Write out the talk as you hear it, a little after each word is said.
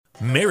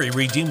Mary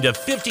redeemed a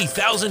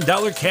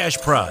 $50,000 cash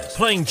prize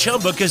playing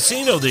Chumba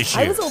Casino this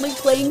year. I was only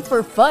playing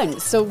for fun,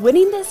 so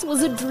winning this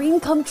was a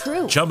dream come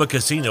true. Chumba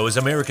Casino is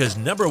America's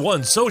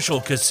 #1 social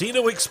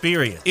casino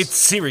experience. It's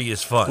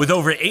serious fun. With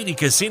over 80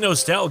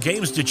 casino-style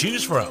games to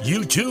choose from,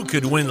 you too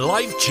could win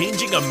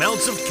life-changing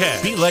amounts of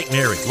cash. Be like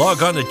Mary.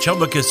 Log on to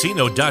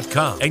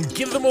ChumbaCasino.com and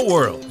give them a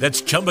whirl.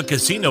 That's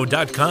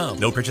ChumbaCasino.com.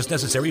 No purchase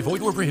necessary.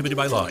 Void where prohibited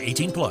by law.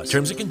 18 plus.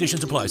 Terms and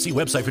conditions apply. See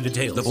website for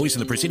details. The voice in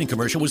the preceding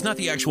commercial was not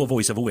the actual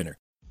voice of a winner.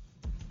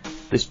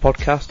 This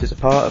podcast is a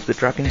part of the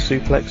Dragon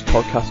Suplex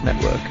Podcast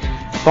Network.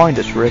 Find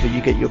us wherever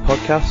you get your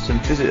podcasts and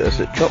visit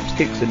us at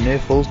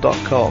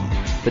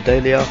chopskicksandnearfalls.com for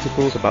daily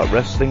articles about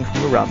wrestling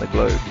from around the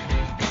globe.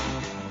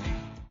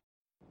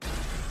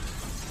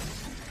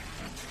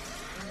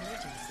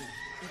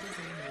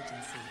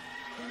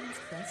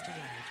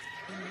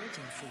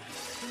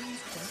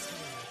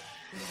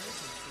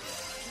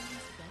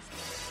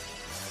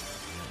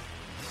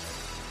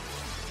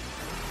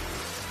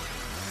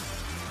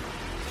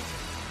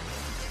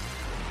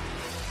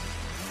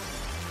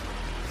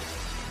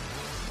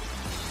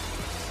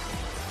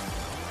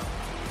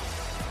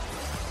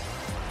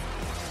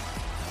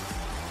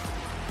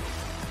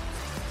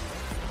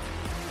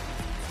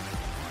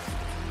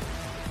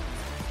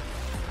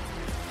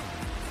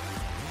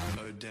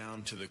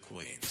 To the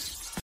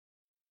queens.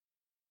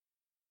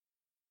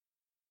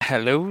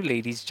 Hello,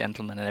 ladies,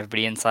 gentlemen, and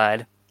everybody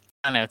inside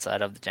and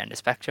outside of the gender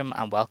spectrum,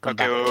 and welcome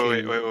back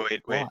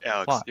to... Wait,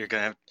 Alex, what? you're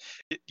gonna have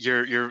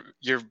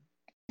your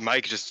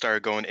mic just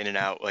started going in and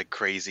out like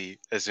crazy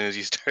as soon as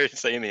you started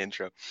saying the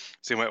intro.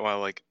 So you might want to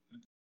like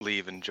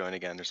leave and join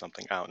again or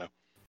something. I don't know.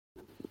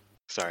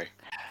 Sorry.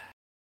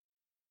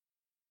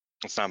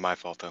 It's not my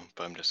fault though,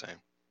 but I'm just saying.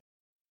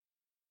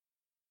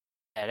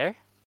 Better?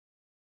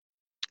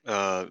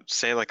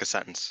 Say like a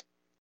sentence.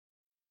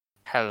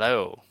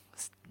 Hello,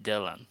 it's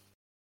Dylan.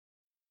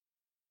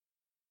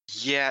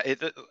 Yeah,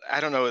 I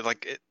don't know.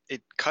 Like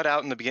it cut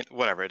out in the beginning.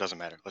 Whatever, it doesn't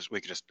matter.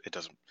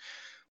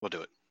 We'll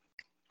do it.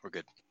 We're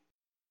good.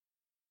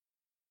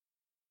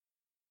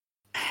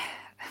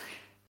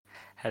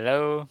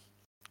 Hello,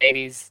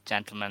 ladies,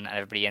 gentlemen, and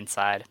everybody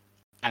inside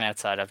and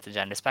outside of the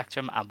gender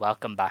spectrum, and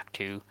welcome back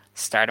to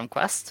Stardom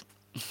Quest,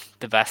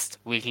 the best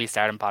weekly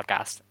Stardom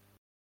podcast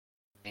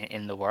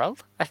in the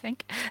world, I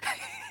think.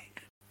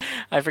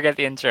 I forget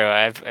the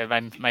intro.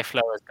 My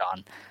flow is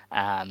gone.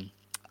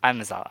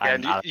 I'm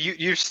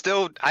you're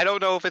still. I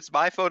don't know if it's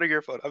my phone or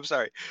your phone. I'm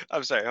sorry.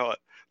 Hold on.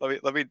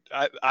 Let me.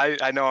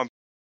 I know I'm.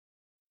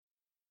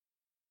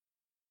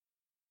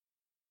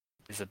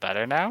 Is it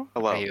better now?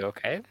 Hello. Are you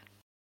okay?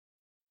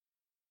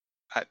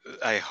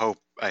 I hope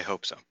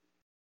so.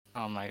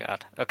 Oh my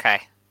god.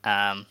 Okay.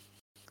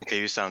 Okay,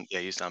 you sound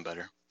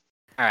better.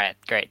 All right.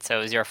 Great. So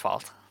it was your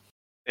fault.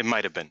 It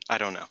might have been. I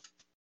don't know.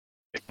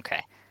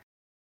 Okay.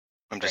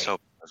 I'm just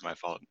hoping it was my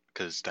fault,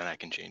 because then I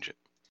can change it.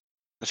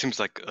 It seems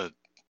like a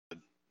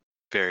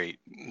very...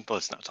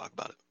 Let's not talk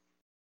about it.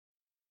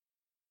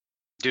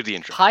 Do the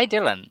intro. Hi,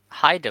 Dylan.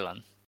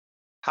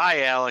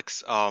 Hi,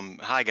 Alex.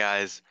 Hi,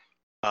 guys.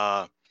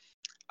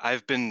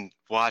 I've been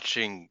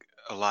watching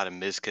a lot of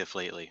Mizkif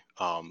lately.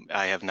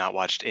 I have not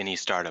watched any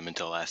Stardom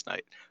until last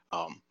night.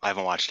 I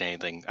haven't watched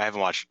anything. I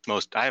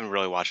haven't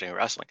really watched any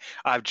wrestling.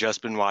 I've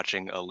just been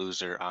watching a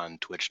loser on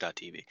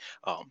Twitch.tv.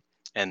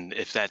 And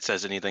if that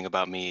says anything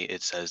about me,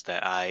 it says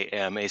that I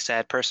am a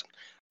sad person.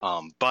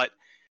 But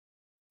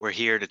we're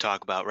here to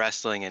talk about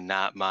wrestling and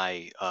not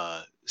my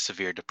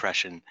severe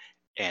depression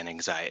and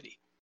anxiety.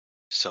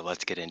 So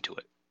let's get into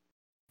it.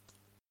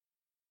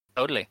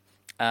 Totally.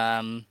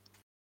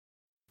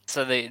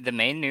 So the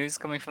main news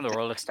coming from the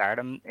world of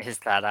Stardom is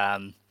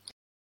that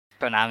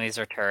Konami's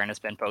return has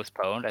been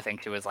postponed. I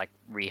think she was like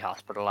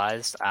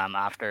rehospitalized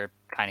after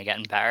kind of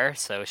getting better,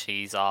 so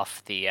she's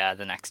off the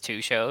next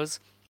two shows.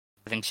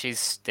 I think she's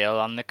still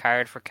on the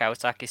card for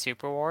Kawasaki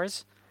Super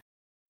Wars,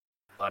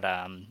 but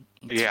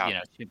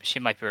she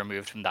might be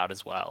removed from that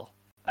as well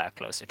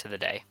closer to the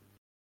day.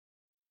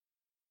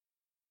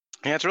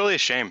 Yeah, it's really a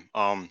shame.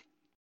 I don't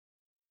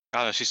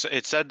know.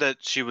 It said that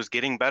she was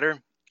getting better,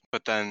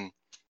 but then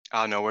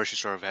out of nowhere she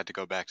sort of had to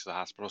go back to the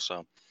hospital.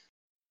 So,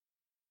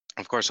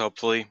 of course,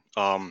 hopefully,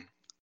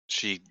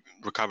 she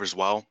recovers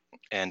well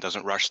and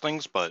doesn't rush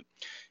things. But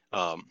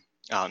I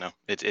don't know.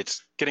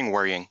 It's getting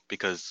worrying,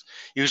 because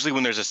usually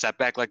when there's a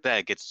setback like that,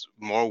 it gets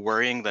more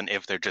worrying than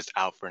if they're just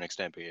out for an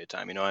extended period of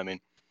time. You know what I mean?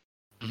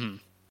 Mm-hmm.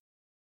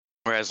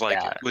 Whereas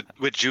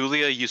with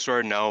Julia, you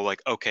sort of know,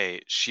 like,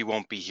 okay, she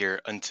won't be here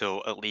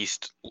until at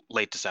least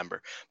late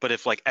December. But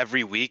if like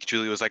every week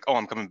Julia was like, oh,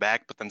 I'm coming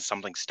back, but then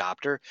something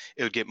stopped her,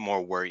 it would get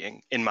more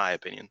worrying, in my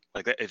opinion.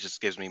 Like, it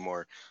just gives me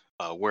more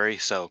worry.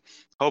 So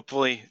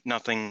hopefully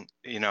nothing,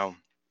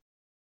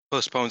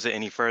 postpones it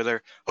any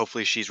further.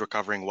 Hopefully she's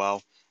recovering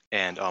well,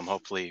 and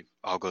hopefully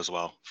all goes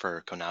well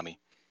for Konami.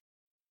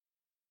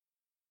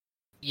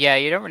 Yeah,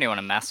 you don't really want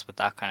to mess with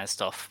that kind of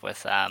stuff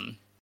with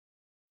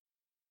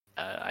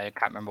I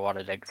can't remember what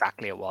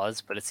it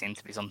was, but it seemed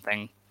to be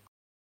something,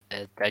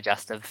 a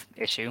digestive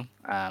issue.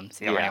 So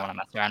you don't really want to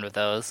mess around with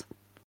those.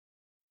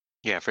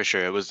 Yeah, for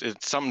sure.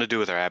 It's something to do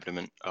with her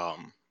abdomen.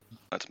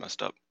 That's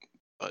messed up,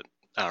 but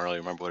I don't really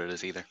remember what it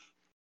is either.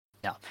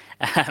 No.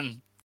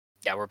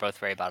 Yeah, we're both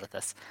very bad at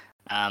this.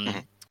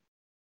 Mhm.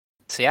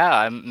 So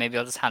yeah, maybe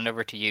I'll just hand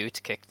over to you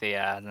to kick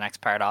the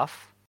next part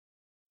off.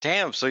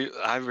 Damn, so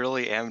I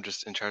really am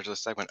just in charge of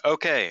this segment.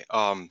 Okay,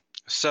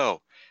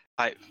 so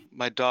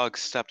my dog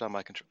stepped on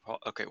my control.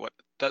 Okay, what?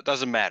 That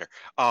doesn't matter.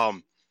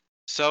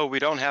 So we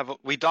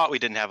thought we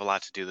didn't have a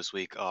lot to do this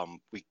week.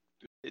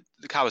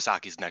 The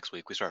Kawasaki's next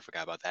week. We sort of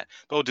forgot about that,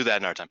 but we'll do that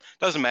another time.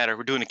 Doesn't matter.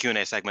 We're doing a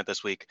Q&A segment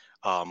this week.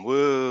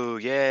 Woo,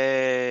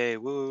 yay,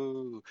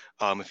 woo.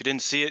 If you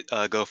didn't see it,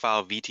 go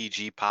follow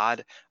VTG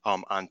Pod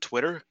on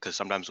Twitter, because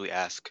sometimes we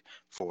ask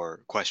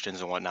for questions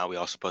and whatnot. We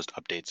also post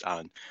updates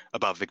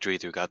about Victory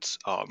Through Guts,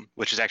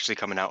 which is actually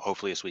coming out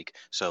hopefully this week.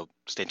 So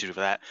stay tuned for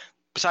that.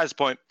 Besides the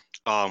point,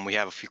 we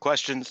have a few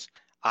questions.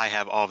 I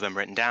have all of them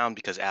written down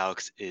because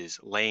Alex is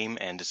lame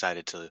and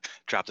decided to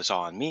drop this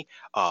all on me.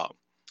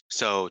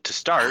 So to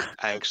start,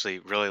 I actually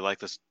really like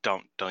this.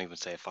 Don't even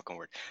say a fucking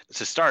word.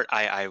 To start,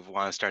 I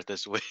want to start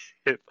this with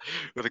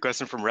a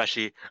question from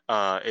Reshi.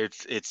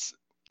 It's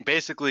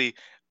basically,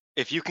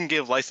 if you can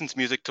give licensed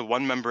music to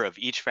one member of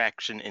each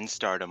faction in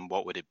Stardom,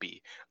 what would it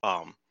be?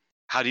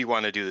 How do you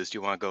want to do this? Do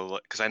you want to go,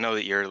 because I know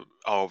that you're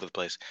all over the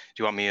place.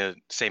 Do you want me to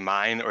say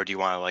mine, or do you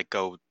want to like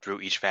go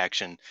through each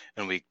faction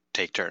and we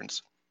take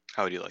turns?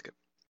 How would you like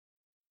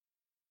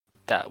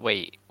it?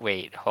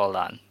 Wait, hold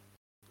on.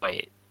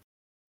 Wait.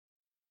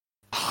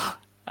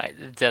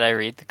 Did I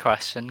read the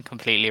question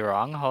completely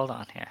wrong? Hold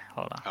on here.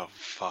 Hold on. Oh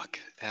fuck,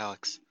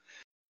 Alex.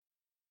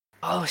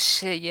 Oh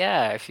shit,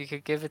 yeah. If you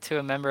could give it to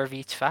a member of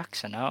each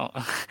faction. Oh.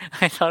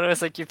 I thought it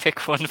was like you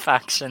pick one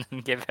faction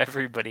and give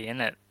everybody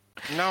in it.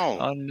 No.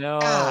 Oh no.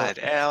 God,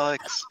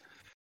 Alex.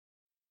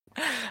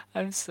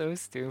 I'm so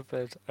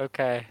stupid.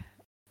 Okay.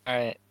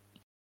 Alright.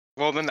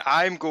 Well, then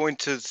I'm going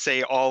to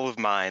say all of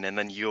mine, and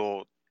then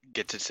you'll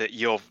get to say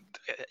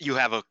you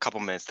have a couple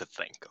minutes to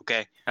think.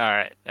 Okay.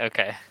 Alright,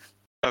 okay.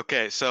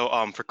 Okay. So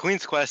for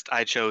Queen's Quest,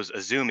 I chose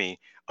Azumi.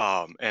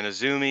 And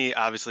Azumi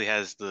obviously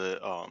has the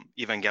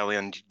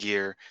Evangelion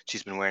gear.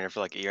 She's been wearing it for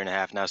like a year and a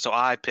half now. So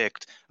I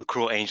picked A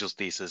Cruel Angel's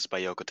Thesis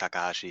by Yoko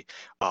Takahashi.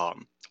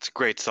 It's a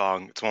great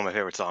song. It's one of my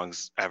favorite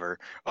songs ever.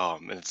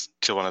 And it's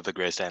to one of the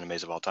greatest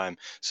animes of all time.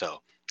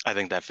 So I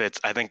think that fits.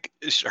 I think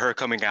her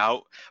coming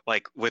out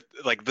like with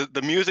like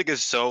the music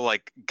is so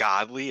like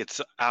godly. It's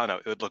I don't know.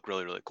 It would look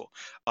really really cool.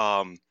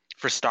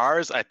 For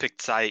stars, I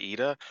picked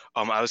Saida.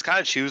 I was kind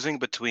of choosing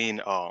between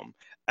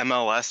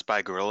MLS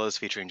by Gorillaz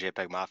featuring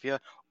JPEG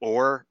Mafia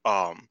or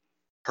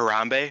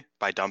Harambe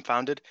by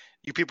Dumbfounded.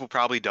 You people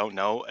probably don't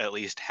know at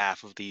least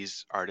half of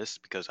these artists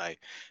because I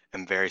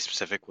am very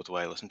specific with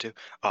what I listen to.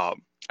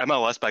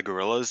 MLS by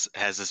Gorillaz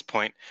has this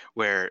point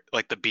where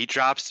like the beat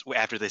drops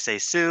after they say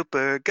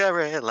Super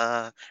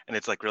Gorilla, and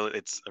it's like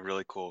it's a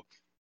really cool.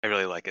 I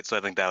really like it, so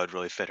I think that would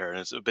really fit her, and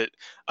it's a bit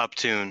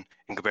uptune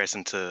in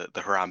comparison to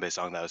the Harambe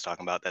song that I was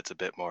talking about. That's a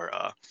bit more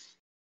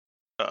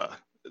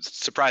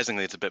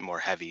surprisingly, it's a bit more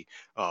heavy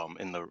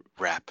in the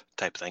rap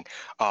type thing.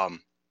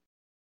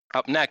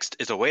 Up next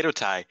is Oedo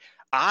Tai.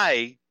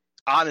 I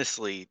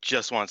honestly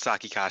just want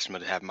Saki Kashima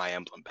to have My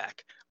Emblem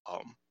back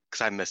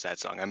because I miss that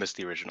song. I miss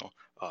the original.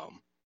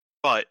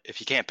 But if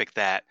you can't pick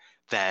that,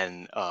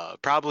 then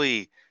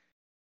probably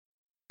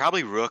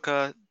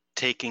Ruka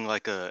taking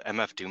like a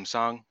MF Doom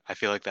song. I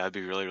feel like that would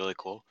be really really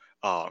cool.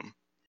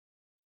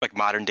 Like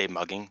modern day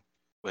mugging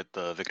with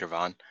Victor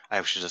Vaughn. I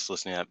was just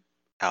listening to that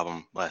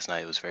album last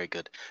night. It was very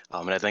good.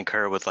 And I think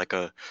her with like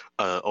a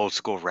old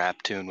school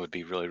rap tune would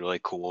be really really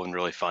cool and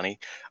really funny.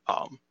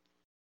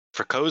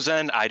 For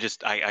Kozen,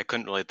 I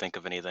couldn't really think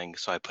of anything,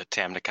 so I put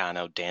Tam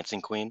Nakano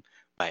Dancing Queen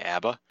by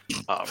ABBA.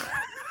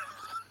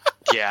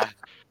 Yeah.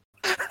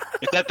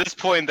 It's at this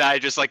point that I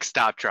just like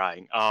stopped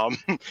trying.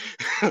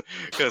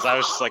 Because I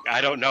was just like, I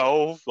don't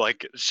know.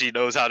 Like she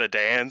knows how to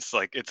dance.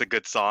 Like it's a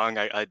good song.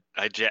 I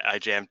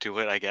jam to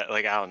it. I get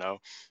like I don't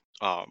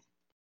know.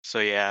 So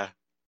yeah.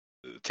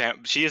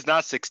 She is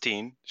not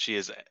 16. She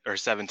is or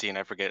 17.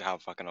 I forget how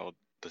fucking old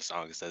the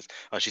song says.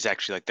 She's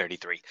actually like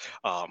 33.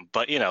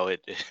 But you know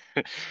it.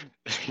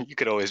 You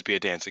could always be a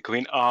dancing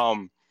queen.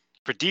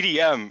 For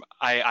DDM,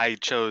 I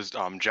chose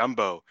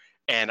Jumbo,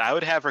 and I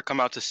would have her come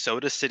out to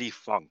Soda City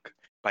Funk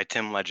by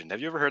Tim Legend.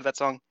 Have you ever heard that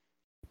song?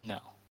 No.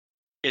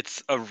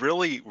 It's a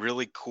really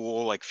really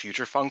cool like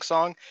future funk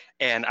song,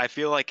 and I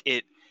feel like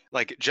it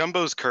like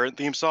Jumbo's current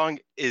theme song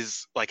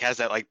is like has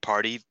that like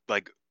party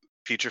like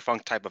future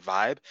funk type of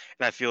vibe,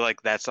 and I feel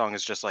like that song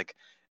is just like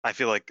I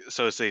feel like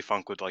Soda City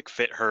Funk would like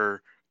fit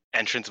her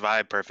entrance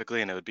vibe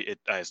perfectly, and it would be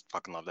I just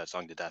fucking love that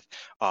song to death.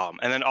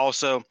 And then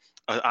also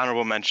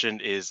honorable mention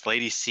is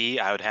Lady C.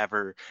 I would have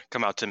her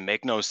come out to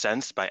Make No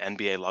Sense by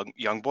NBA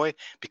Youngboy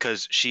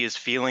because she is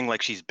feeling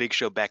like she's Big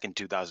Show back in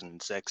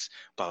 2006.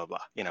 Blah blah blah.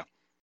 You know,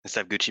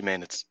 instead of Gucci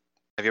Mane, it's.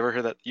 Have you ever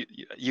heard that?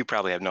 You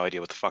probably have no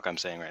idea what the fuck I'm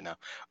saying right now.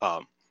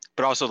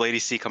 But also Lady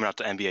C coming out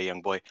to NBA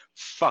Youngboy,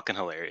 fucking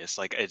hilarious.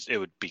 Like it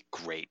would be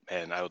great,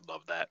 and I would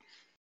love that.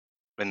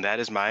 And that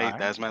is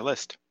my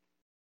list.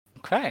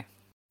 Okay,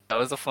 that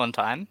was a fun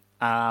time.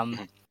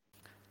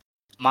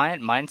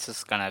 Mine's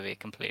just gonna be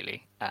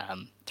completely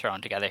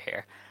thrown together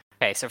here.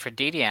 Okay, so for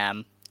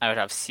DDM, I would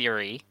have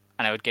Siri,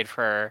 and I would give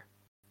her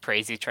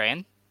Crazy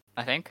Train,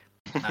 I think,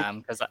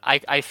 because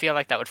I feel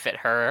like that would fit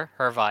her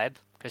vibe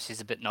because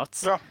she's a bit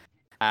nuts. Yeah.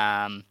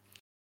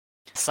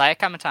 Saya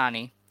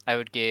Kamatani, I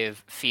would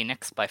give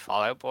Phoenix by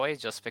Fall Out Boy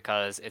just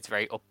because it's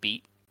very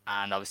upbeat,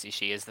 and obviously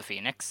she is the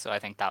Phoenix, so I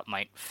think that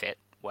might fit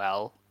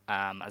well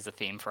as a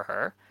theme for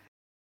her.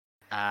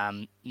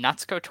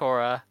 Natsuko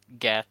Tora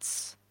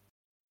gets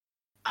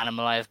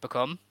Animal I Have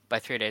Become by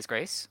 3 Days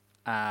Grace.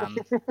 Oh,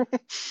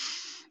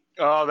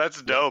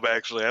 that's dope,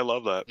 actually. I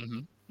love that.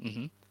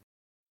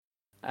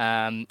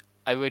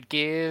 I would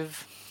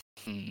give...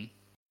 Let's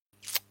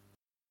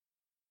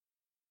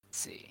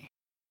see.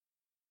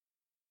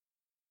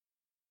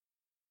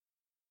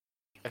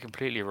 I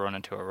completely run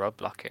into a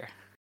roadblock here.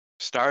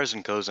 Stars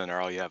and Kozan are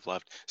all you have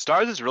left.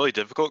 Stars is really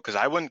difficult because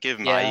I wouldn't give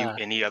Mayu Yeah.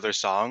 any other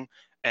song,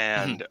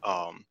 and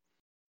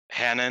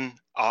Hanan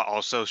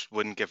also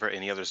wouldn't give her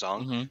any other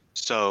song.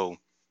 So,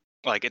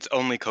 like, it's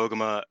only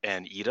Koguma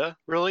and Ida,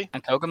 really.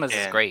 And Koguma's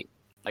is great.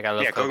 Like, I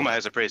love Koguma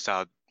has a pretty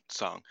solid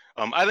song.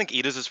 I think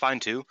Ida's is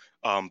fine too.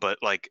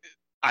 But like,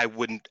 I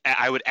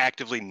would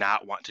actively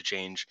not want to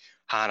change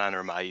Hanan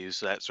or Mayu,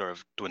 so that sort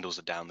of dwindles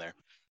it down there.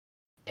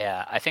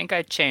 Yeah, I think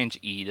I'd change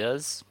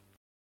Ida's,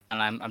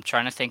 and I'm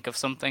trying to think of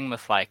something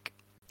with like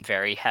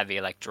very heavy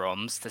like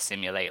drums to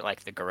simulate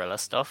like the gorilla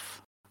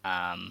stuff.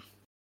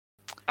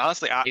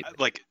 Honestly,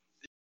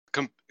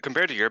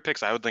 compared to your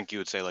picks, I would think you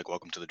would say like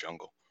 "Welcome to the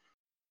Jungle."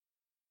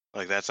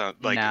 Like that's not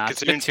like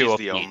considering she's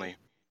the only.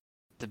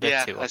 It's a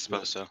bit too I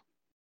suppose so.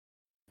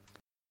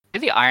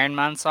 The Iron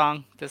Man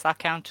song, does that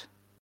count?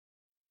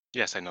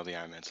 Yes, I know the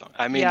Iron Man song.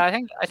 I mean, yeah,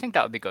 I think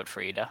that would be good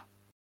for Ida.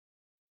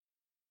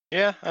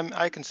 Yeah,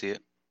 I can see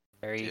it.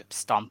 Very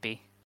stompy.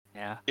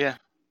 Yeah. Yeah.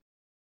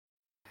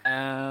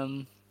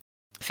 I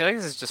feel like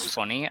this is just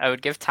funny. I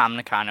would give Tam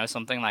Nakano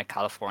something like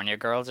California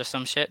Girls or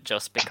some shit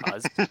just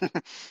because.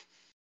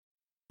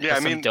 Yeah,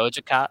 I mean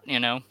Doja Cat,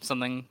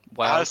 something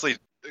wild. Honestly,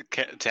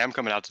 Tam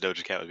coming out to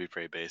Doja Cat would be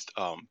pretty based.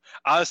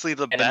 Honestly,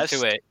 the best.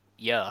 Into it,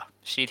 yeah,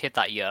 she'd hit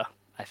that, yeah.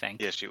 I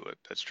think. Yeah, she would.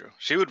 That's true.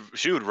 She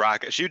would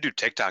rock. She would do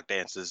TikTok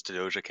dances to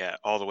Doja Cat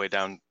all the way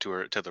down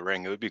to the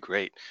ring. It would be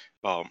great.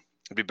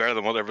 It'd be better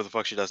than whatever the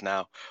fuck she does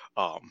now.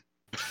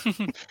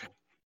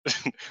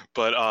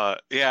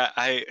 But yeah,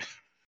 I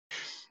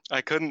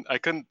couldn't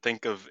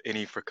think of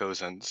any for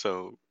Kozan.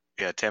 So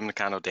yeah, Tam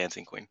Nakano,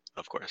 Dancing Queen,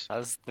 of course. That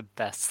was the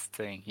best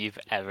thing you've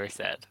ever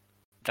said.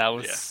 That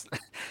was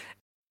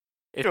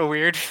it's a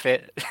weird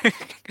fit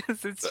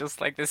because it's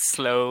just like this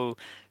slow,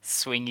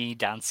 swingy,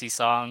 dancey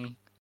song,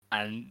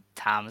 and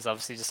Tam is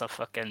obviously just a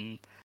fucking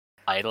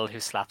idol who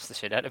slaps the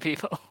shit out of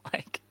people.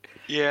 Like,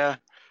 yeah,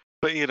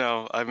 but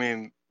I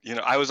mean,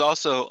 I was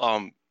also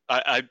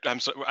I'm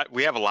so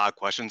we have a lot of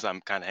questions.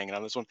 I'm kind of hanging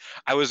on this one.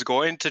 I was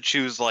going to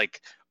choose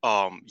like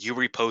you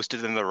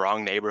reposted in the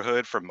wrong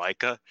neighborhood for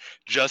Micah,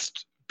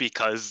 just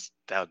because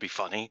that would be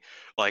funny.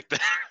 Like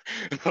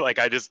like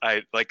I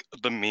like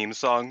the meme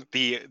song,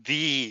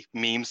 the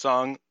meme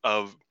song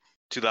of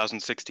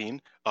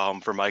 2016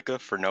 for Micah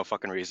for no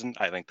fucking reason.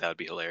 I think that would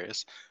be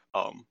hilarious.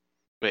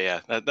 But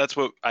yeah, that's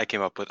what I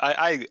came up with.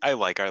 I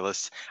like our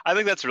lists. I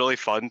think that's really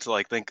fun to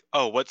like think,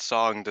 oh, what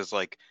song does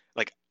like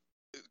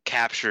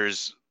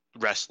captures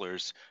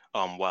wrestlers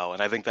well,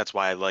 and I think that's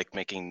why I like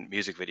making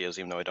music videos,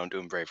 even though I don't do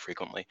them very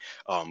frequently,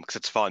 because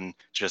it's fun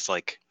to just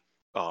like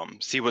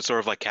see what sort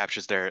of like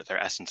captures their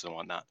essence and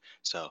whatnot.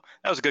 So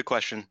that was a good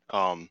question.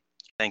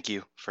 Thank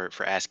you for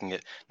asking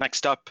it.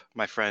 Next up,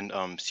 my friend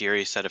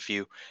Siri said a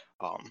few.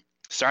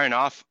 Starting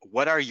off,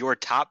 what are your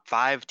top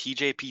 5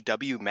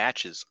 TJPW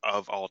matches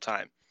of all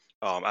time?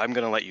 I'm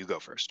gonna let you go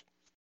first.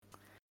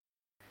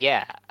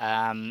 Yeah,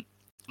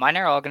 mine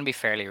are all gonna be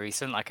fairly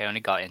recent. Like I only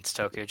got into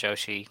Tokyo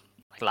Joshi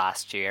like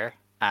last year.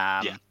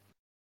 Yeah.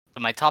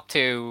 But my top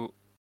 2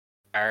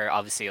 are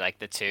obviously like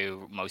the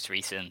 2 most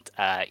recent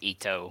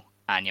Ito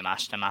and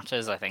Yamashita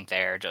matches. I think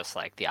they're just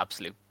like the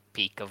absolute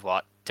peak of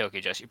what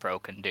Tokyo Joshi Pro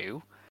can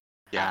do.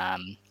 Yeah.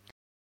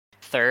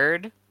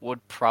 Third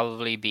would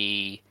probably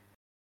be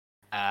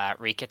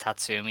Rika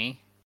Tatsumi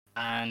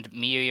and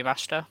Miyu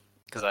Yamashita,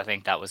 because I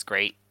think that was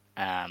great.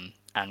 And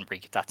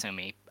Rika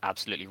Tatsumi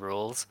absolutely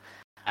rules.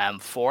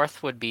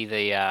 Fourth would be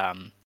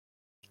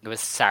it was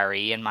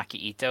Sari and Maki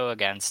Ito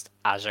against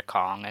Aja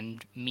Kong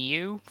and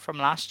Miyu from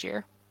last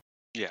year.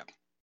 Yeah.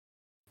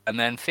 And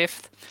then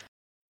fifth,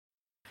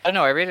 I don't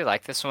know, I really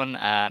like this one.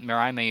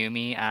 Mirai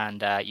Mayumi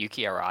and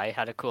Yuki Arai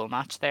had a cool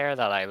match there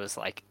that I was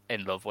like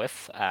in love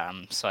with.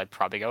 So I'd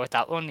probably go with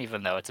that one,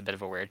 even though it's a bit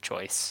of a weird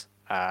choice.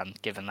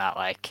 Given that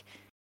like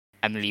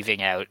I'm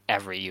leaving out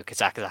every Yuka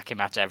Sakazaki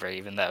match ever,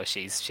 even though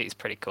she's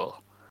pretty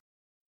cool.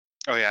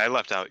 Oh yeah, I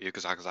left out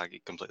Yuka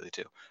Sakazaki completely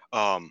too.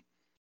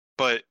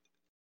 But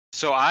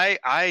so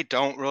I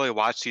don't really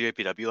watch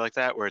TJPW like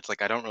that, where it's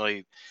like I don't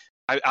want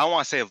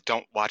to say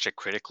don't watch it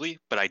critically,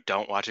 but I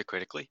don't watch it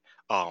critically.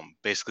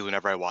 Basically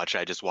whenever I watch it,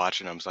 I just watch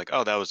it and I'm just like,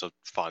 oh, that was a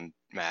fun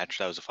match.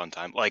 That was a fun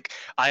time. Like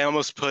I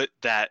almost put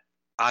that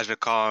Aja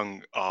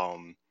Kong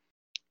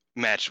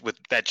match with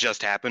that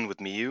just happened with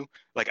Miyu.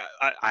 Like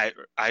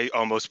I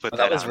almost put Well,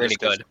 that that was on really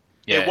just 'cause good.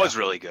 Yeah. it was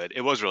really good.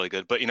 It was really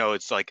good. But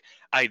it's like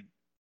I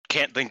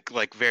can't think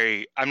like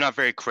I'm not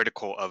very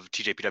critical of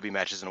TJPW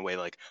matches in a way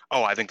like,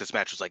 oh, I think this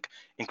match was like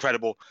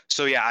incredible.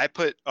 So yeah, I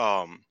put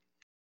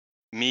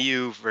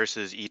Miyu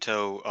versus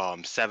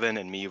Ito 7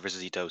 and Miyu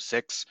versus Ito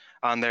 6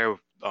 on there.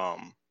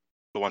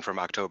 The one from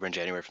October and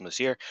January from this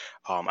year.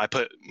 I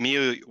put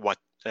Miyu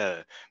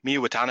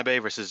Watanabe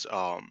versus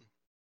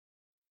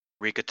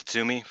Rika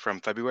Tatsumi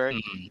from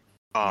February.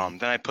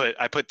 Then I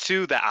put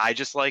two that I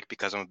just like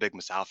because I'm a big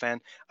Masao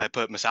fan. I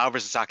put Masao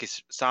versus Saki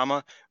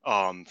Sama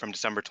from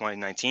December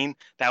 2019.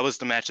 That was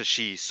the match that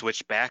she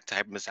switched back to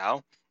Hyper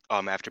Masao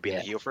after being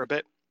the heel for a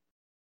bit.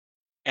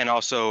 And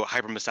also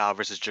Hyper Masao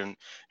versus Jun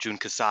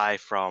Kasai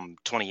from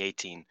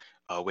 2018,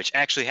 which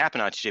actually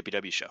happened on a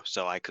TJPW show,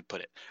 so I could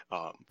put it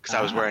because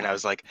I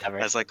was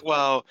like,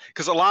 well,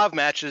 because a lot of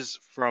matches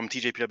from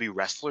TJPW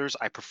wrestlers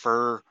I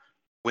prefer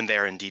when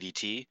they're in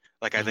DDT.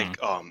 Like I think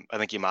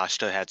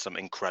Yamashita had some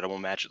incredible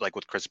matches, like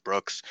with Chris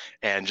Brooks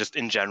and just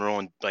in general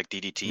and like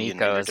DDT and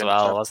Miko as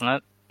well, stuff. wasn't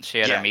it? She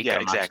had a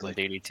Miko match in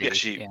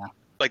DDT. Yeah,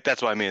 like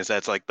that's what I mean is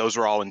that's like those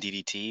were all in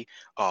DDT,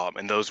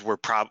 and those were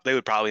they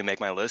would probably make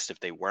my list if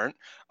they weren't.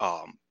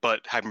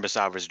 But Hyper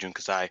Masao versus Jun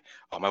Kasai,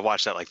 I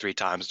watched that like 3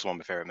 times. It's one of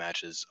my favorite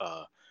matches.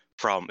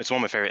 It's one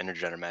of my favorite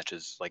intergender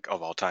matches like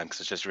of all time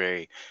because it's just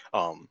very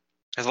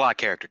has a lot of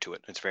character to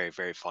it. It's very,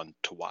 very fun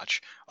to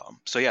watch.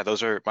 So yeah,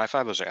 those are my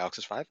 5. Those are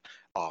Alex's 5.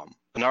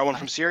 Another one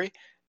from Siri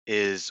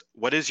is,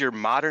 what is your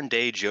modern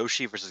day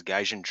Joshi versus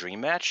Gaijin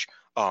dream match?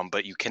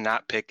 But you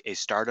cannot pick a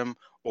Stardom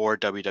or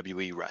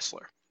WWE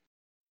wrestler.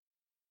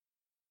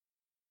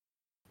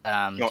 Do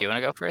you want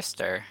to go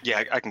first, or?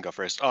 Yeah, I can go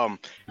first. Right.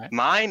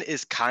 Mine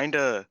is kind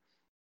of.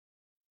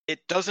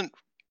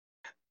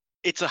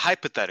 It's a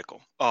hypothetical.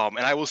 And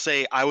I will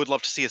say I would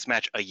love to see this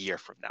match a year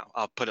from now.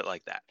 I'll put it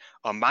like that.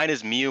 Mine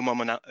is Miyu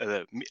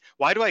Momono.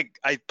 Why do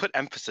I put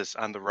emphasis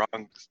on the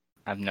wrong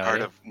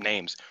part of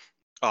names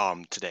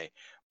today?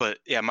 But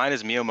yeah, mine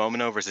is Miyu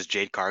Momono versus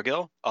Jade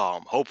Cargill.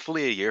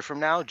 Hopefully a year from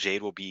now,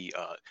 Jade will be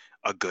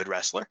a good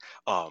wrestler.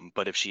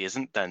 But if she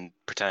isn't, then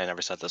pretend I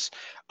never said this.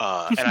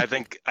 And I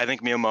think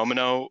Miyu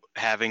Momono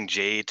having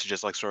Jade to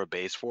just like sort of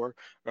base for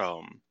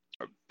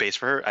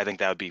her, I think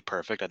that would be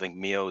perfect. I think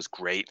Mio is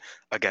great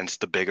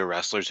against the bigger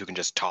wrestlers who can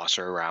just toss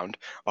her around.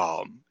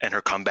 And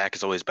her comeback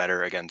is always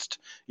better against,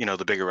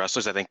 the bigger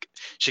wrestlers. I think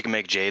she can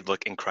make Jade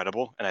look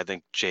incredible. And I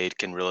think Jade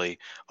can really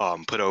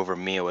put over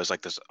Mio as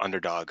like this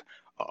underdog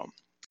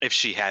if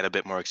she had a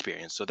bit more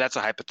experience. So that's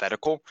a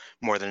hypothetical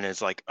more than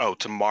it's like, oh,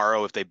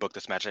 tomorrow if they book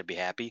this match, I'd be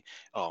happy.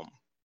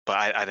 But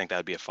I think that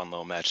would be a fun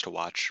little match to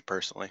watch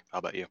personally. How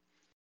about you?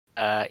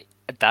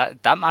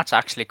 That match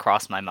actually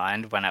crossed my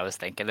mind when I was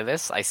thinking of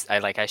this. I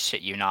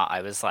shit you not,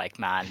 I was like,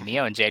 man,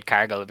 Mio and Jade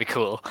Cargill would be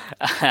cool.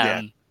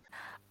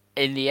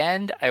 In the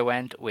end, I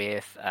went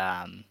with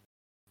I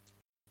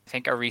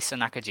think Arisa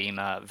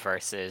Nakajima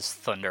versus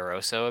Thunder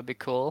Rosa would be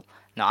cool.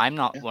 Now, I'm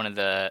not one of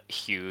the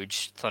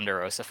huge Thunder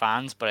Rosa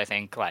fans, but I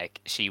think like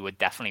she would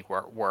definitely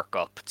work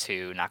up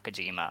to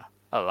Nakajima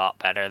a lot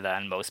better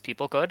than most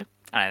people could,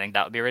 and I think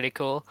that would be really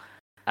cool.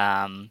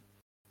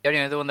 The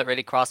only other one that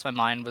really crossed my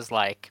mind was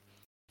like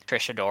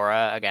Trish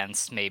Adora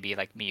against maybe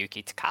like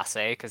Miyuki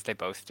Takase, because they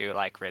both do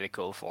like really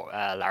cool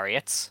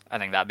lariats. I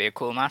think that'd be a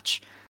cool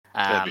match.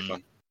 That'd be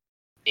fun.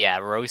 Yeah,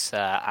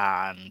 Rosa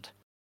and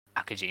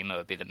Nakajima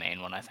would be the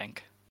main one, I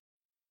think.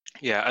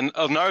 Yeah, and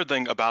another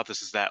thing about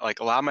this is that like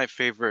a lot of my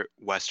favorite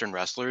Western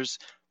wrestlers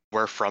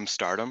were from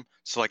Stardom,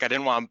 so like I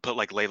didn't want to put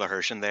like Layla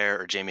Hirsch in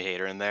there or Jamie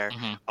Hayter in there,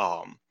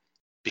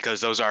 because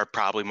those are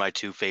probably my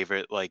 2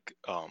 favorite like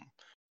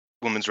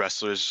women's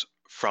wrestlers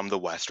from the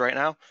West right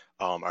now.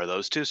 Are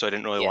those 2, so I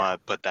didn't really want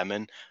to put them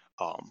in.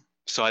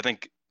 So I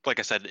think, like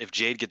I said, if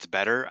Jade gets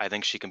better, I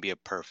think she can be a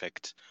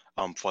perfect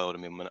foil to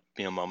Miyu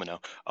Momono.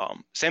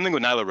 Same thing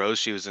with Nyla Rose.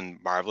 She was in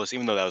Marvelous,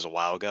 even though that was a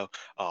while ago.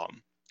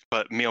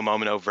 But Miyu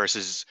Momono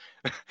versus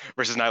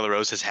Nyla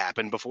Rose has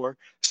happened before,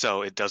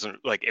 so it doesn't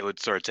like it would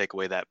sort of take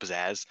away that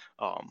pizzazz.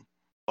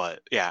 But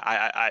yeah,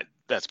 I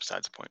that's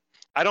besides the point.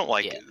 I don't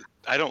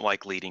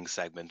like leading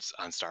segments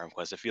on Stardom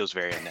Quest. It feels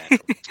very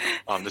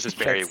unnatural. This is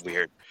very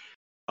weird.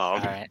 All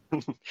right.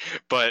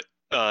 But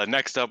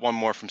next up, one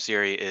more from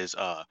Siri is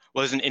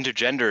what is an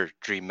intergender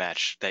dream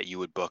match that you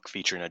would book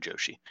featuring a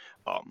Joshi?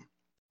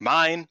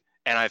 Mine,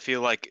 and I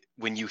feel like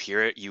when you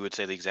hear it, you would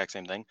say the exact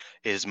same thing,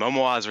 is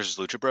Momoaz versus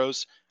Lucha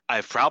Bros.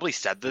 I've probably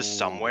said this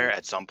somewhere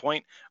at some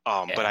point,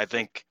 but I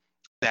think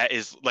that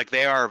is like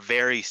they are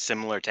very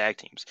similar tag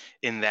teams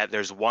in that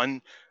there's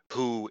one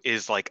who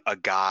is like a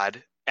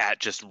god at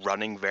just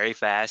running very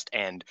fast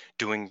and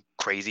doing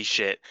crazy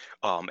shit,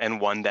 and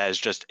one that is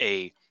just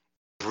a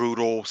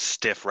brutal,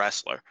 stiff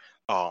wrestler.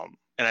 And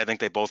I think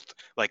they both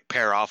like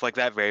pair off like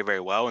that very, very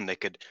well, and they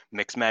could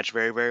mix match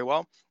very, very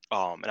well.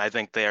 And I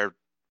think they're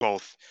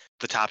both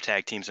the top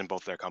tag teams in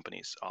both their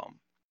companies.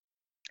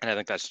 And I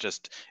think that's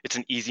just it's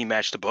an easy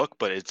match to book,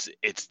 but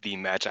it's the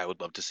match I would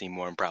love to see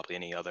more than probably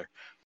any other.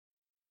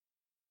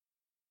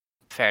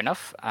 Fair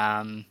enough.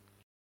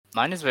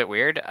 Mine is a bit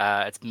weird.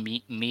 It's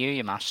Miyu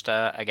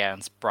Yamashita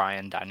against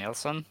Bryan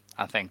Danielson.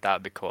 I think that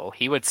would be cool.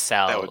 He would That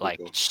sell would be like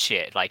cool.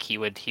 shit. Like he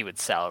would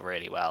sell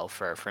really well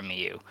for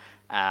Miyu.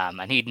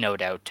 And he'd no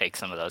doubt take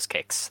some of those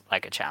kicks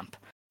like a champ.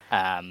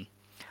 Um,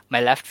 my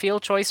left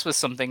field choice was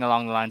something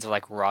along the lines of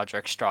like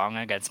Roderick Strong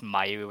against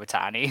Mayu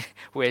Iwatani,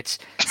 which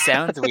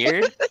sounds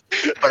weird,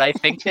 but I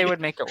think they would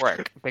make it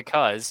work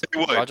because They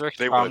would. Roderick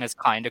They Strong would. is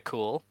kind of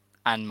cool,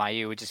 and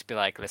Mayu would just be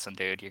like, "Listen,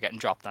 dude, you're getting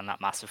dropped on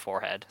that massive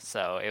forehead,"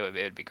 so it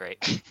would be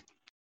great.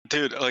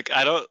 Dude, like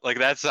I don't like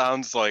that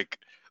sounds like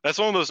that's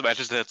one of those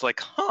matches that's like,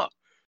 huh,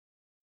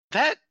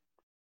 that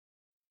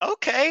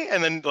okay,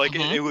 and then like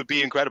Mhm. it would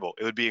be incredible.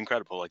 It would be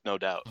incredible, like no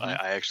doubt. Mhm.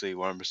 I actually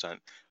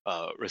 100%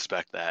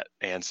 respect that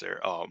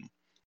answer.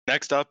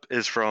 Next up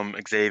is from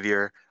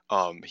Xavier.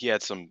 He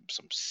had some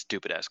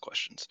stupid ass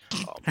questions.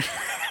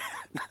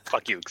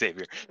 Fuck you,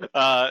 Xavier.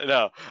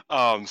 No.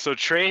 So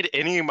trade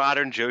any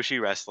modern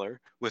Joshi wrestler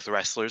with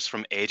wrestlers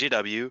from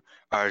AJW,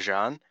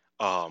 Arjan,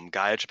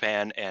 Gaia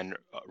Japan, and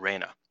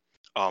Reina.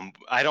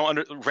 I don't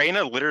under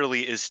Reina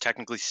literally is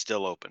technically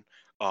still open.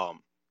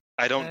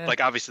 I don't like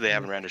obviously they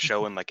haven't ran a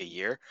show in like a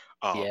year.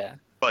 Yeah.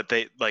 But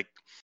they like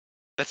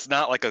that's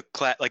not like a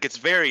like it's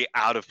very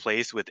out of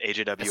place with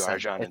AJW, Listen,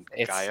 Arjan,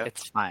 and Gaia.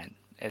 it's fine.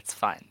 It's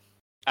fine.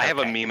 I have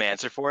a Okay. meme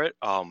answer for it,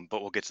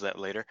 but we'll get to that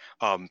later.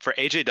 For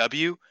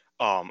AJW,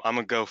 I'm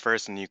gonna go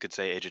first, and you could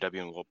say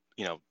AJW, and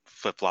we'll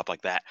flip flop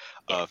like that.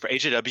 Yeah. For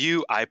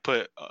AJW, I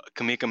put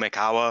Kamika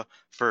Mekawa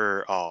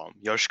for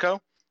Yoshiko.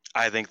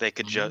 I think they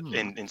could just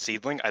in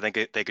Seedling. I think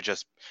they could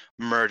just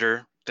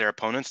murder their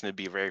opponents, and it'd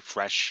be a very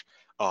fresh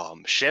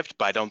shift.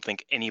 But I don't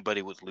think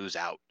anybody would lose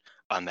out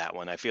on that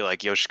one. I feel like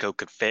Yoshiko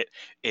could fit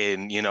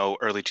in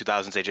early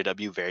 2000s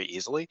AJW very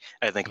easily.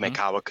 I think Mhm.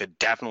 Mekawa could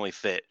definitely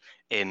fit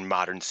in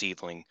modern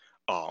Seedling.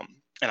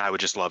 And I would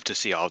just love to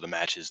see all the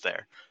matches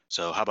there.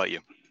 So how about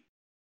you?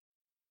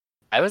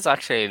 I was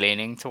actually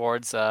leaning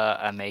towards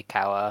a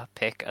Meikawa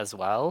pick as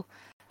well.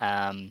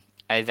 I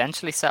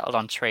eventually settled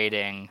on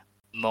trading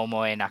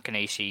Momoe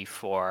Nakanishi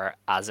for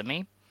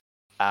Azumi.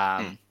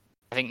 I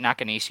think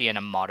Nakanishi in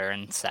a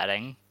modern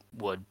setting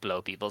would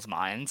blow people's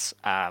minds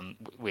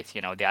with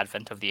the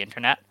advent of the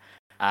internet.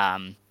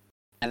 I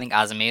think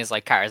Azumi is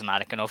like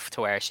charismatic enough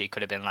to where she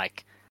could have been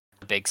like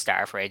a big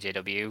star for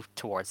AJW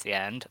towards the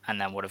end, and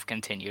then would have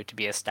continued to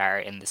be a star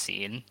in the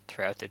scene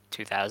throughout the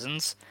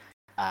 2000s.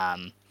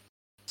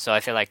 So I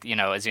feel like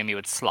Azumi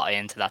would slot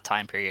into that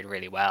time period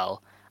really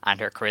well, and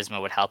her charisma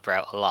would help her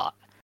out a lot.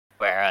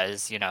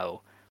 Whereas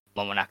Momo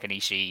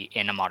Nakanishi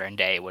in a modern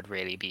day would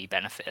really be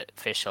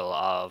beneficial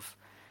of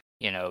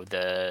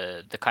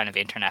the kind of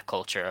internet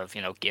culture of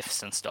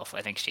gifs and stuff.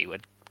 I think she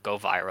would go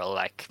viral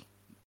like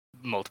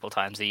multiple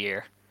times a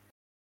year.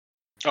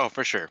 Oh,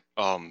 for sure.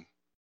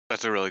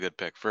 That's a really good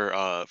pick for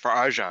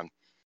Arjan.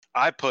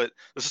 I put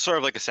this is sort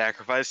of like a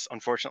sacrifice,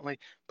 unfortunately,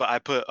 but I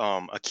put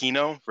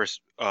Aquino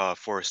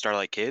for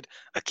Starlight Kid.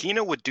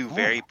 Aquino would do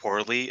very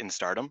poorly in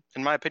Stardom,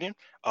 in my opinion,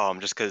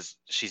 just because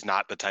she's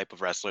not the type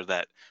of wrestler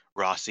that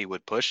Rossi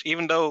would push.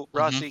 Even though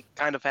Rossi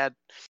kind of had,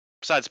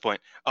 besides the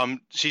point,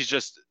 she's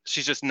just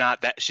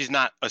not that. She's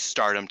not a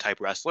Stardom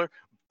type wrestler.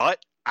 But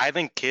I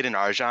think Kid and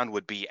Arjan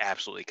would be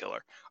absolutely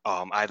killer.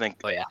 I think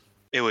Oh yeah.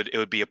 it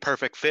would be a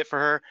perfect fit for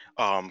her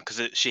because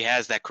she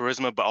has that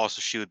charisma, but also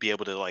she would be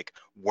able to like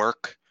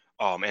work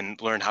and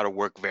learn how to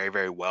work very,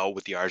 very well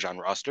with the Arjan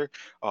roster.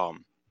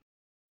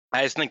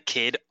 I just think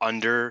Kid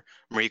under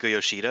Mariko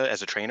Yoshida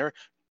as a trainer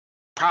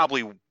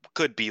probably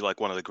could be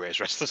like one of the greatest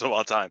wrestlers of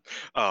all time.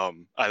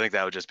 I think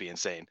that would just be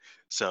insane.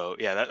 So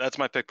yeah, that's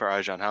my pick for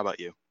Arjan. How about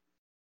you?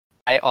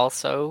 I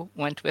also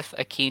went with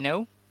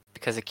Aquino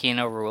because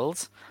Aquino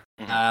rules.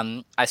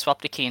 I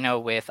swapped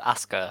Aquino with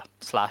Asuka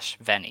 /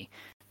 Veni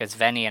because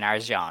Veni and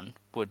Arjan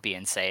would be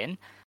insane.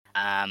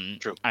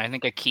 True. And I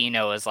think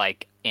Aquino is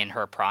like in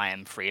her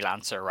prime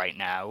freelancer right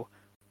now.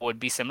 Would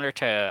be similar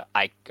to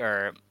Momo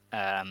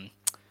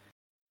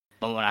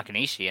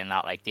Nakanishi in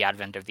that like the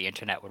advent of the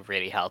internet would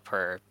really help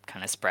her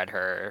kind of spread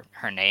her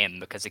name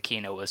because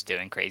Aquino was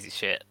doing crazy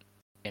shit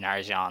in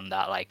Arjan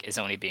that like is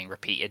only being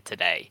repeated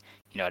today.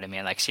 You know what I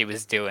mean? Like she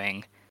was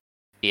doing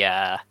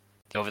the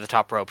over the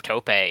top rope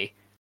tope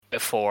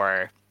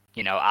before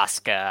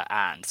Asuka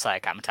and Saya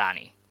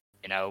Kamitani.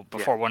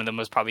 Before one of them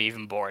was probably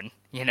even born.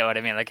 You know what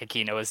I mean? Like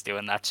Aquino was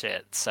doing that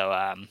shit. So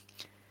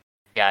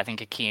yeah, I think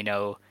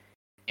Aquino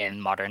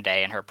in modern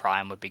day in her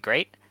prime would be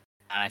great,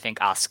 and I think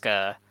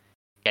Asuka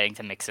getting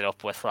to mix it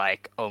up with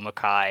like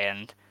Omakai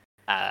and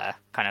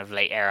kind of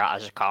late era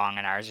Aja Kong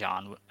and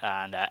Arjan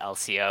and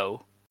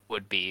LCO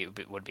would be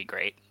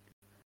great.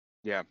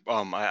 Yeah,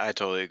 I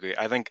totally agree.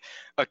 I think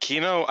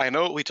Aquino, I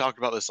know we talked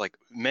about this like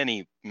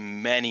many,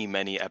 many,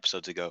 many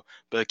episodes ago,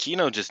 but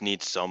Aquino just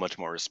needs so much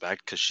more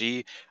respect because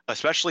she,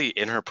 especially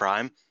in her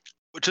prime,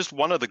 just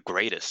one of the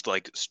greatest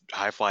like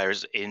high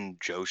flyers in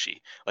Joshi.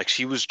 Like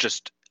she was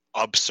just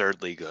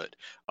absurdly good.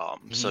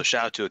 So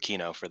shout out to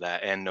Aquino for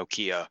that and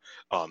Nokia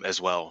as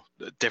well.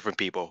 Different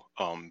people,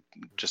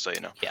 just so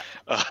you know.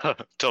 Yeah.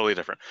 Totally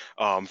different.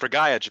 For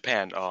Gaia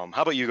Japan, how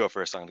about you go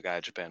first on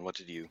Gaia Japan? What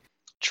did you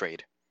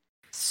trade?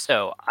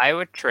 So I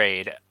would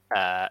trade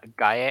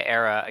Gaia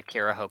era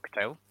Akira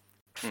Hokuto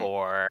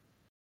for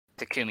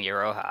Takumi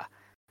Iroha.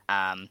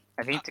 I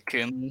think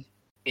Takumi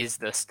is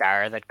the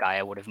star that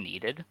Gaia would have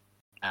needed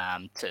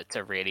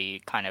to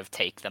really kind of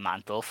take the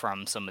mantle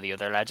from some of the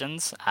other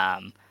legends.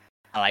 And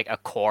like a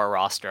core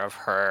roster of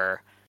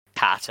her,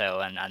 Kato,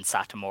 and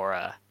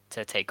Satomura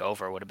to take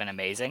over would have been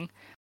amazing.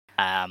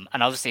 And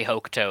obviously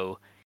Hokuto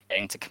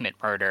getting to commit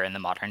murder in the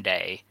modern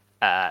day,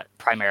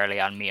 primarily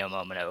on Mio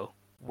Momono,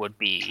 would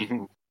be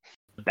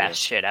the best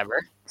shit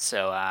ever.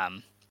 So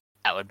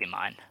that would be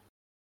mine.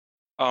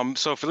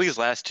 So for these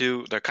last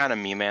two, they're kind of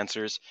meme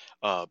answers,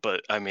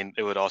 but I mean,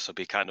 it would also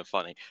be kind of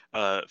funny.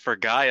 For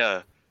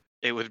Gaia,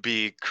 it would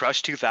be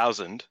Crush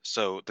 2000.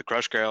 So the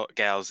Crush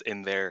gals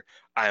in there,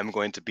 I am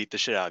going to beat the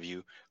shit out of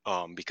you,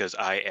 because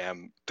I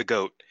am the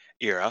GOAT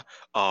era.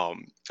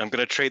 I'm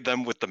gonna trade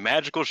them with the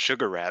Magical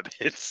Sugar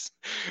Rabbits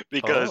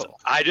because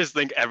I just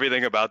think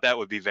everything about that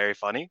would be very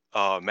funny.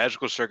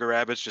 Magical Sugar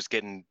Rabbits just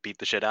getting beat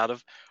the shit out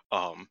of.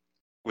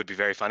 Would be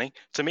very funny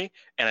to me,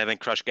 and I think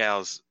Crush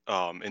Gals,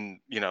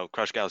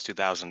 Crush Gals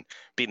 2000,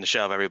 beating the shit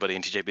out of everybody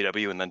in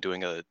TJPW and then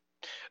doing a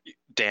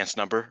dance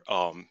number,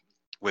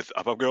 with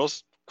Up Up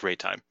Girls, great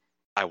time.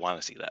 I want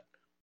to see that.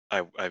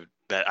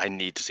 I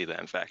need to see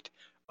that. In fact,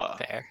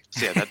 Fair.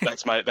 So yeah,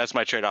 that's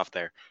my trade off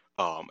there.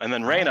 And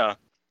then Reina,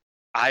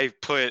 I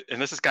put,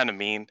 and this is kind of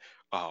mean,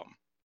 I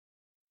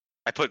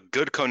put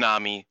good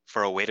Konami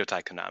for a Oedo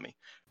Tai Konami.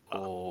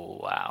 Oh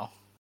wow.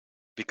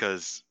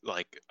 Because,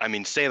 like, I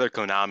mean, Sailor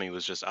Konami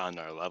was just on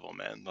our level,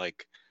 man.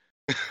 Like,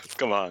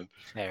 come on.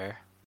 Fair.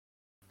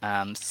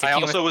 I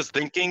also was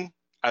thinking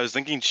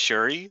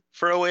Shuri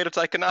for Oedo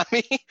Tai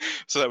Konami,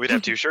 so that we'd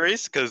have two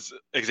Shuris, because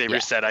Xavier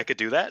said I could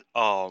do that.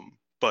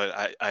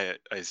 But I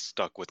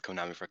stuck with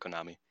Konami for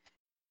Konami.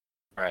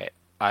 Right.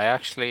 I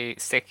actually,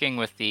 sticking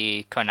with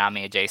the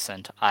Konami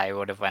adjacent, I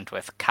would have went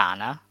with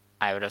Kana.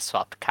 I would have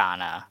swapped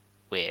Kana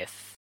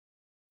with,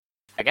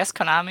 I guess,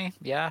 Konami.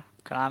 Yeah,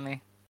 Konami.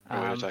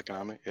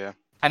 Konami, yeah.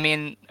 I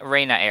mean,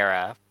 Reina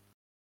era,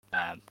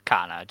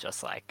 Kana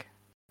just like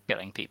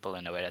killing people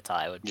in Oedo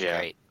Tai would be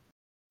great.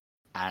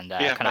 And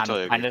Konami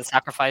totally kind of the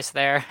sacrifice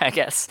there, I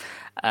guess.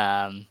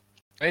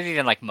 Maybe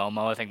even like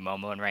Momo. I think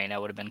Momo and Reina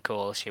would have been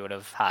cool. She would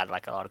have had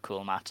like a lot of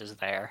cool matches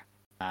there.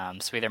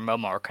 So either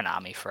Momo or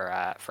Konami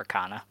for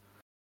Kana.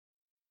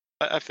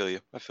 I feel you.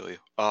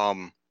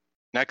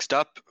 Next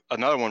up,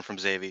 another one from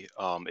Xavi,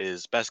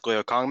 is best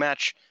Goyo Kong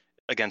match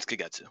against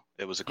Kagetsu.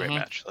 It was a great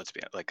match. Let's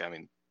be like, I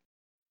mean,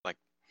 like,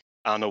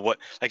 I don't know what,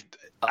 like,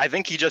 I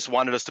think he just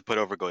wanted us to put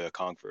over Goyo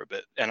Kong for a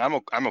bit, and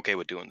I'm okay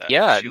with doing that.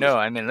 Yeah,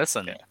 I mean,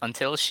 listen,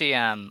 until she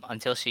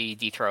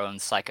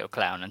dethrones Psycho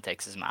Clown and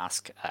takes his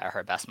mask,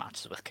 her best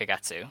matches with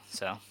Kagetsu.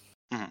 So.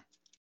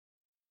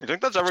 I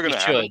think that's ever gonna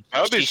happen.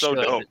 That would be so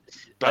dope.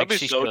 That'd be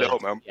so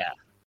dope, man. Yeah.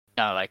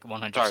 No, like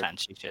 100%.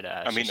 She should.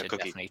 She should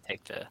definitely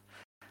take the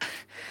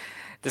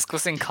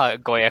discussing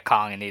Goyo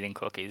Kong and eating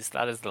cookies.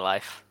 That is the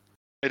life.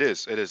 It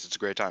is. It's a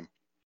great time.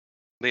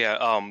 But yeah,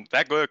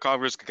 that Goyo Kong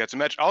versus Kagetsu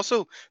match.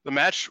 Also, the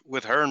match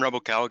with her and Rebel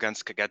Cal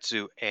against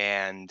Kagetsu,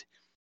 and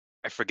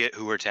I forget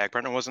who her tag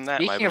partner was in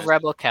that. Speaking of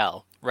Rebel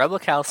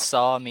Cal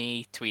saw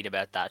me tweet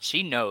about that.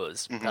 She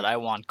knows that I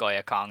want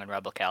Goyo Kong and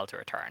Rebel Cal to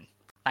return.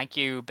 Thank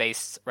you,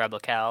 base Rebel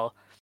Cal.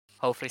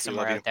 Hopefully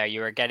somewhere out there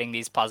you are getting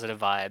these positive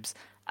vibes.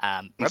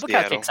 Rebel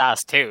Cal kicks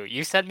ass too.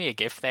 You sent me a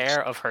gif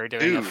there of her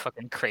doing a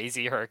fucking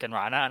crazy Hurricane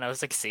Rana, and I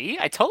was like, see?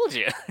 I told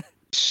you.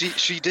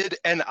 She did,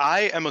 and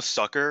I am a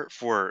sucker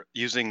for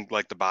using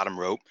like the bottom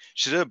rope.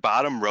 She did a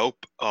bottom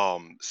rope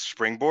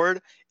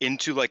springboard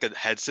into like a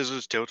head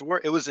scissors tilt-a-whirl.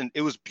 It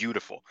was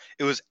beautiful.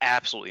 It was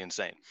absolutely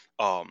insane.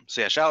 So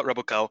yeah, shout out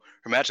Rebel Cal.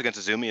 Her match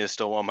against Azumi is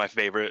still one of my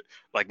favorite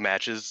like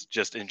matches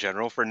just in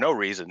general for no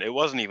reason. It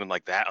wasn't even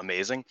like that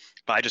amazing,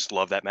 but I just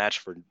love that match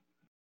for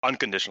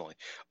unconditionally.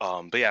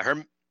 But yeah,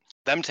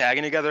 them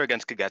tagging together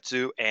against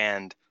Kagetsu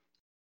and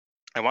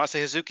I want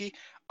to say Hazuki,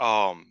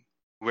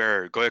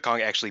 where Goyo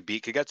Kong actually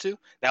beat Kagetsu.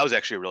 That was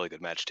actually a really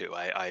good match too.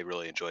 I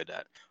really enjoyed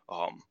that.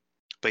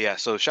 But yeah,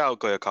 so shout out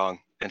Goyo Kong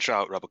and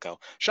shout out Rebel Cal.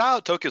 Shout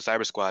out Tokyo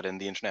Cyber Squad and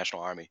the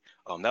International Army.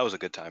 That was a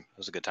good time. It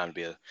was a good time to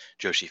be a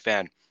Joshi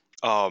fan.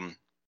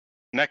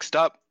 Next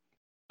up,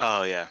 we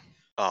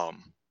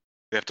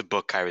have to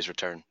book Kairi's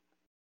return.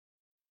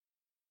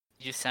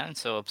 You sound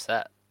so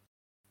upset.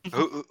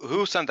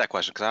 Who sent that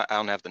question? Because I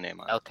don't have the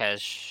name on it.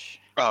 Elkesh.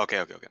 Oh,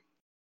 okay.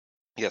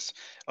 Yes.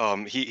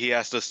 He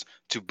asked us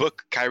to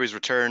book Kairi's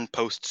return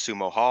post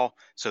Sumo Hall.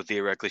 So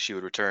theoretically, she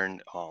would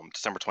return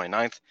December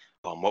 29th.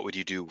 What would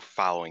you do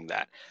following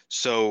that?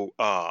 So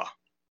I'm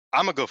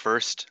gonna go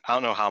first. I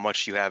don't know how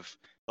much you have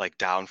like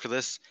down for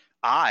this.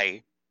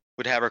 I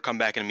would have her come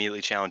back and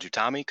immediately challenge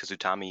Utami because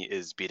Utami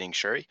is beating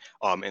Shuri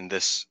in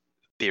this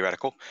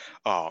theoretical.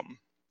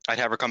 I'd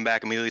have her come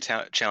back immediately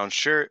challenge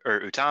Shuri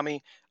or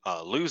Utami.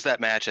 Lose that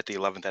match at the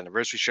 11th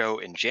anniversary show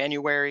in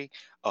January.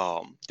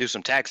 Do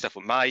some tag stuff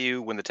with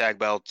Mayu, win the tag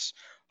belts,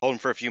 hold them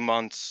for a few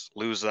months,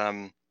 lose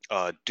them,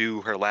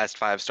 do her last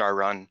 5-star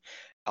run,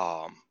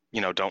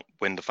 don't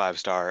win the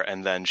 5-star,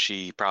 and then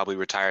she probably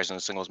retires in a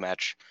singles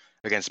match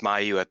against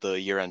Mayu at the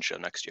year-end show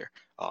next year.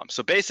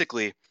 So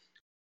basically,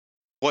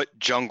 what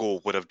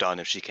Jungle would have done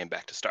if she came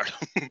back to Stardom,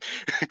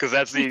 because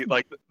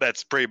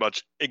that's pretty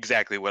much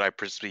exactly what I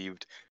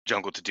perceived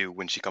Jungle to do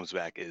when she comes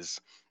back is,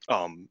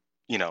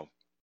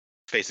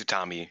 face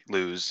Utami,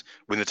 lose,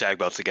 win the tag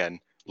belts again,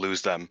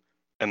 lose them,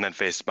 and then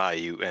face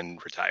Mayu and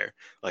retire.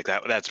 Like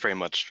that's pretty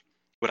much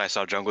what I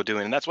saw Jungle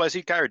doing, and that's what I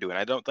see Kairi doing.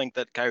 I don't think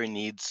that Kairi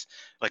needs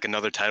like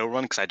another title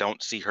run because I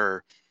don't see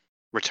her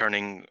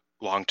returning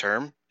long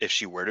term if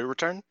she were to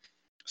return.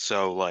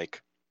 So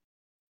like,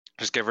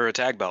 just give her a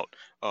tag belt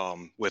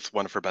with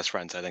one of her best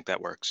friends. I think that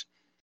works.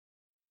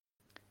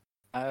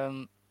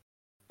 It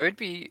would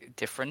be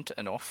different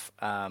enough.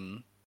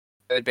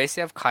 It would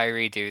basically have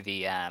Kairi do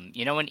the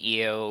when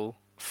Io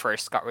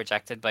first got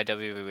rejected by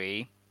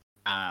WWE,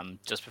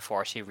 just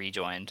before she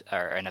rejoined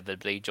or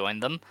inevitably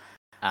joined them,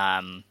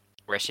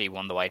 where she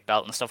won the white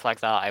belt and stuff like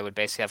that. I would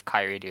basically have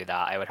Kairi do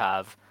that. I would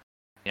have,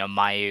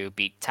 Mayu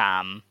beat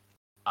Tam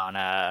on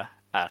a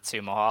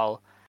Sumo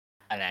Hall,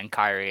 and then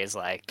Kairi is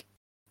like,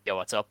 "Yo,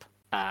 what's up?"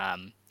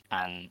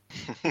 And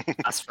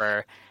as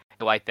for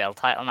the white belt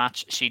title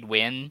match, she'd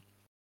win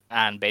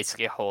and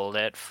basically hold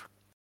it,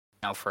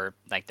 for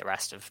like the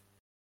rest of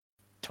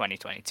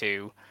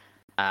 2022,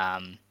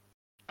 and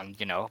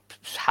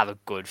have a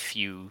good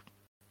few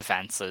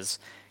defenses.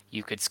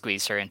 You could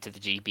squeeze her into the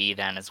GB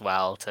then as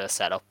well to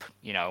set up,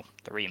 the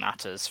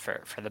rematches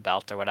for the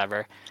belt or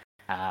whatever.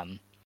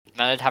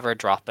 I'd have her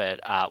drop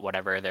it at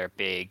whatever their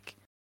big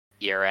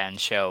year-end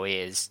show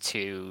is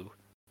to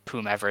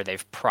whomever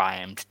they've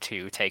primed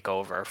to take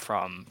over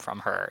from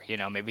her.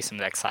 Maybe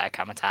something like Saya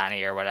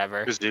Kamatani or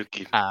whatever.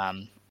 Hazuki.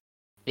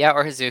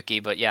 Or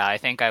Hazuki. But yeah, I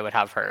think I would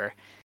have her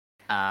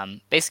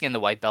basically in the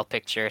white belt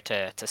picture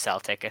to sell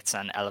tickets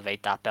and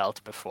elevate that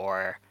belt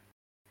before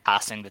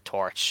passing the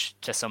torch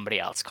to somebody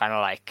else, kind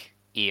of like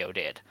Io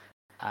did.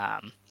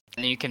 And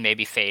you can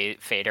maybe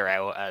fade her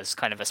out as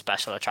kind of a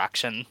special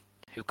attraction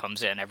who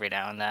comes in every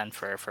now and then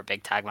for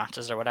big tag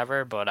matches or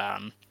whatever. But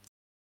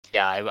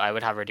I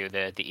would have her do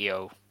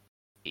the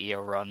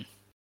Io run.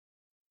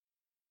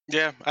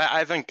 Yeah,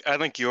 I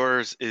think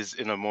yours is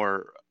in a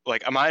more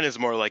like mine is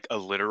more like a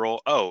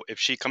literal. Oh, if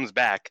she comes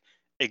back,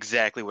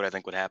 exactly what I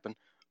think would happen.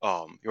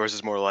 Yours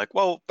is more like,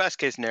 well, best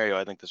case scenario.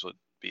 I think this would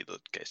be the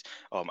case.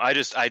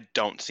 I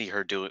don't see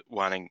her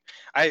wanting.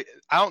 I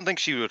don't think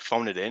she would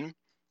phone it in,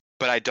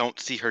 but I don't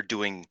see her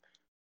doing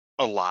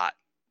a lot.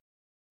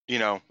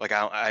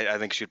 I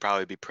think she'd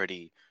probably be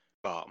pretty,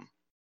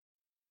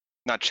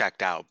 not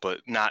checked out,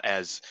 but not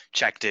as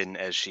checked in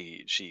as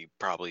she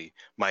probably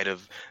might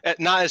have.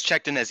 Not as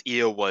checked in as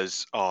Io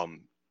was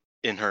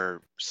in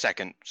her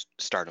second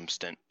Stardom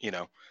stint.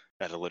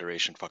 That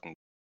alliteration fucking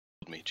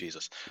killed me,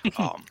 Jesus.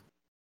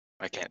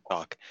 I can't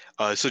talk.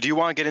 So do you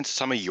want to get into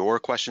some of your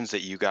questions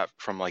that you got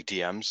from like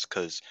DMs?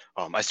 Because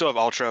I still have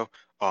Ultro,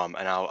 and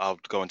I'll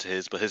go into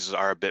his, but his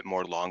are a bit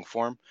more long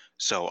form.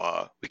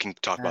 So we can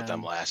talk about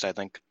them last, I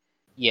think.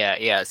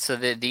 Yeah. So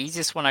the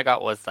easiest one I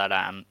got was that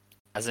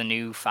as a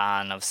new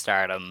fan of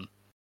Stardom,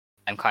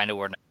 I'm kind of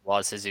wondering,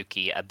 was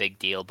Hazuki a big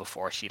deal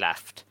before she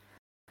left?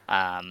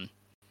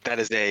 That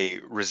is a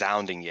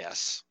resounding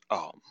yes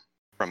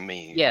from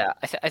me. Yeah,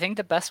 I think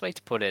the best way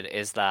to put it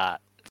is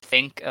that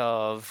think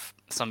of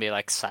somebody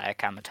like Saya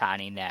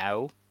Kamatani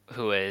now,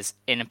 who is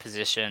in a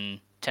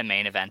position to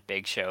main event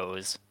big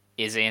shows,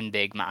 is in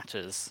big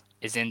matches,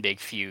 is in big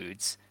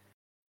feuds,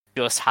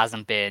 just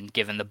hasn't been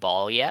given the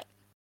ball yet.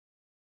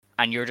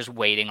 And you're just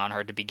waiting on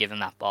her to be given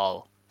that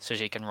ball so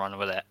she can run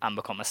with it and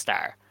become a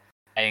star.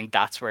 I think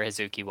that's where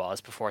Hazuki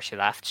was before she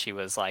left. She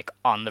was like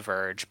on the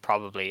verge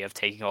probably of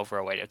taking over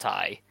a Oedo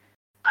Tai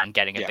and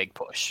getting a big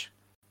push.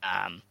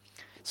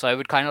 So I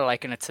would kind of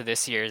liken it to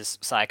this year's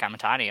Saya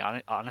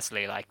Kamatani,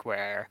 honestly, like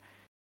where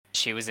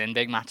she was in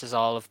big matches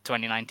all of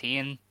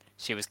 2019.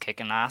 She was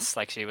kicking ass,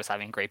 like she was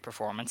having great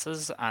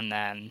performances. And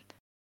then,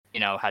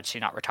 had she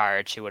not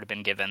retired, she would have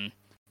been given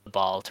the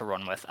ball to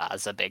run with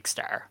as a big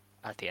star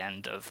at the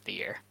end of the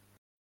year.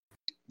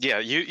 Yeah,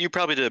 you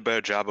probably did a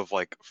better job of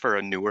like for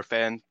a newer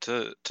fan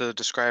to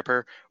describe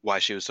her why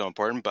she was so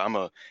important.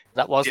 But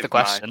that was the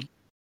question.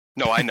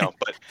 No, I know,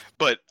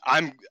 but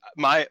I'm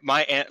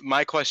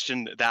my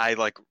question that I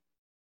like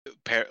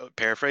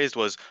paraphrased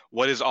was,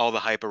 what is all the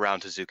hype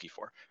around Hazuki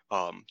for?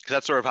 Because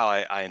that's sort of how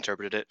I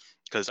interpreted it.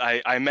 Because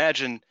I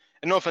imagine,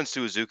 and no offense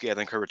to Hazuki, I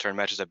think her return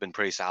matches have been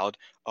pretty solid.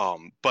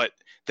 But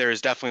there is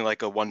definitely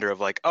like a wonder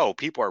of like, oh,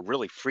 people are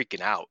really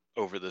freaking out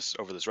over this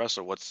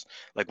wrestler. What's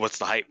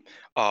the hype?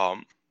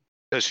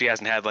 Because she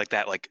hasn't had like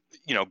that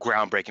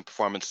groundbreaking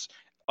performance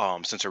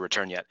since her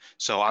return yet.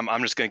 So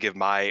I'm just gonna give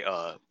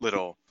my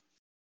little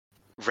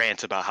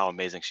rant about how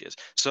amazing she is.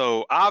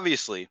 So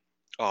obviously,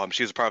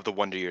 she was a part of the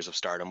Wonder Years of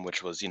Stardom,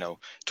 which was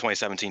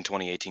 2017,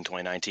 2018,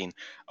 2019,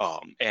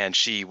 and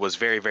she was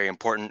very, very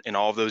important in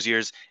all of those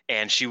years.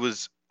 And she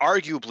was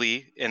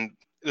arguably, and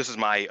this is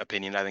my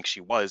opinion, I think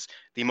she was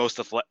the most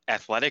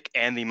athletic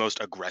and the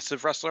most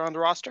aggressive wrestler on the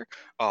roster.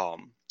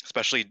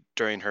 especially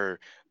during her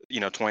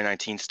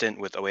 2019 stint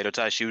with Oedo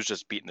Tai. She was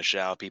just beating the shit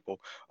out of people.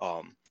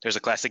 There's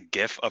a classic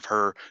GIF of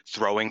her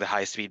throwing the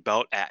high speed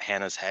belt at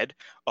Hannah's head,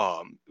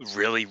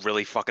 really,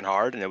 really fucking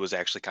hard, and it was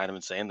actually kind of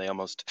insane. They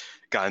almost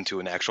got into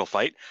an actual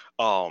fight.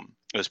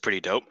 It was pretty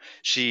dope.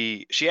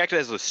 She acted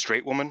as a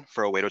straight woman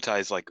for Oedo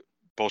Tai's like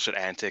bullshit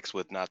antics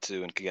with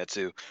Natsu and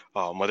Kagetsu.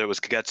 Whether it was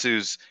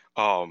Kagetsu's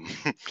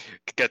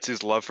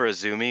Kagetsu's love for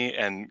Azumi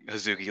and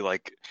Hazuki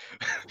like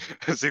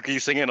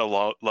Hazuki singing a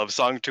love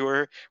song to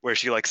her where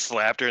she like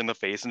slapped her in the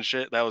face and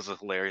shit. That was a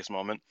hilarious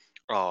moment.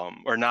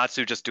 Or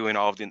Natsu just doing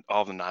all of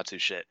the Natsu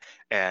shit,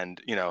 and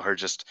her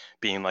just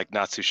being like,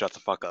 Natsu, shut the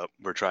fuck up.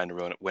 We're trying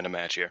to win a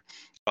match here.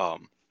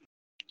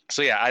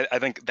 So yeah, I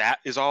think that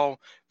is all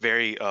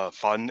very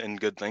fun and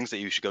good things that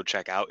you should go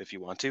check out if you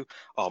want to.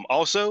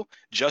 Also,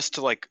 just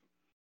to like,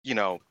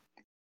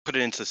 put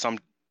it into some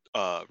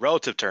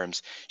relative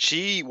terms,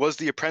 she was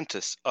the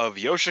apprentice of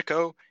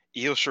Yoshiko,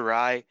 Io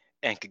Shirai,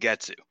 and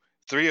Kagetsu,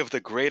 3 of the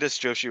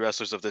greatest Joshi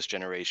wrestlers of this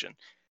generation.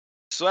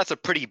 So that's a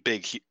pretty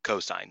big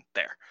cosign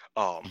there,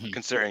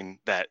 considering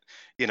that,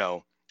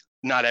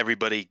 not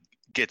everybody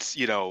gets,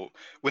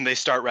 when they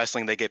start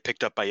wrestling, they get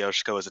picked up by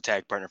Yoshiko as a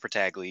tag partner for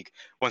Tag League.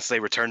 Once they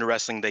return to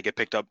wrestling, they get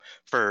picked up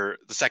for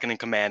the second in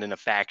command in a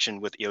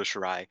faction with Io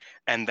Shirai,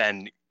 and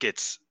then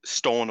gets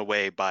stolen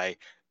away by,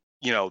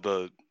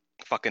 the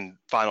fucking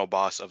final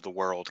boss of the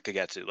world,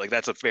 Kagetsu. Like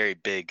that's a very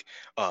big,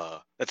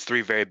 that's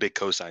 3 very big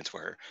cosigns for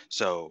her.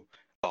 So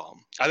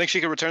I think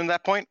she could return to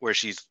that point where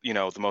she's,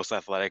 the most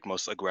athletic,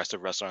 most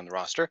aggressive wrestler on the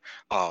roster.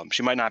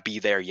 She might not be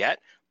there yet,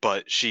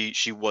 but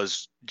she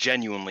was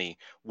genuinely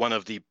one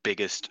of the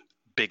biggest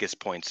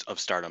points of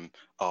stardom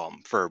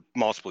for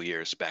multiple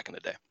years back in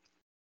the day.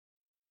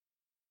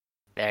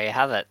 There you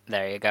have it.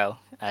 There you go.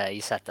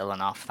 You set Dylan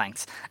off.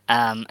 Thanks.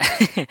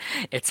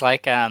 It's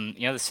like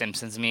the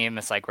Simpsons meme.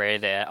 It's like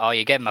where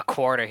you give him a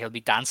quarter, he'll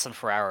be dancing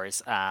for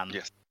hours.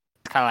 Yes.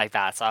 Kind of like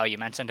that. So you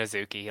mentioned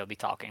Hazuki, he'll be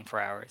talking for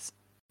hours.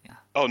 Yeah.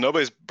 Oh,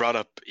 nobody's brought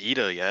up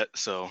Ida yet,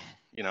 so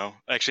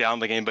actually I don't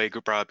think anybody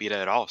could brought up Ida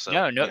at all. So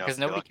no, because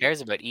nobody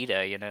cares about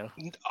Ida.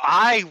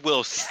 I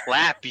will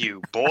slap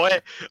you, boy.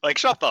 Like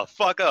shut the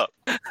fuck up.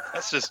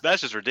 That's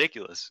just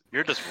ridiculous.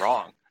 You're just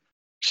wrong.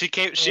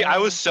 I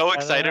was so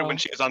excited when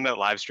she was on that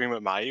live stream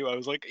with Mayu. I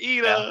was like,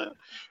 Ida,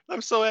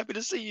 I'm so happy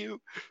to see you.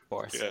 Of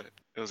course. Yeah,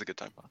 it was a good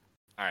time. All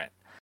right.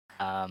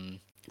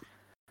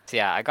 So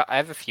yeah, I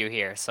have a few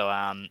here. So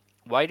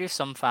why do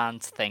some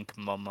fans think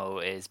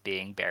Momo is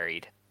being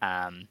buried?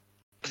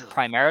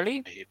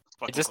 Primarily,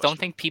 I just don't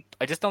think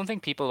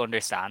people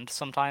understand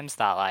sometimes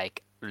that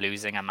like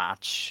losing a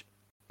match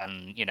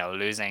and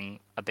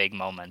losing a big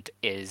moment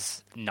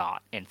is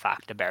not in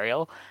fact a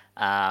burial.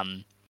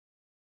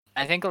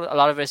 I think a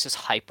lot of it is just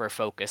hyper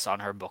focus on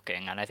her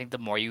booking, and I think the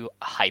more you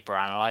hyper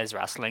analyze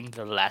wrestling,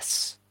 the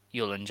less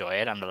you'll enjoy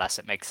it and the less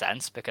it makes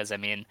sense. Because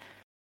the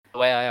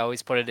way I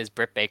always put it is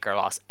Britt Baker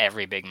lost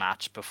every big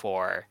match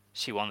before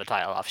she won the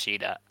title off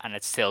Shida, and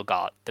it still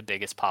got the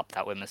biggest pop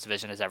that women's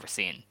division has ever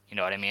seen. You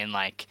know what I mean?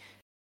 Like,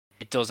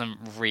 it doesn't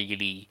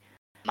really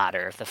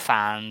matter if the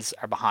fans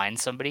are behind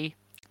somebody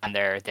and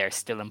they're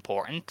still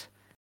important,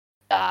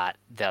 that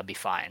they'll be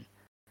fine.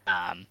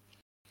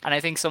 And I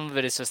think some of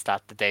it is just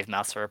that the Dave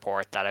Meltzer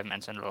report that I've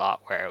mentioned a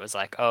lot, where it was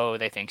like, oh,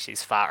 they think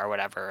she's fat or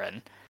whatever,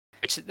 and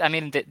which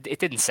it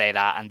didn't say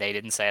that, and they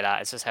didn't say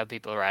that. It's just how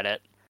people read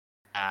it.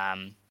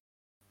 And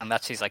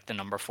that she's like the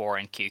number 4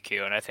 in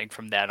QQ, and I think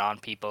from then on,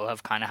 people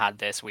have kind of had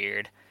this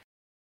weird,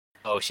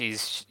 oh,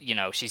 she's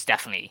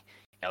definitely,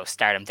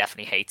 Stardom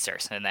definitely hates her,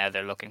 so now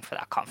they're looking for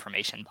that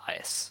confirmation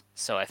bias.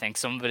 So I think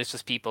some of it is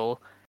just people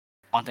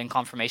wanting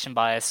confirmation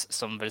bias,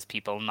 some of it is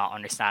people not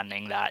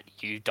understanding that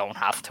you don't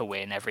have to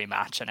win every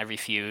match and every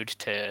feud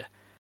to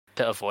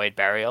avoid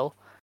burial.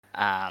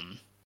 And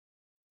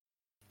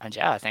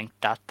yeah, I think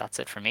that's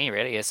it for me,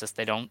 really. It's just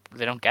they don't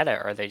get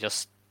it, or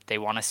they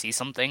want to see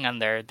something and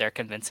they're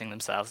convincing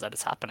themselves that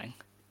it's happening.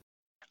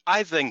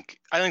 I think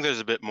there's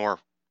a bit more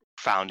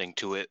founding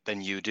to it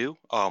than you do.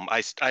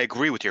 I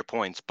agree with your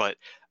points, but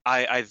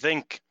I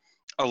think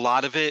a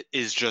lot of it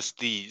is just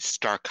the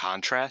stark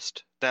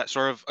contrast that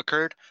sort of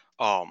occurred.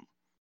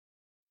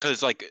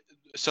 Because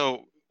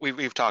so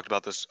we've talked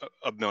about this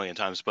a million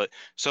times, but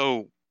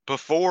so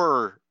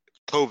before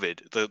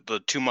COVID,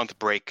 the 2-month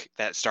break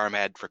that Stardom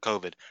had for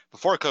COVID,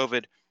 before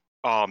COVID,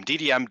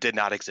 DDM did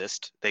not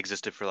exist. They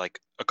existed for like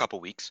a couple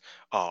weeks.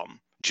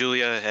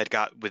 Julia had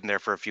been there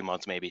for a few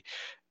months, maybe.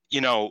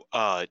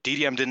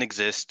 DDM didn't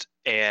exist,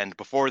 and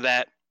before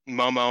that,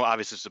 Momo,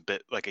 obviously it's a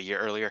bit like a year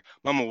earlier,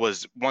 Momo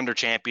was Wonder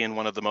Champion,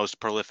 one of the most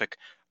prolific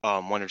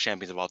Wonder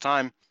Champions of all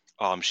time.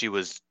 She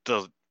was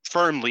the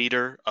firm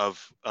leader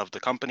of the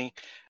company,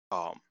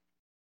 the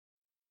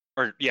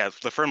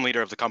firm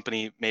leader of the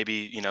company,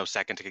 maybe,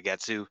 second to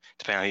Kagetsu,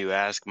 depending on who you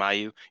ask,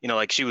 Mayu.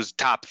 She was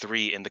top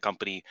 3 in the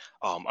company,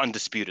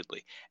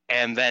 undisputedly.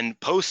 And then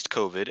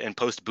post-COVID and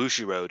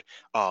post-Bushiroad,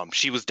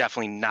 she was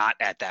definitely not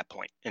at that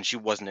point, and she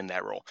wasn't in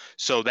that role.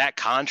 So that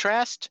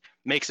contrast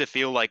makes it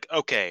feel like,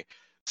 okay,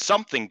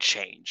 something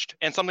changed.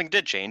 And something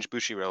did change.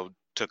 Bushiroad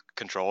took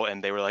control,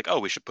 and they were like, oh,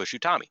 we should push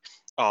Utami.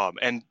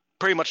 and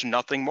pretty much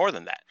nothing more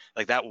than that.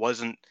 Like there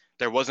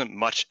wasn't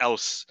much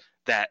else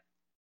that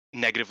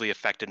negatively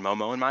affected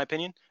Momo in my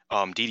opinion.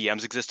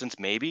 DDM's existence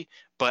maybe,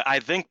 but I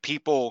think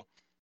people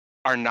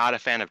are not a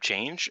fan of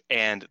change,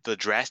 and the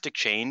drastic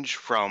change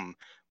from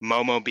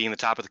Momo being the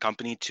top of the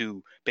company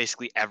to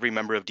basically every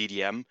member of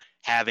DDM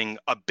having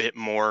a bit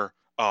more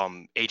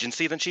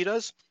agency than she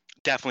does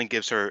definitely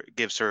gives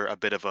her a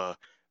bit of a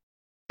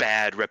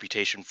bad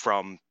reputation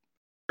from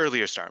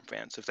earlier Stardom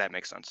fans, if that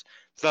makes sense.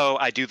 Though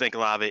I do think a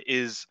lot of it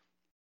is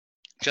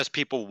just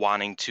people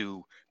wanting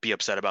to be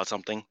upset about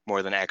something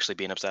more than actually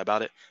being upset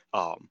about it.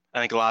 I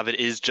think a lot of it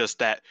is just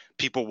that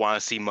people want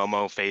to see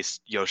Momo face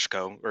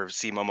Yoshiko or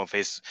see Momo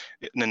face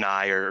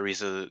Nanai or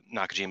Arisa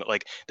Nakajima.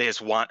 Like they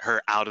just want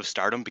her out of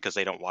Stardom because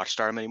they don't watch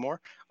Stardom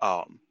anymore.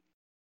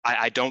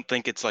 I don't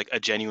think it's like a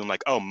genuine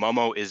like, oh,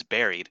 Momo is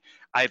buried.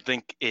 I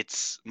think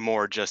it's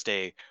more just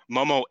a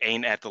Momo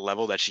ain't at the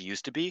level that she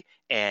used to be,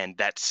 and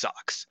that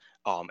sucks.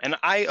 And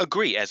I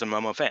agree as a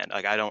Momo fan.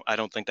 Like I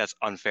don't think that's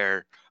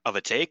unfair of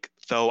a take,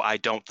 though I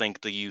don't think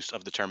the use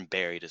of the term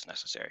buried is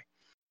necessary.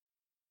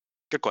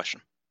 Good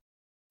question.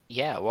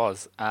 Yeah, it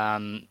was.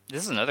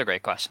 This is another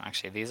great question,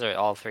 actually.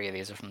 All three of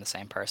these are from the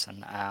same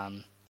person.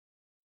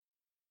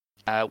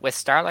 With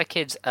Starlight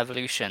Kid's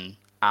evolution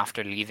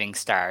after leaving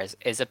Stars,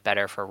 is it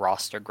better for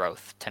roster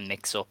growth to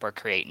mix up or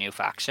create new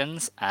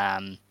factions?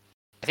 I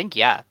think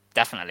yeah,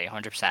 definitely,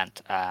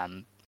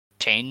 100%.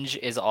 Change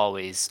is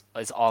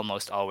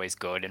almost always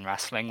good in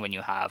wrestling when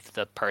you have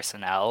the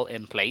personnel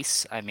in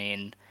place. I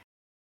mean,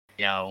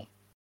 you know,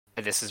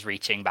 this is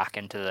reaching back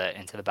into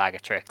the bag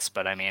of tricks,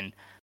 but I mean,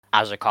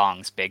 Aja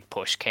Kong's big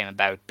push came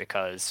about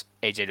because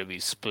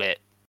AJW split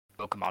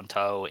Pokemon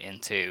Toe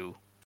into,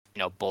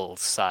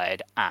 Bull's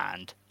side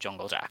and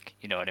Jungle Jack.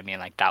 You know what I mean?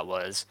 Like that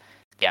was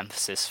the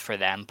emphasis for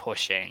them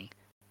pushing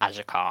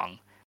Aja Kong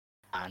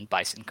and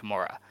Bison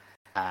Kimura.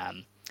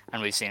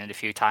 And we've seen it a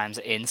few times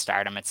in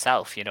Stardom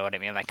itself, you know what I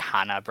mean? Like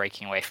Hana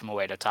breaking away from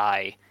Uedo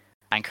Tai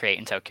and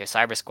creating Tokyo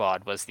Cyber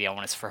Squad was the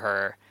onus for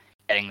her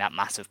getting that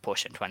massive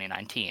push in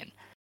 2019.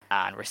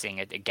 And we're seeing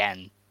it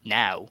again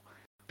now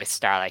with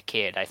Starlight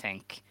Kid. I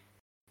think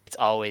it's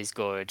always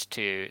good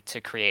to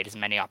create as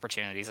many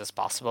opportunities as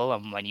possible.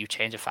 And when you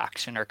change a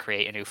faction or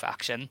create a new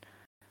faction,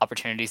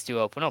 opportunities do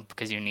open up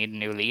because you need a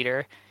new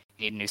leader,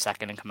 you need a new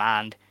second in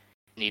command,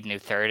 you need a new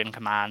third in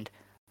command.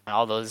 And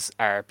all those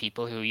are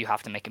people who you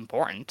have to make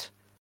important.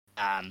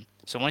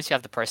 So once you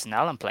have the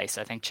personnel in place,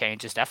 I think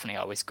change is definitely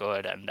always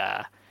good. And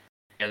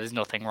there's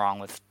nothing wrong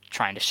with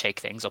trying to shake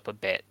things up a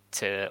bit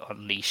to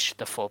unleash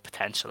the full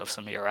potential of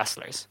some of your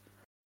wrestlers.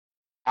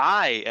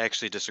 I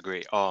actually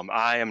disagree.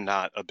 I am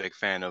not a big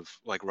fan of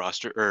like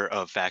roster or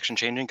of faction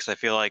changing because I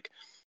feel like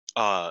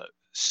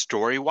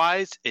story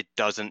wise it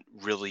doesn't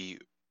really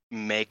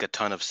make a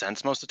ton of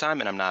sense most of the time,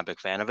 and I'm not a big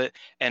fan of it.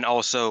 And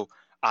also,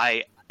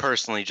 I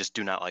personally just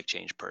do not like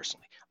change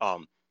personally.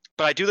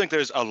 But I do think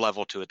there's a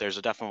level to it. There's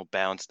a definite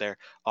balance there.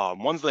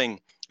 One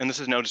thing, and this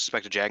is no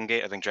disrespect to Dragon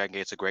Gate. I think Dragon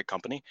Gate's a great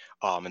company,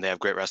 and they have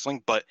great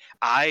wrestling. But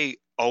I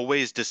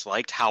always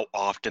disliked how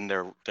often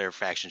their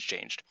factions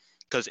changed.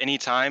 Because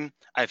anytime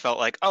I felt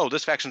like, oh,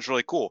 this faction's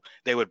really cool,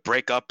 they would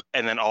break up,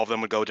 and then all of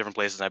them would go different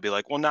places, and I'd be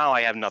like, well, now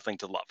I have nothing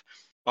to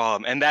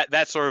love. And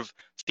that sort of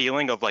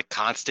feeling of like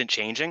constant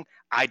changing,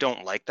 I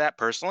don't like that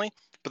personally.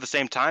 But at the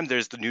same time,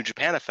 there's the New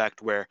Japan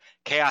effect where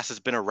Chaos has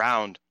been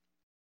around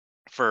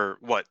for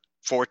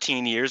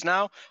 14 years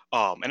now.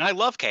 And I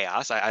love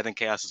Chaos. I think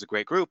Chaos is a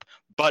great group,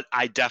 but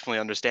I definitely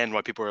understand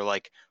why people are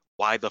like,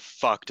 why the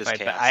fuck does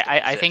Chaos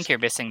I think you're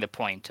missing the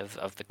point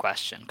of the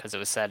question, because it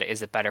was said,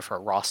 is it better for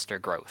roster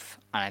growth?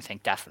 And I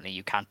think definitely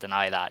you can't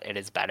deny that it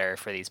is better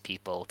for these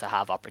people to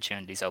have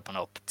opportunities open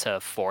up to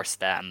force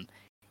them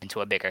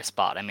into a bigger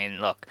spot. I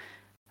mean, look,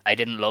 I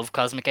didn't love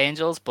Cosmic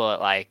Angels, but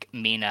like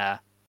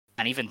Mina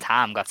and even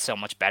Tam got so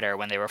much better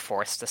when they were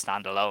forced to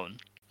stand alone.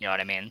 You know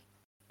what I mean?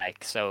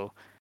 Like, so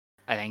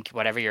I think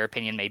whatever your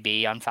opinion may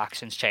be on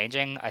factions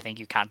changing, I think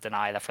you can't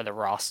deny that for the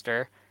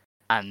roster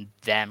and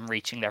them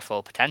reaching their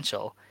full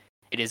potential,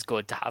 it is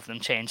good to have them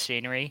change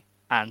scenery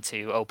and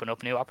to open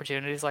up new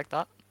opportunities like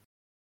that.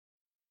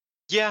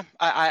 Yeah,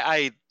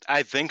 I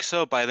think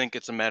so, but I think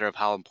it's a matter of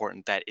how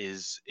important that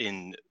is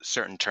in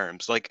certain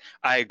terms. Like,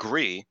 I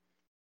agree,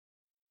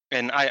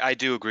 and I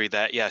do agree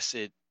that, yes,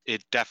 it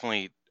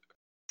definitely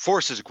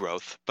forces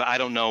growth, but I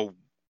don't know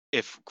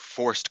if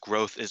forced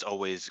growth is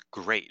always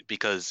great,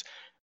 because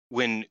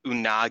when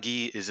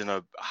Unagi is in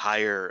a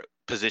higher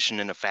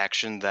position in a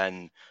faction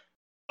than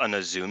an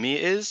Azumi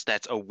is,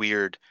 it's a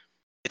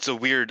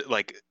weird,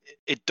 like,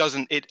 it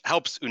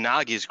helps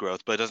Unagi's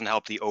growth, but it doesn't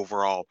help the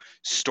overall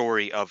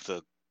story of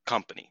the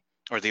company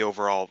or the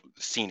overall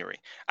scenery.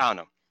 I don't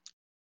know.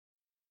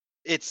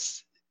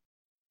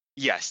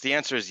 Yes, the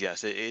answer is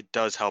yes. It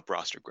does help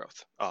roster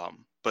growth.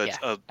 But Yeah,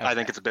 okay. I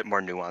think it's a bit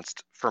more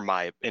nuanced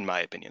in my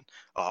opinion.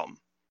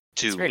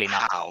 It's really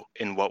not. How,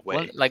 in what way?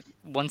 Well, like,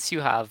 once you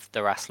have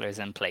the wrestlers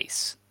in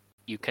place,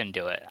 you can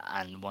do it,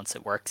 and once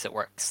it works, it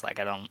works. Like,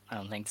 I don't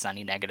think there's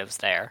any negatives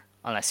there,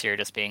 unless you're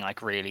just being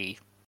like really,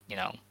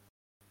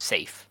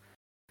 safe.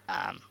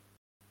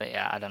 But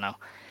yeah, I don't know.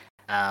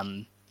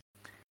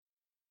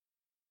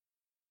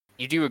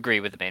 You do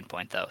agree with the main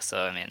point, though.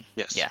 So I mean,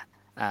 Yes. yeah.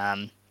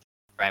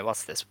 Right.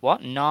 What's this?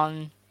 What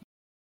non?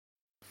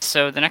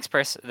 So the next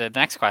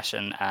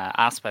question,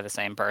 asked by the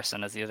same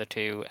person as the other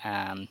two.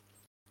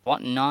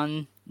 What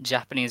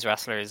non-Japanese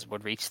wrestlers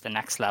would reach the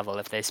next level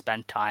if they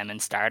spent time in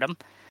Stardom?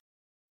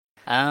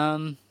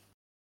 I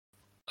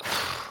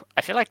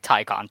feel like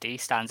Ty Conti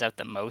stands out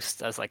the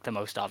most as like the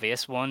most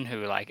obvious one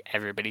who like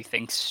everybody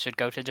thinks should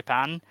go to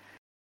Japan.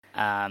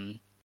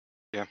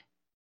 Yeah.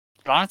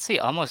 But honestly,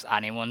 almost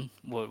anyone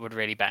would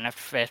really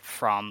benefit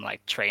from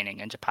like training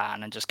in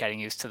Japan and just getting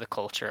used to the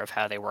culture of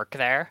how they work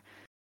there.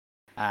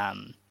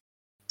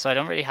 So I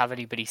don't really have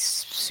anybody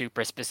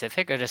super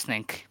specific. I just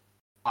think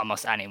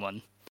almost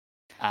anyone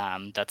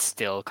that's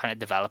still kind of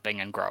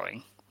developing and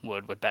growing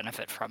would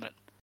benefit from it.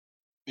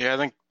 Yeah, I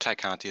think Ty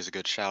Conti is a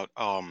good shout.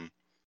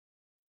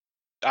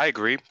 I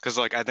agree because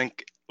like I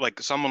think like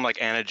someone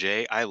like Anna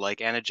Jay, I like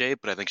Anna Jay,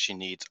 but I think she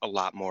needs a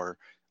lot more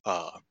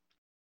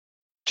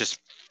just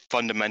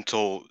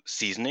fundamental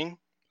seasoning,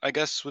 I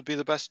guess would be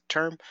the best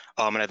term.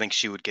 And I think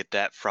she would get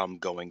that from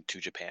going to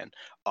Japan.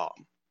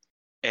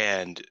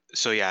 And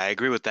so yeah, I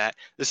agree with that.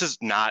 This is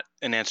not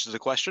an answer to the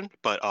question,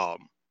 but I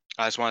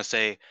just want to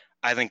say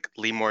I think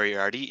Lee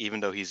Moriarty,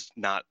 even though he's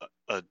not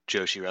a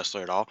Joshi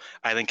wrestler at all,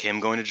 I think him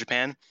going to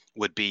Japan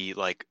would be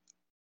like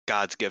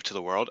God's gift to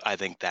the world. I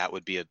think that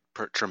would be a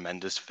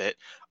tremendous fit.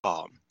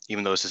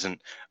 Even though this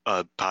isn't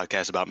a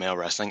podcast about male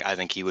wrestling, I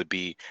think he would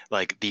be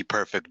like the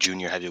perfect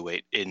junior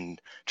heavyweight in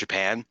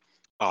Japan.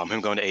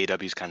 Him going to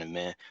AEW is kind of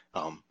meh.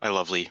 I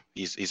love Lee.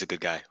 He's a good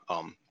guy.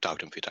 Talked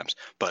to him a few times,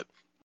 but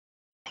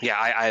yeah,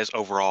 I just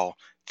overall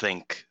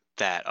think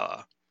that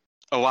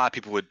a lot of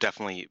people would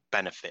definitely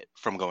benefit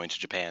from going to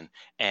Japan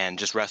and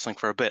just wrestling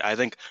for a bit. I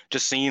think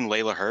just seeing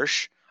Layla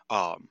Hirsch,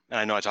 and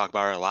I know I talk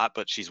about her a lot,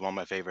 but she's one of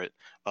my favorite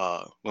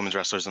women's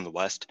wrestlers in the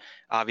West,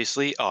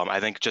 obviously. I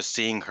think just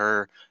seeing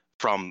her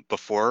from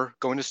before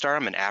going to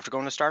Stardom and after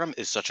going to Stardom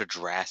is such a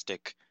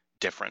drastic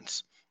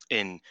difference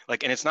in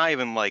like, and it's not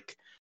even like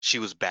she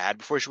was bad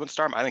before she went to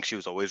Stardom. I think she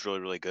was always really,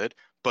 really good,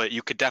 but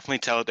you could definitely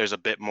tell that there's a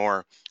bit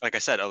more, like I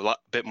said,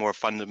 bit more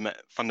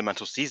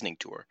fundamental seasoning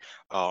to her.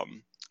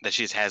 That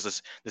she just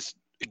has this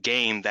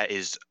game that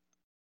is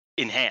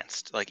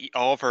enhanced. Like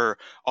all of her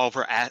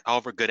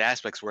good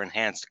aspects were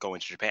enhanced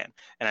going to Japan,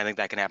 and I think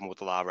that can happen with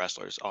a lot of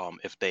wrestlers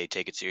if they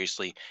take it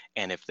seriously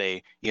and if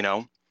they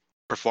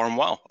perform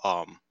well.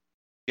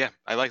 Yeah,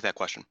 I like that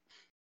question.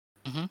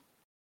 Let's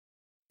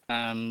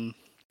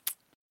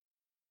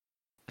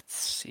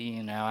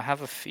see now. I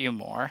have a few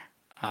more.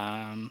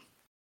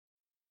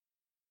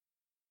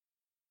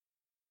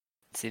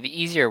 See,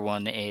 the easier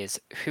one is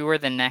who are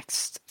the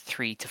next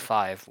 3 to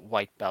 5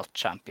 white belt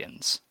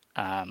champions?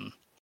 I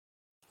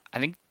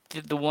think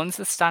the ones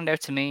that stand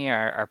out to me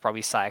are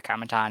probably Saya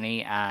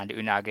Kamitani and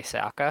Unagi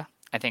Sayaka.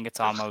 I think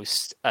it's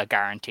almost a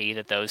guarantee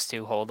that those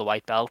two hold the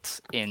white belt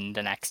in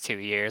the next 2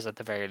 years at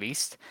the very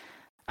least.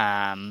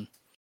 I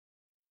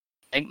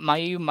think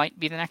Mayu might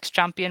be the next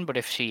champion, but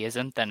if she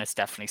isn't, then it's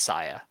definitely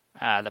Saya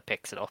that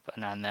picks it up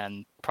and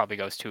then probably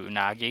goes to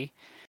Unagi.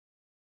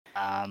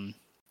 I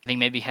think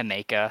maybe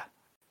Himeka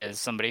is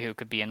somebody who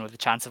could be in with a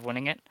chance of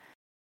winning it.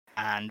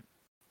 And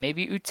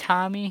maybe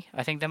Utami.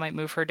 I think they might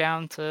move her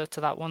down to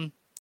that one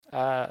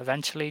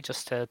eventually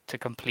just to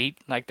complete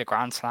like the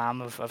Grand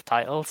Slam of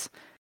titles.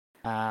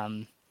 So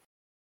I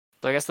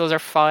guess those are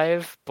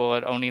 5,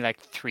 but only like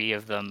 3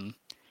 of them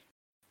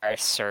are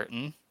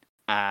certain.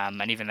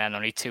 And even then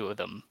only 2 of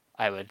them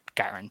I would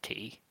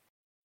guarantee.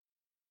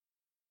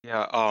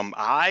 Yeah,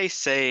 I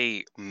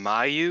say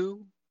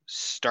Mayu,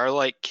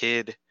 Starlight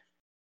Kid,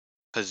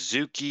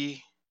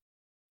 Hazuki,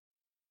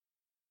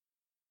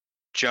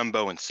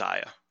 Jumbo, and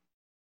Saya.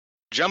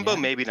 Jumbo,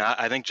 maybe not.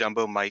 I think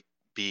Jumbo might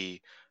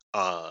be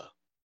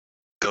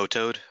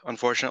Gotoed,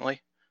 unfortunately.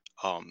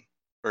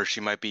 Or she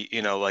might be,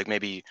 like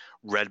maybe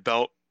red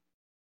belt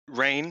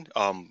reign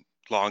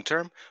long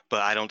term,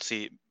 but I don't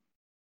see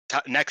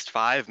next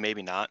 5,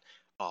 maybe not.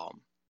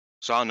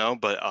 So I don't know,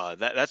 but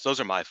those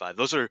are my 5.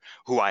 Those are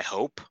who I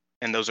hope,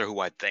 and those are who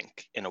I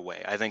think in a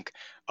way. I think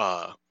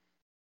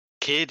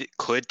Kid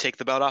could take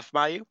the belt off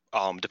Mayu,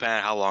 depending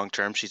on how long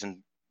term she's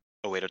in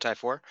Oedo Tai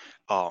for.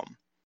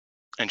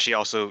 And she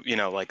also,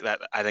 like that.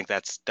 I think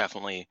that's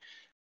definitely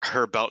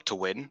her belt to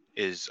win.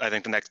 I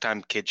think the next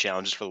time Kid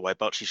challenges for the white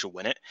belt, she should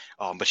win it.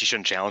 But she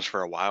shouldn't challenge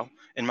for a while,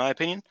 in my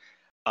opinion.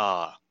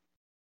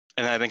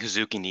 And I think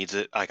Hazuki needs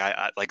it. Like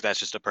I like that's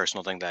just a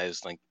personal thing that I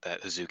just think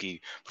that Hazuki,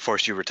 before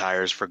she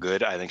retires for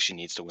good, I think she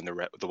needs to win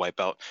the white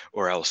belt,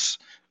 or else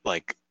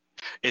like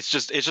it's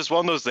just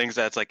one of those things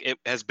that's like it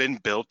has been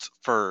built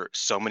for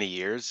so many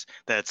years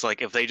that it's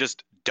like if they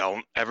just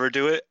don't ever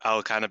do it,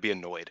 I'll kind of be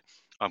annoyed.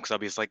 Because I'll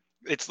be just like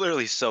it's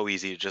literally so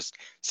easy to just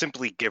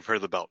simply give her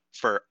the belt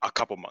for a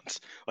couple months.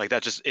 Like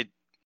that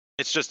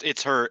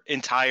it's her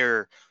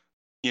entire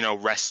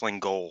wrestling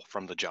goal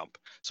from the jump.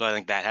 So I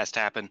think that has to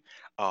happen.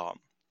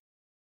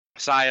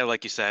 Saya,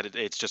 like you said,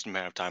 it's just a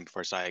matter of time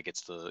before Saya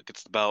gets the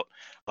belt.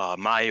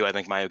 Mayu, I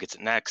think Mayu gets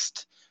it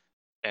next.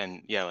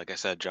 and yeah, like I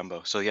said,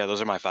 Jumbo. So yeah,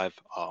 those are my 5.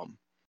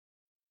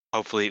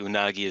 Hopefully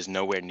Unagi is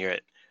nowhere near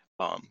it.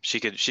 She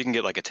can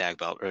get like a tag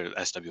belt or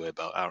SWA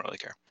belt. I don't really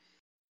care.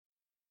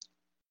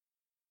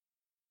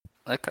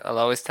 Look, I'll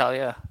always tell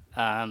you,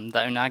 that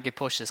Unagi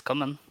push is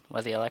coming,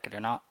 whether you like it or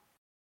not.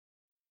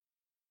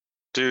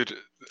 Dude,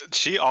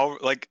 she all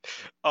like,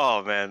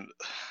 oh man,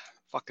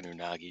 fucking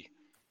Unagi.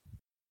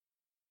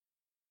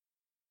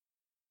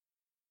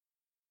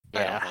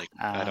 Yeah,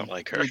 I don't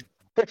like her.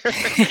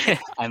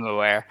 I'm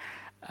aware.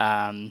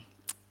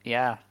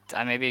 Yeah,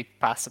 I maybe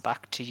pass it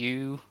back to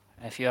you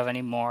if you have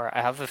any more.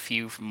 I have a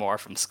few more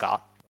from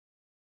Scott.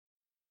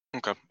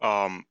 Okay.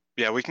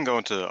 Yeah, we can go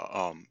into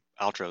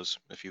outros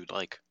if you'd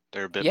like.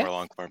 They're a bit Yeah. more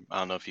long form. I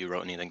don't know if you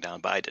wrote anything down,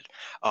 but I did.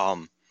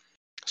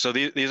 So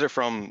these are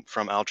from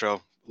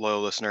Outro,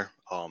 loyal listener.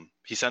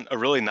 He sent a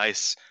really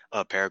nice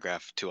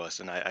paragraph to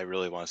us, and I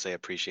really want to say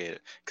appreciate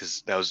it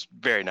because that was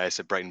very nice.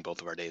 It brightened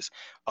both of our days.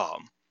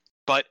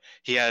 But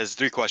he has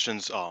 3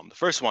 questions. The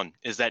first one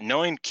is that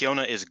knowing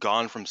Kiona is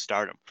gone from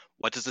Stardom,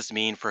 what does this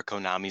mean for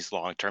Konami's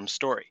long-term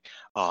story?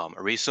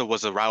 Arisa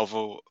was a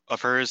rival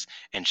of hers,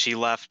 and she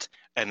left,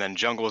 and then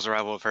Jungle was a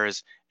rival of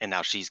hers, and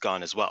now she's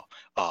gone as well.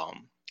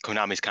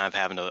 Konami's kind of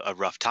having a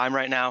rough time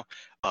right now.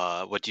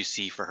 What do you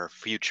see for her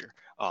future?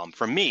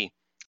 For me,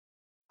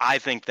 I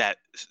think that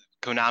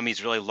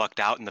Konami's really lucked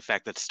out in the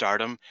fact that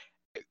Stardom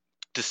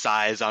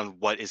decides on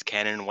what is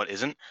canon and what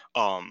isn't.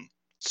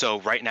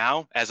 So right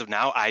now, as of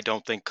now, I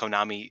don't think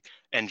Konami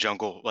and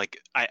Jungle, like,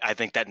 I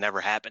think that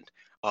never happened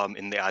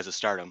in the eyes of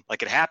Stardom.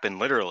 Like, it happened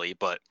literally,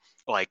 but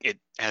like it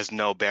has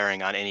no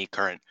bearing on any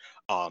current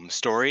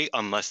story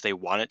unless they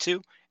want it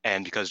to.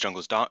 And because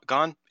Jungle's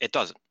gone, it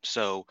doesn't.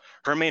 So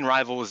her main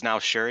rival is now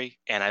Shuri,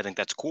 and I think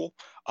that's cool.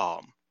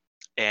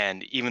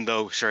 And even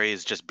though Shuri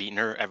is just beating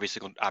her every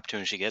single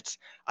opportunity she gets,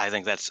 I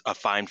think that's a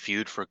fine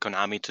feud for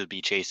Konami to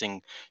be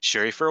chasing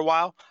Shuri for a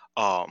while.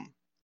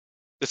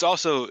 You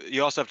also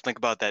have to think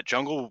about that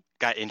Jungle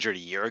got injured a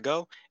year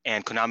ago,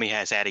 and Konami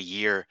has had a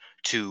year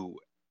to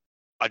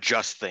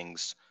adjust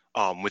things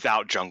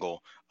without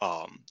Jungle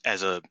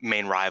as a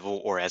main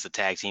rival or as a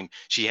tag team.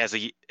 She has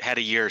had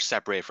a year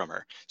separated from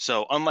her.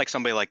 So unlike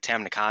somebody like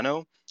Tam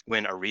Nakano,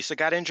 when Arisa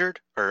got injured,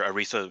 or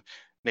Arisa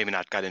maybe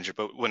not got injured,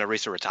 but when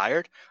Arisa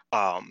retired,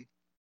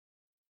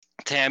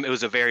 Tam, it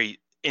was a very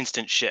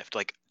instant shift.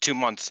 Like 2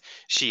 months,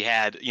 she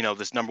had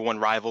this number 1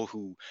 rival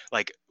who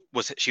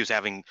she was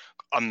having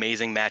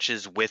amazing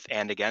matches with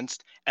and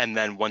against, and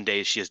then one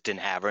day she just didn't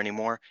have her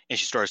anymore, and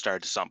she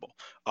started to stumble,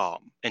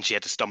 and she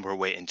had to stumble her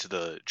way into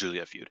the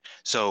Julia feud.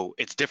 So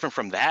it's different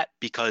from that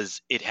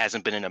because it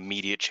hasn't been an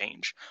immediate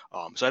change.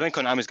 So I think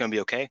Konami's going to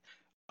be okay.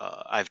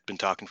 I've been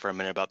talking for a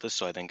minute about this,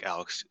 so I think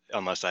Alex,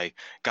 unless I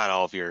got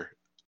all of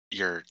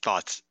your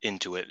thoughts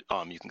into it,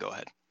 you can go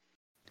ahead.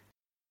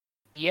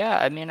 Yeah,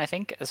 I mean, I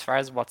think as far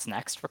as what's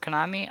next for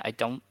Konami, I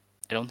don't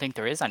think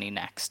there is any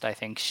next. I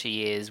think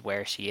she is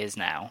where she is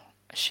now.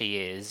 She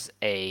is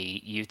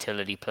a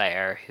utility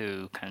player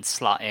who can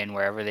slot in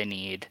wherever they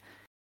need,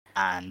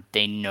 and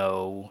they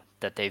know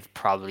that they've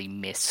probably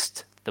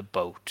missed the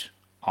boat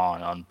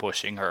on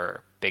pushing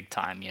her big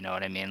time. You know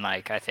what I mean?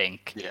 Like, I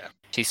think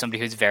she's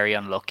somebody who's very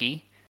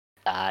unlucky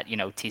that,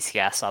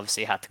 TCS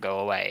obviously had to go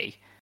away,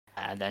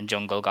 and then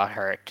Jungle got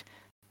hurt,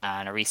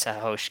 and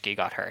Arisa Hoshiki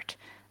got hurt.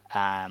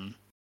 And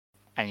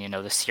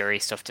the Shuri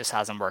stuff just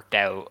hasn't worked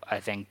out.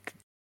 I think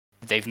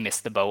they've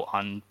missed the boat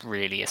on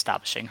really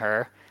establishing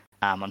her,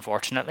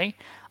 unfortunately.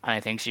 And I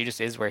think she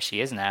just is where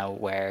she is now,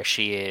 where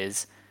she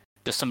is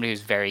just somebody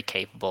who's very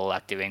capable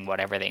at doing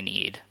whatever they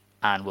need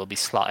and will be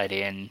slotted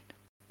in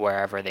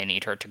wherever they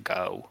need her to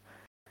go.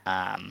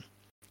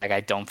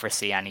 I don't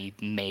foresee any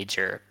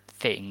major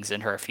things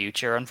in her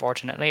future,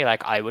 unfortunately.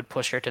 Like, I would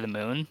push her to the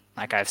moon.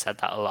 Like, I've said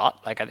that a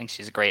lot. Like, I think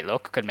she's a great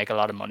look, could make a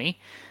lot of money.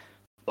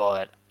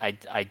 But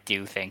I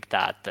do think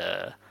that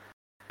the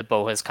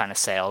boat has kind of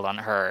sailed on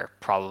her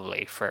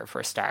probably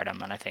for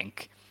Stardom, and I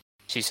think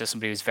she's just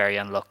somebody who's very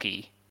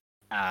unlucky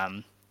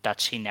that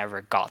she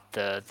never got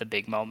the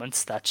big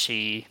moments that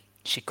she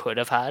could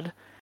have had.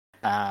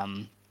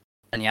 And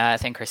yeah, I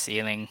think her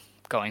ceiling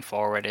going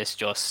forward is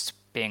just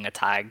being a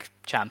tag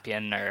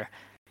champion or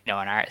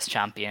an artist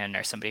champion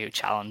or somebody who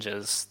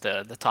challenges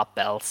the top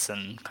belts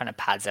and kind of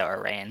pads out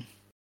her reign.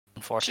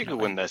 Unfortunately, She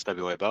could win the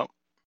SWA belt.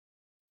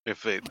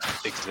 If it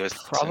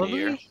exists probably, in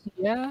a year.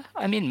 Yeah.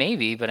 I mean,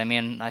 maybe, but I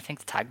mean, I think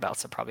the tag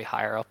belts are probably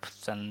higher up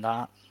than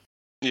that.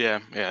 Yeah,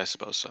 I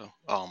suppose so.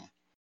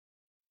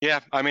 Yeah,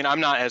 I mean, I'm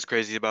not as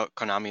crazy about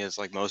Konami as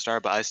like most are,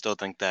 but I still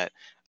think that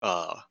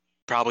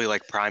probably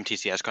like prime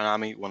TCS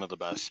Konami, one of the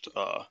best.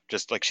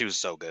 Just like she was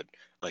so good.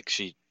 Like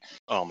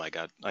oh my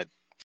god. But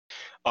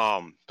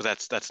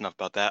that's enough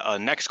about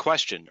that. Next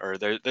question, or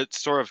that's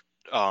sort of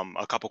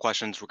a couple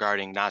questions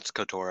regarding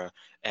Natsuko Tora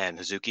and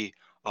Hazuki.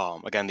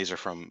 Again, these are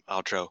from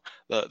Outro.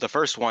 The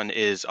first one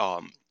is,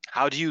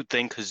 how do you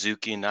think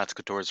Hazuki and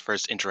Natsuko Tora's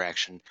first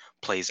interaction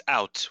plays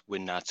out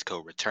when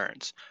Natsuko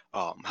returns?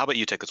 How about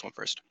you take this one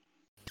first?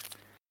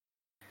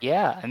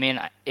 Yeah, I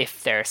mean,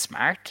 if they're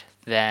smart,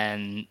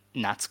 then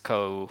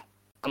Natsuko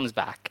comes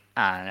back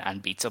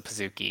and beats up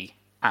Hazuki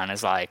and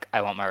is like,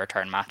 I want my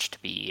return match to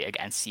be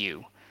against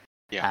you.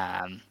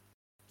 Yeah.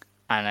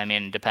 And I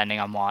mean, depending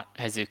on what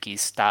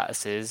Hazuki's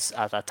status is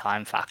at that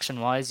time,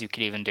 faction-wise, you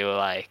could even do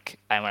like,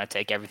 I want to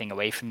take everything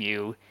away from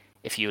you.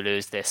 If you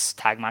lose this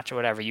tag match or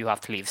whatever, you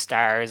have to leave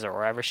Stars or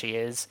wherever she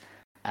is.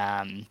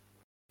 I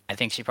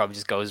think she probably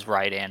just goes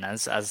right in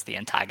as the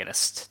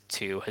antagonist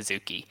to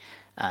Hazuki.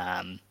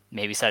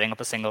 Maybe setting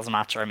up a singles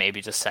match, or maybe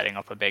just setting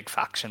up a big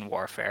faction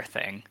warfare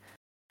thing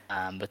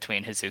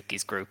between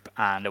Hazuki's group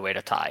and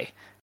Oedo Tai.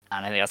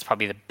 And I think that's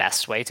probably the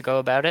best way to go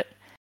about it.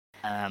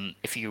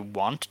 If you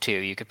want to,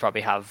 you could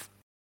probably have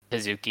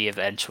Hazuki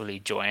eventually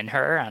join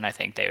her, and I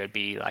think they would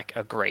be like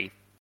a great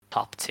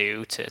top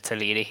two to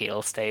lead a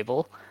heel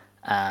stable.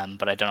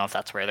 But I don't know if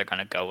that's where they're going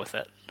to go with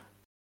it.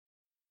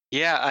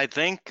 Yeah, I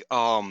think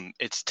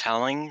it's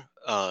telling,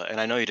 and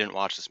I know you didn't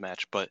watch this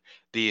match, but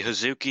the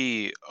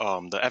Hazuki,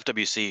 the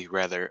FWC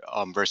rather,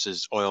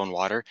 versus Oil and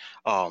Water,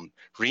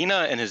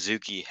 Rina and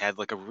Hazuki had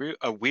like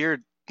a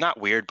weird, not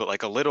weird, but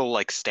like a little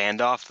like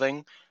standoff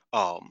thing,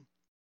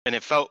 and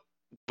it felt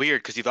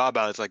weird because you thought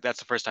about it, it's like that's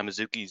the first time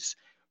Hazuki's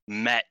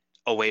met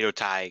a Oedo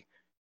Tai,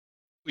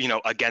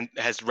 again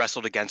has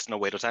wrestled against an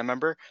Oedo Tai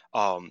member,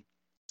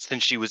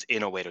 since she was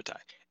in Oedo Tai.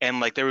 And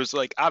like there was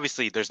like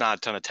obviously there's not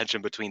a ton of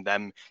tension between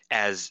them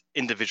as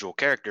individual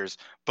characters,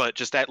 but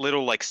just that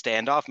little like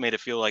standoff made it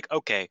feel like,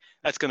 okay,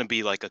 that's gonna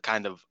be like a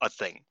kind of a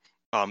thing.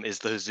 Is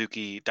the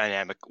Hazuki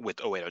dynamic with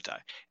Oedo Tai.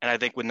 And I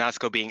think with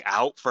Natsuko being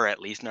out for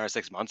at least another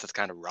 6 months, that's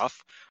kind of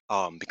rough,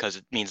 because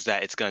it means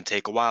that it's going to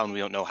take a while and we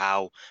don't know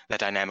how that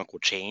dynamic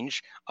will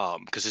change.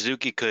 Because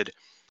Suzuki could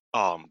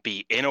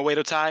be in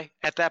Oedo Tai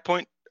at that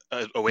point.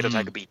 Oedo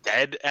Tai could be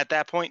dead at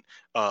that point.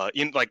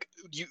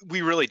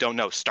 We really don't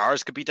know.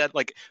 Stars could be dead.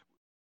 Like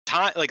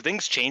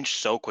things change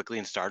so quickly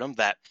in Stardom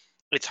that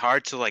it's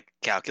hard to like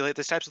calculate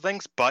these types of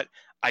things. But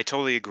I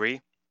totally agree.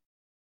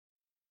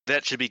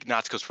 That should be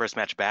Natsuko's first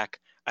match back.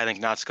 I think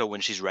Natsuko,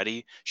 when she's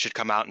ready, should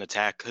come out and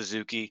attack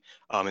Hazuki,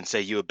 and say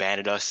you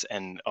abandoned us,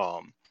 and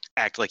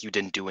act like you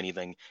didn't do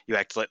anything. You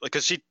act like,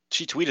 because she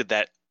tweeted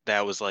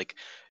that was like,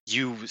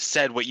 you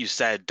said what you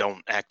said.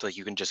 Don't act like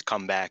you can just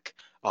come back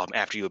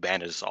after you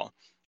abandoned us all.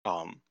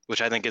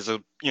 Which I think is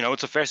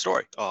it's a fair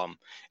story.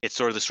 It's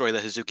sort of the story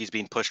that Hazuki's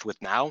being pushed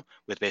with now,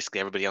 with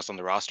basically everybody else on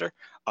the roster.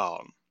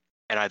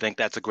 And I think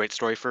that's a great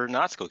story for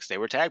Natsuko because they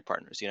were tag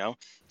partners,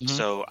 Mm-hmm.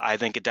 So I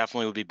think it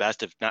definitely would be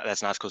best if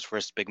that's Natsuko's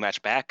first big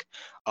match back.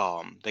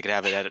 They could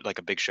have it at like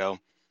a big show,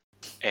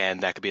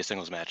 and that could be a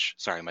singles match.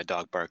 Sorry, my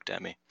dog barked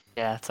at me.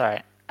 Yeah, it's all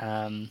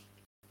right.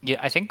 Yeah,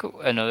 I think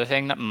another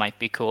thing that might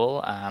be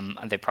cool,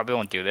 and they probably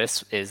won't do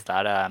this, is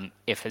that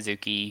if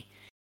Hazuki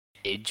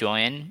did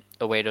join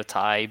Oedo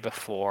Tai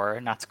before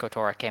Natsuko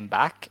Tora came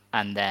back,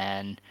 and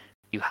then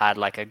you had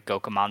like a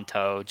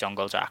Gokumanto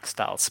Jungle Jack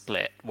style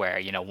split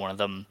where one of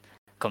them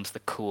comes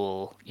the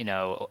cool,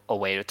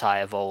 Oedo Tai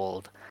of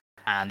old,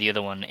 and the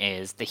other one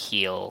is the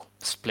heel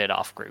split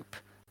off group.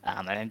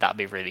 I think that'd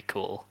be really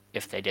cool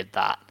if they did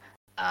that.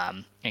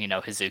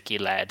 Hazuki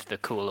led the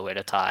cool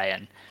Oedo Tai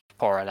and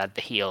Tora led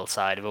the heel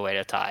side of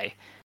Oedo Tai.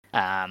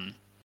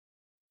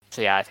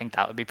 So yeah, I think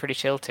that would be pretty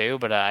chill too,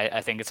 but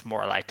I think it's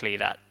more likely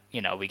that,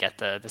 we get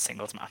the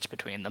singles match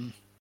between them.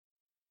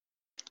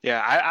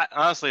 Yeah, I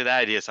honestly,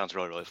 that idea sounds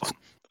really, really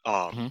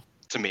fun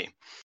to me.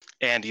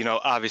 And,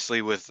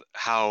 obviously with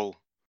how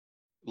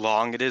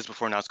long it is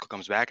before Natsuko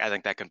comes back, I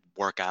think that can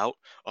work out.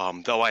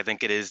 Though I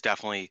think it is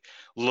definitely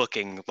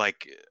looking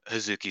like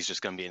Hazuki's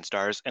just going to be in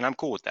Stars, and I'm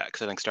cool with that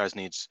because I think Stars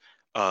needs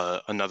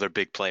another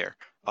big player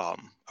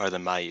other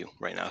than Mayu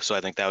right now. So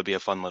I think that would be a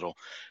fun little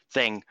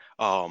thing.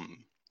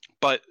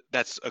 But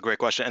that's a great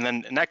question. And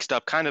then next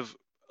up, kind of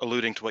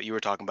alluding to what you were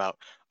talking about,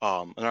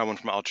 another one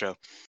from Ultra.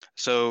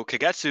 So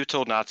Kagetsu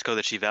told Natsuko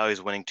that she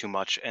values winning too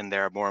much, and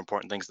there are more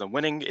important things than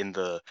winning in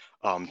the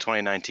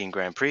 2019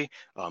 Grand Prix.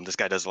 This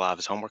guy does a lot of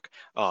his homework.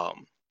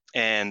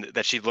 And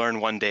that she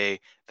learned one day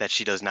that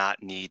she does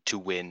not need to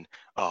win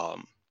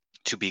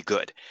to be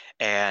good.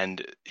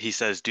 And he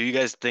says, do you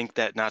guys think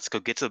that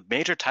Natsuko gets a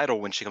major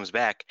title when she comes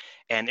back?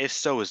 And if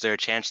so, is there a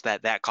chance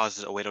that that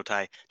causes Oedo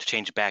Tai to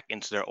change back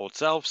into their old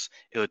selves?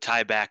 It would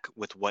tie back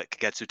with what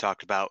Kagetsu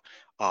talked about,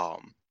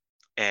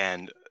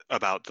 and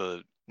about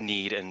the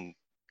need and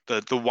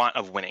the want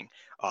of winning.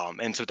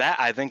 And so that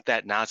I think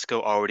that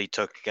Natsuko already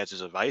took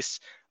Kagetsu's advice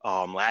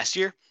last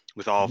year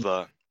with all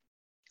the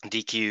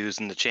DQs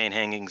and the chain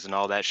hangings and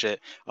all that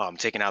shit,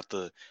 taking out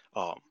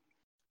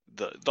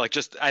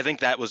I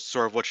think that was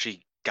sort of what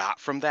she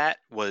got from that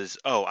was,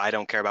 I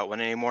don't care about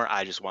winning anymore.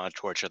 I just want to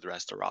torture the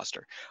rest of the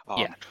roster.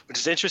 Which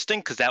is interesting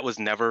because that was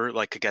never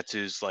like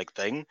Kagetsu's like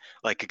thing.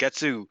 Like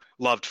Kagetsu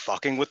loved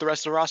fucking with the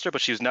rest of the roster,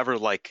 but she was never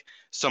like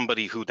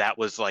somebody who that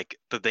was like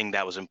the thing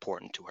that was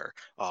important to her.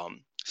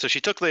 So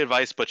she took the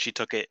advice, but she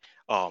took it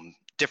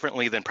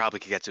differently than probably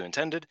Kagetsu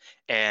intended.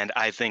 And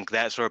I think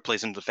that sort of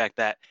plays into the fact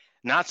that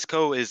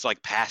Natsuko is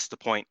like past the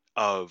point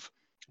of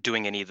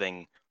doing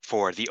anything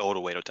for the old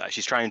Oedo Tai.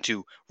 She's trying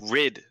to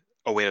rid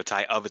Oedo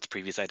Tai of its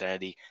previous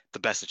identity the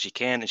best that she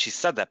can, and she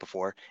said that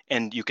before,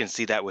 and you can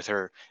see that with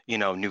her,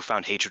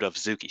 newfound hatred of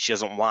Suzuki. She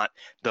doesn't want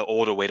the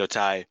old Oedo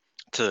Tai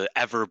to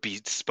ever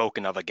be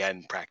spoken of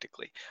again,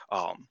 practically.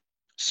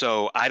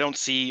 So I don't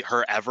see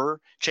her ever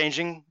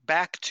changing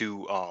back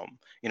to Oedo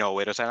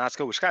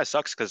Natsuko, which kind of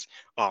sucks because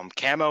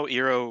Camera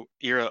Era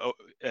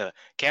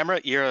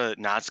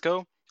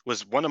Natsuko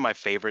was one of my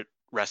favorite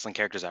wrestling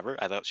characters ever.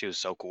 I thought she was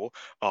so cool.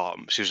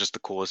 She was just the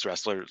coolest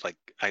wrestler. Like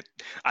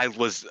I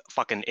was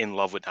fucking in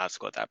love with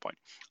Natsuko at that point.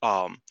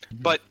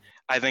 But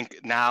I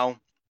think now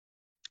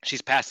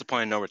she's past the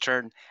point of no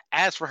return.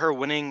 As for her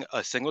winning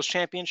a singles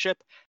championship,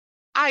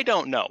 I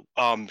don't know.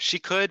 She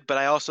could, but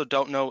I also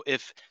don't know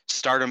if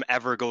Stardom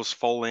ever goes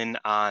full in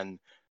on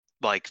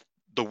like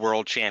the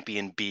world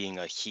champion being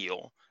a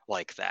heel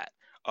like that.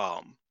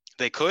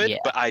 They could, Yeah.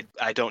 but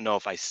I don't know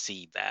if I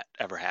see that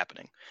ever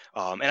happening.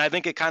 And I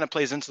think it kind of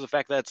plays into the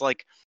fact that it's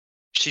like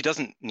she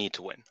doesn't need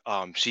to win.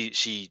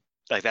 She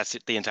like that's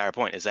the entire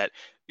point is that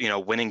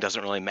winning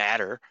doesn't really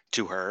matter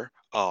to her.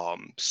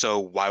 So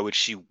why would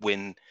she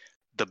win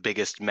the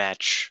biggest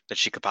match that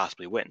she could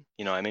possibly win?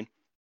 You know what I mean?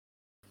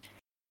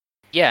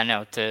 Yeah,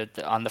 no.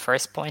 On the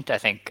first point, I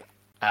think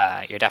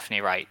you're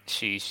definitely right.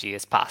 She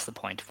is past the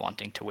point of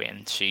wanting to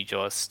win. She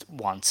just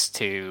wants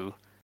to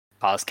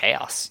cause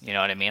chaos. You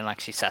know what I mean?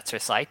 Like she sets her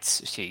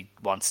sights. She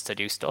wants to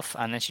do stuff,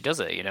 and then she does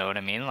it. You know what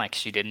I mean? Like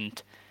she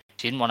didn't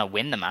want to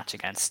win the match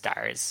against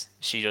Stars.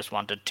 She just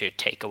wanted to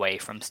take away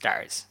from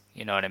Stars.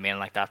 You know what I mean?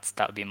 Like that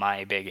would be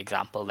my big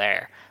example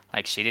there.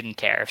 Like she didn't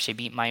care if she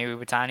beat Mayu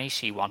Iwatani.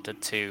 She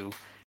wanted to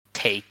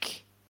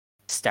take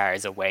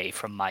Stars away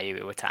from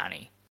Mayu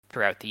Iwatani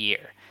throughout the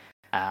year.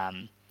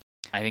 I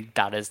think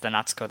that is the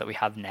Natsuko that we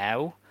have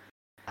now.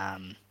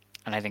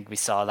 And I think we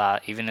saw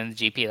that even in the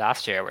GP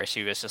last year where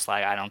she was just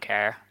like, I don't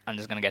care. I'm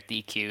just going to get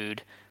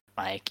DQ'd.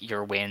 Like,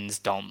 your wins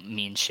don't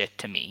mean shit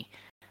to me.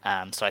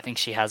 So I think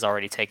she has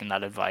already taken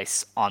that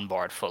advice on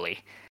board fully.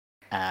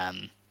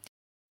 And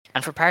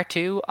for part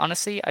 2,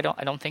 honestly, I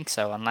don't think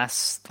so.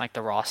 Unless like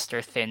the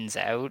roster thins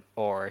out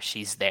or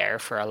she's there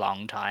for a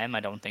long time, I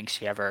don't think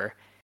she ever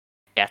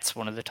gets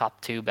one of the top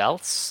 2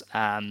 belts.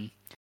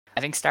 I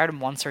think Stardom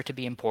wants her to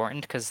be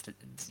important because,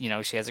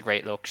 she has a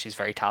great look. She's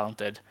very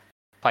talented,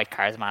 quite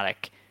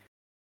charismatic.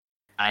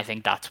 And I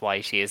think that's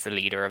why she is the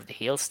leader of the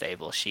heel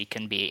stable. She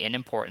can be in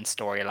important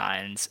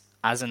storylines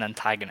as an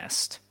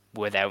antagonist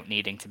without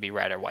needing to be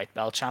red or white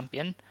belt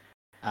champion.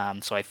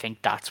 So I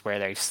think that's where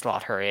they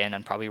slot her in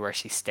and probably where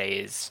she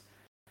stays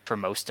for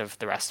most of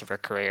the rest of her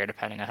career,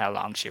 depending on how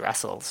long she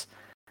wrestles.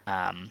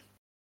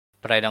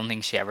 But I don't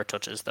think she ever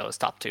touches those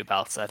top 2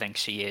 belts. I think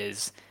she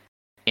is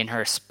in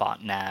her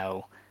spot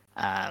now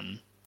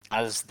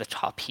as the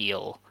top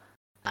heel,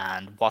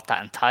 and what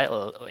that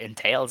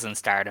entails in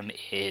Stardom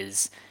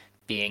is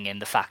being in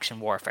the faction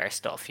warfare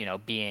stuff,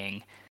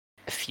 being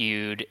a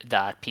feud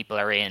that people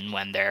are in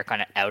when they're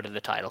kind of out of the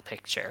title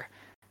picture.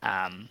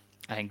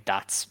 I think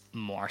that's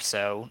more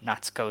so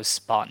Natsuko's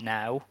spot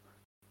now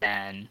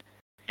than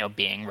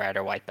being red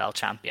or white belt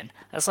champion.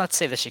 That's not to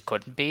say that she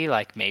couldn't be,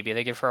 like maybe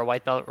they give her a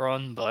white belt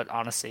run, but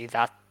honestly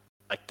that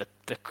like the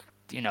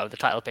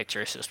title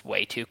picture is just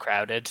way too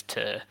crowded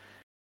to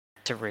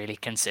really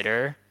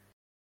consider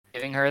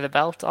giving her the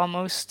belt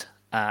almost.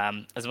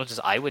 As much as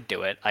I would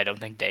do it, I don't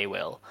think they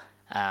will.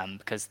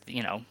 Because,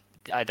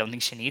 I don't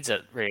think she needs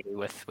it really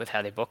with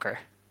how they book her.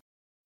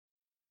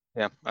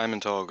 Yeah, I'm in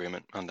total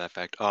agreement on that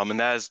fact. And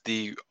that is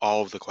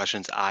all of the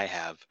questions I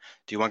have.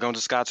 Do you want to go into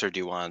Scott's or do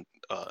you want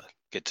to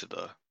get to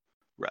the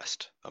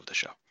rest of the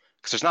show?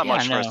 Because there's not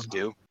much for us to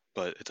do,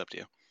 but it's up to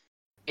you.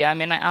 Yeah, I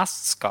mean, I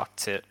asked Scott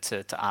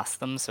to ask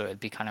them, so it'd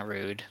be kind of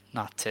rude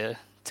not to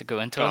go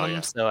into them.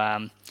 Yeah.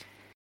 So,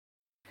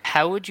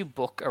 how would you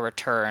book a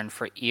return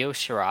for Io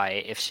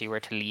Shirai if she were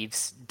to leave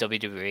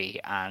WWE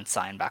and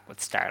sign back with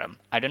Stardom?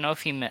 I don't know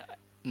if he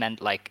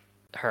meant like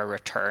her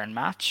return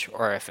match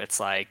or if it's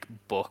like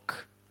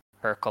book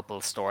her couple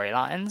of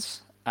storylines.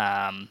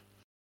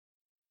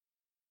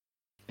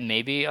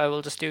 Maybe I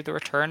will just do the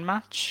return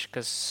match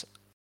because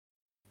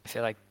I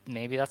feel like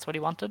maybe that's what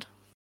he wanted.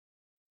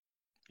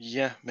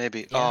 Yeah,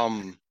 maybe.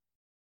 Yeah.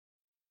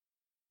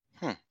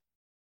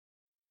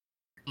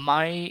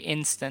 My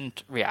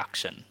instant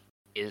reaction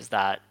is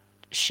that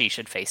she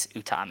should face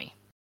Utami.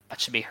 That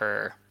should be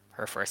her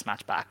first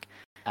match back.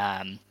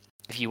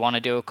 If you want to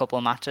do a couple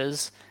of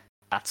matches,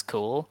 that's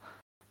cool.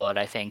 But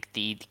I think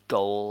the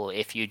goal,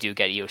 if you do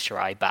get Io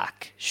Shirai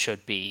back,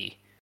 should be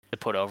to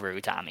put over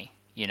Utami.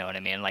 You know what I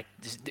mean? Like,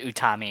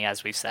 Utami,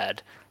 as we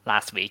said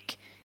last week,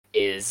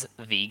 is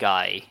the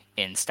guy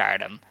in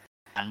Stardom.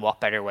 And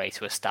what better way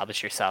to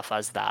establish yourself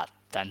as that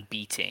than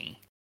beating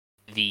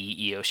the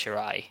Io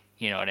Shirai?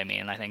 You know what I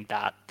mean? I think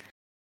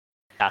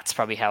that's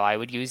probably how I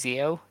would use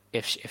Io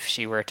if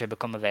she were to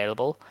become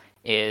available,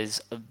 is,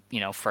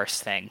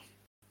 first thing,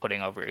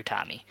 putting over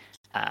Utami.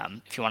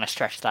 If you want to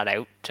stretch that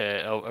out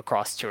to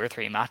across 2 or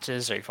 3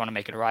 matches, or if you want to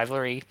make it a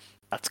rivalry,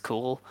 that's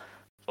cool,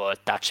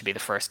 but that should be the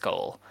first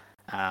goal.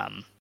 I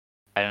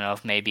don't know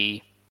if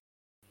maybe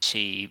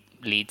she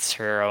leads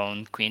her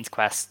own Queen's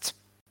Quest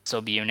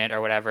sub-unit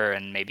or whatever,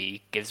 and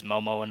maybe gives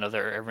Momo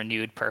a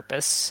renewed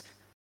purpose,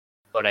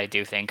 but I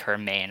do think her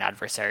main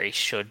adversary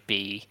should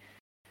be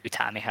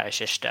Utami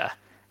Hayashishita.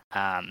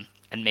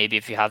 and maybe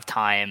if you have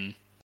time,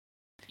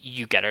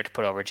 you get her to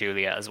put over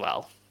Julia as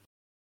well.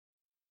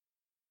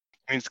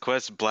 Queen's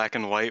Quest Black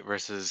and White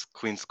versus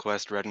Queen's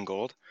Quest Red and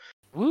Gold.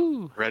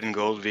 Woo! Red and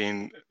Gold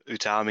being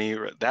Utami.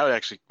 That would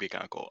actually be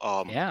kind of cool.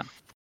 Yeah.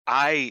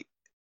 I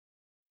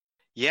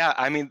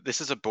mean, this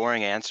is a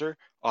boring answer.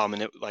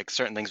 And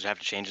certain things would have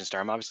to change in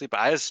Stardom, obviously. But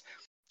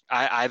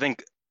I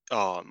think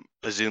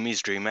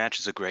Azumi's dream match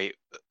is a great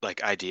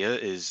idea.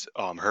 Is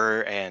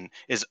her and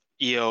is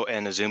Io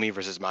and Azumi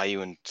versus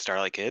Mayu and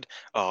Starlight Kid.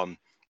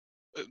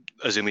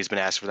 Azumi's been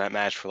asked for that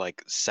match for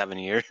 7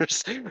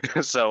 years.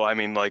 So I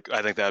mean, I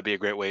think that would be a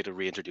great way to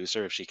reintroduce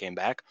her if she came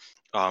back.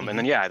 And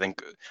then I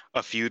think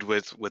a feud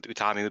with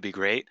Utami would be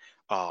great.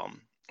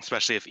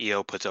 Especially if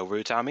Io puts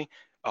over Utami.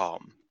 I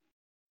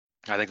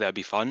think that'd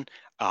be fun.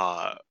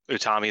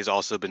 Utami has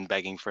also been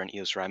begging for an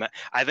Io Shirai match.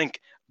 I think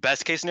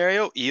best case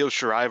scenario, Io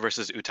Shirai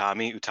versus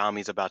Utami.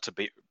 Utami's about to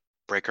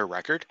break her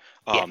record.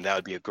 That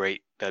would be a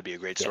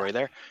great story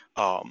there.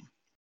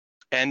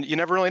 And you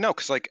never really know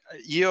because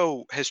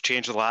Io has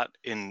changed a lot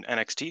in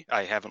NXT.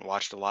 I haven't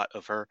watched a lot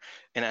of her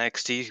in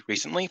NXT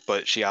recently,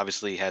 but she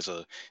obviously has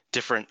a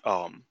different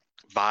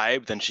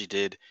vibe than she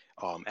did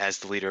as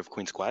the leader of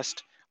Queen's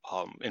Quest.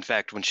 In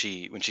fact, when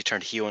she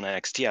turned heel in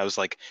NXT, I was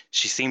like,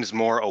 she seems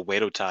more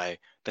Oedo Tai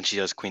than she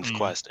does Queen's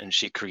Quest, and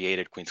she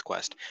created Queen's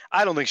Quest.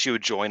 I don't think she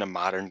would join a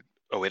modern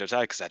Oedo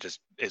Tai because that just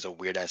is a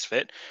weird ass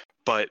fit.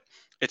 But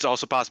it's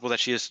also possible that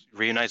she just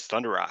reunites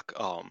Thunder Rock.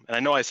 And I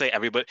know I say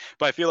everybody,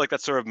 but I feel like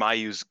that's sort of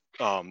Mayu's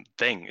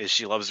thing is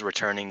she loves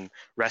returning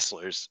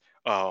wrestlers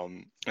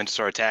and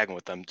sort of tagging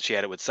with them. She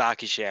had it with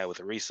Saki, she had it with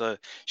Arisa,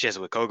 she has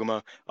it with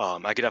Koguma.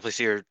 I could definitely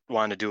see her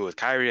wanting to do it with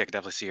Kairi. I could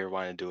definitely see her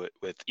wanting to do it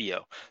with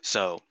Io.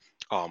 So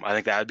I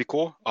think that would be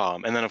cool.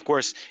 And then of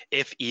course,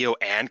 if Io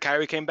and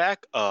Kairi came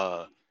back,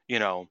 a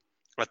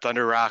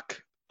Thunder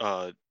Rock,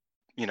 I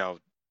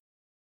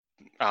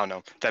don't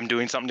know, them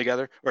doing something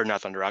together, or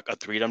not Thunder Rock, a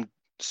Freedom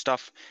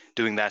stuff,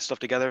 doing that stuff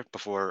together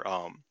before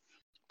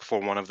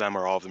one of them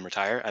or all of them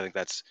retire. I think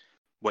that's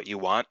what you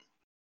want.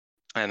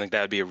 I think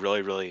that would be a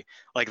really, really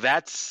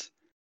that's.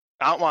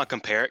 I don't want to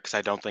compare it because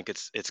I don't think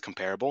it's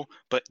comparable,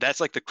 but that's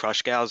like the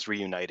Crush Gals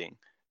reuniting.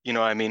 You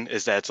know what I mean?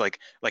 Is that it's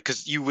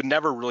because you would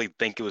never really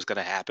think it was going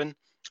to happen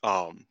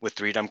with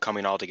Freedom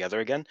coming all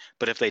together again.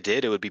 But if they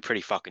did, it would be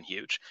pretty fucking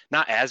huge.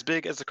 Not as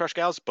big as the Crush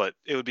Gals, but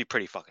it would be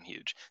pretty fucking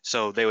huge.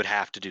 So they would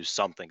have to do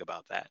something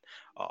about that.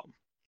 But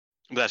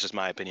that's just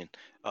my opinion.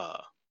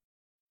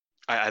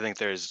 I think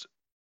there's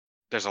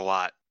a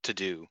lot to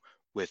do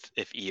with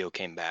if Io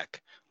came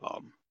back.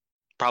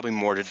 Probably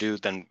more to do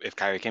than if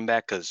Kairi came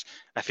back because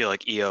I feel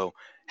like Io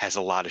has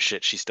a lot of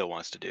shit she still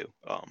wants to do,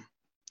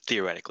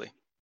 theoretically.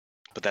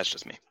 But that's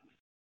just me.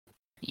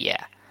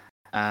 Yeah.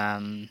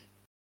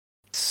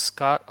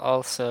 Scott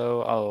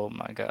also. Oh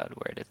my God,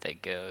 where did they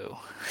go?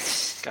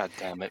 God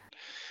damn it!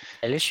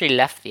 I literally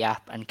left the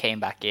app and came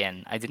back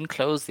in. I didn't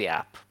close the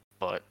app,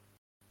 but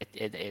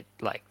it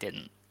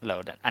didn't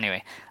load it.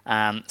 Anyway,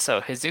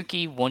 so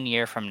Hazuki 1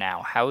 year from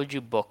now, how would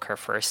you book her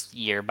first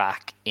year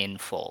back in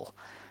full?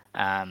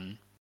 I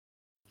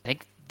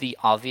think the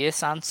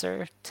obvious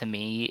answer to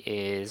me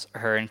is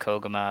her and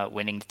Koguma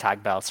winning the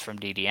tag belts from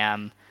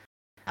DDM,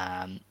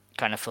 kind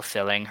of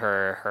fulfilling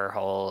her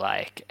whole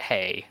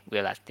hey,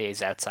 we'll let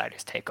these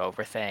outsiders take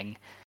over thing.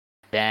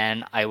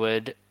 Then I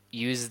would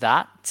use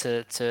that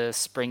to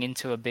spring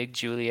into a big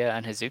Julia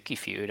and Hazuki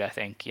feud. I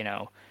think,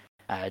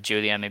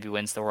 Julia maybe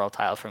wins the world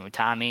title from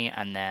Utami,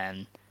 and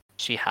then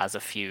she has a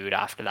feud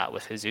after that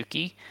with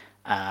Hazuki.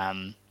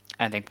 I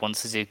think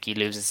once Hazuki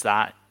loses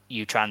that,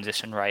 you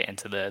transition right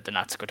into the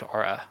Natsuko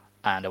Tora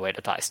and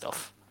Oedo Tai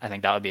stuff. I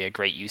think that would be a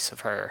great use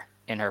of her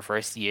in her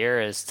first year,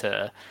 is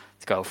to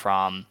go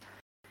from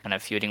kind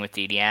of feuding with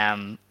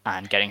DDM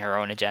and getting her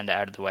own agenda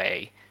out of the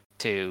way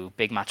to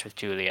big match with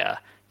Julia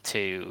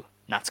to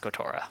Natsuko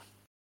Tora.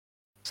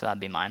 So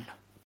that'd be mine.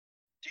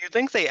 Do you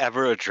think they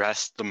ever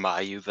addressed the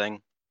Mayu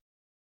thing?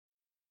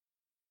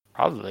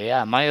 Probably,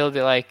 yeah. Mayu will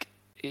be like,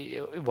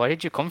 why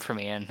did you come for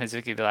me? And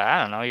Hazuki will be like,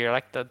 I don't know, you're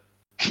like the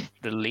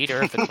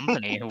leader of the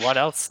company. What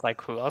else?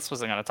 Who else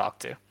was I going to talk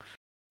to?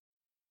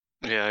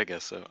 Yeah, I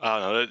guess so. I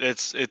don't know.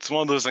 It's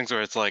one of those things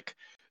where it's like,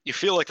 you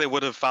feel like they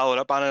would have followed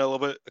up on it a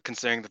little bit,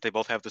 considering that they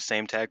both have the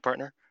same tag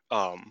partner.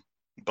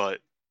 But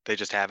they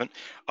just haven't.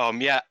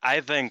 Yeah, I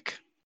think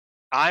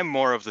I'm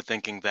more of the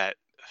thinking that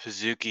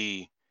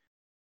Hazuki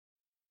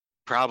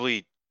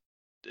probably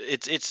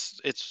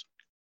it's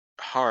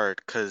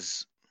hard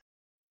because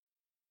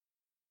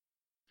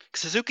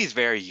Suzuki's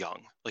very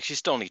young. She's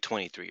still only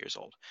 23 years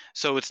old.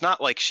 So it's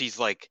not like she's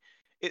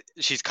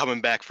she's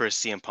coming back for a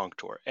CM Punk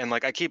tour. And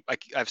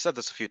I've said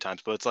this a few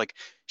times, but it's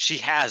she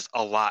has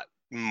a lot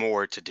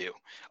more to do.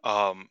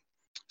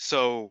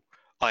 So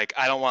I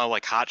don't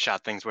want to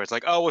hotshot things where it's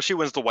oh, well, she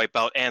wins the white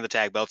belt and the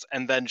tag belts,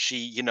 and then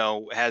she,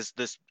 has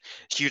this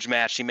huge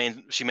match. She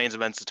main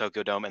events the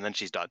Tokyo Dome, and then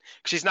she's done.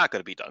 She's not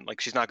going to be done.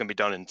 She's not going to be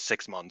done in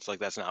 6 months.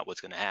 That's not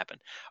what's going to happen.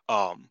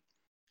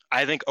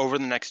 I think over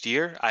the next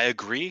year, I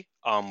agree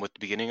with the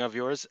beginning of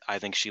yours. I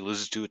think she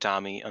loses to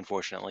Utami,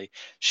 unfortunately.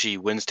 She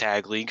wins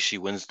Tag League. She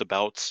wins the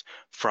belts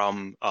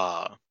from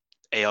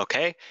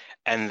ALK.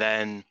 And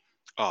then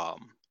I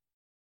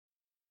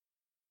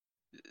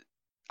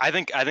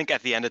think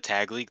at the end of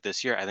Tag League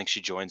this year, I think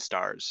she joins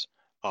Stars.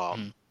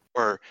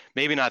 Or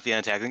maybe not the end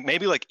of Tag League.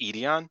 Maybe like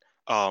Edion.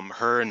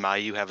 Her and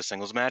Mayu have a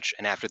singles match,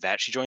 and after that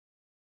she joins.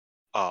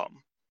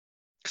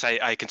 Because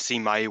I can see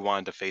Mayu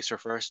wanted to face her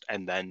first,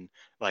 and then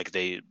like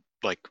they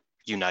like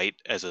unite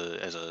as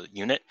a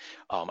unit.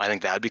 I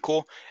think that'd be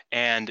cool.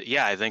 And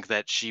yeah, I think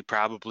that she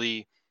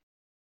probably,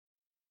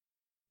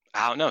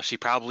 I don't know, she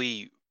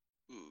probably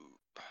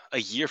a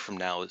year from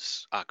now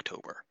is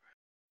October,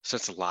 so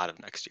it's a lot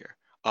of next year.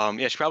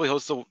 Yeah, she probably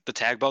holds the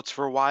tag belts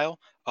for a while.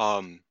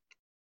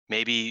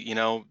 Maybe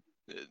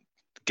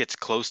gets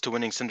close to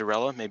winning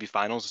Cinderella, maybe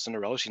finals of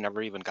Cinderella. She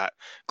never even got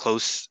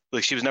close.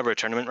 Like she was never a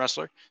tournament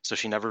wrestler, so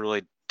she never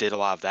really did a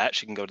lot of that.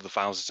 She can go to the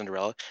finals of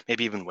Cinderella,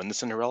 maybe even win the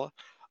Cinderella.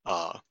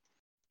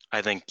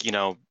 I think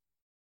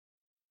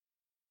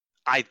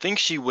I think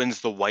she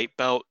wins the white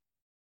belt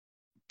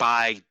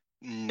by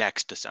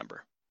next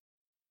December.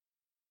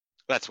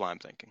 That's what I'm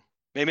thinking.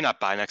 Maybe not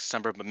by next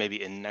December, but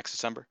maybe in next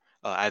December.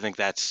 I think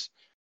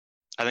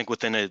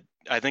within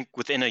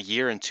a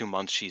year and 2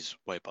 months she's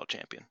white belt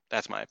champion.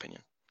 That's my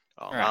opinion.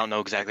 Right. I don't know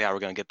exactly how we're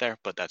gonna get there,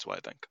 but that's what I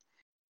think.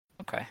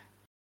 Okay,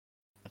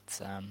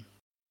 that's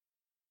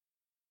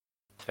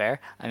fair.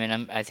 I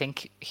mean, I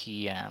think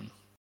he.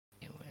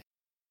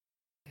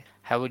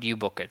 How would you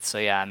book it? So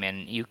yeah, I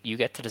mean, you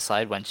get to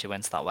decide when she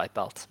wins that white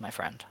belt, my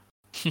friend.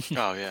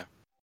 Oh yeah.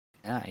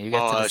 Yeah, you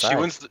get to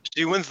decide.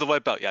 She wins the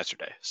white belt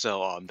yesterday,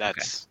 so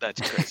that's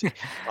crazy.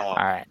 All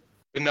right.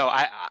 No,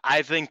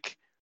 I think.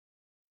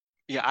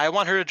 Yeah, I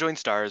want her to join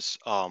Stars.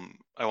 I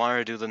want her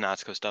to do the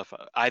Natsuko stuff.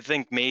 I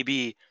think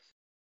maybe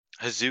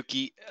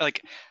Hazuki,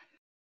 like,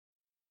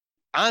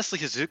 honestly,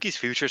 Hazuki's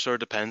future sort of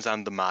depends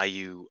on the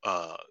Mayu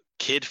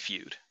Kid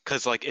feud.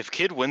 Because, like, if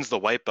Kid wins the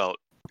white belt.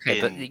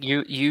 Okay, but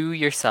you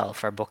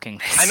yourself are booking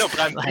this. I know, but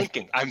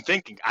I'm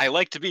thinking. I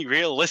like to be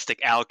realistic,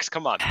 Alex.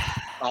 Come on.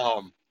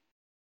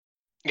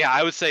 Yeah,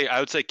 I would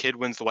say Kid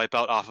wins the white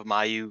belt off of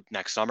Mayu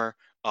next summer.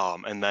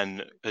 And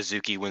then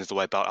Hazuki wins the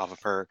white belt off of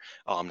her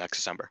next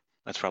December.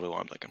 That's probably what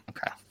I'm thinking.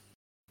 Okay.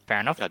 Fair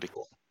enough. That'd be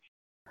cool.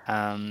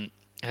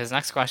 His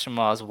next question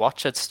was, what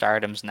should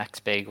Stardom's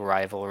next big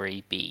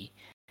rivalry be?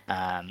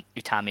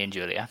 Utami and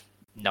Julia.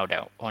 No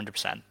doubt,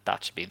 100%.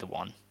 That should be the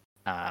one.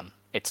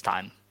 It's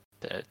time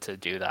to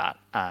do that,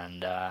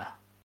 and I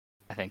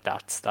think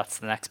that's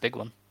the next big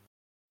one.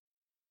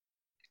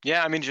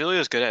 Yeah, I mean,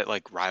 Julia's good at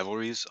like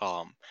rivalries.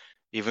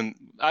 Even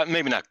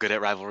maybe not good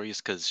at rivalries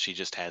because she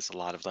just has a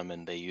lot of them,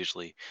 and they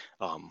usually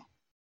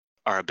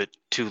are a bit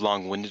too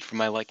long-winded for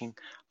my liking.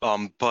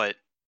 But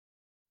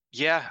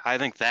yeah, I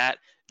think that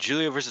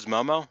Julia versus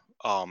Momo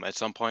at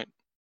some point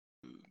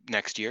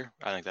next year,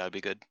 I think that would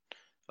be good.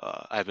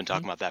 I've been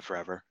talking about that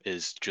forever.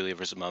 Is Julia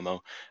versus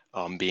Momo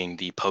being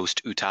the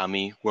post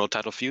Utami world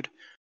title feud?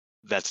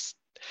 That's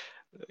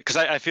because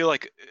I feel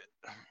like,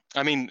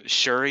 I mean,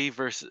 Shuri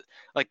versus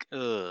like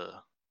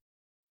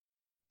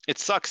it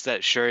sucks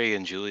that Shuri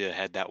and Julia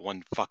had that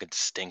one fucking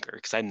stinker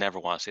because I never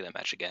want to see that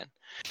match again.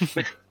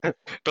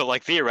 But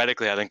like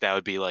theoretically, I think that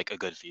would be like a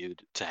good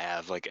feud to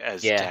have like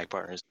as tag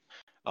partners.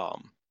 But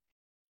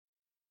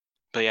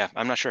yeah,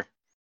 I'm not sure.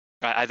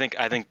 I think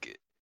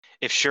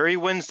if Shuri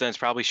wins, then it's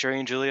probably Shuri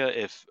and Julia.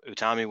 If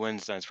Utami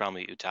wins, then it's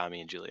probably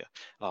Utami and Julia.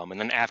 And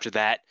then after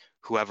that,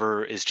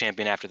 whoever is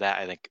champion after that,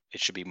 I think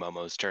it should be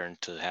Momo's turn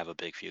to have a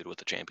big feud with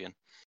the champion.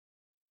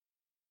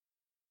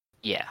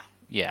 Yeah,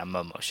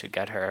 Momo should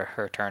get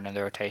her turn in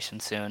the rotation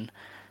soon.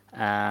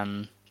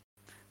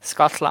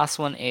 Scott's last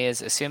one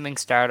is, assuming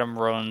Stardom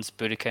runs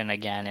Budokan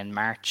again in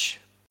March,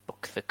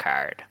 book the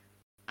card.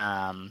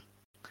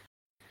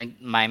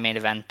 My main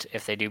event,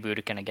 if they do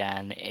Budokan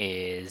again,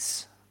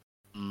 is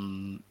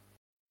Utami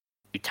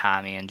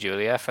and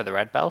Julia for the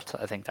red belt.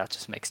 I think that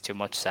just makes too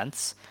much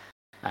sense.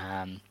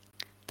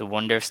 The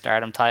Wonder of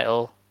Stardom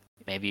title,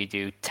 maybe you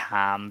do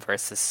Tam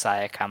versus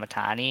Saya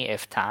Kamatani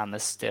if Tam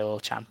is still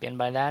champion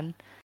by then.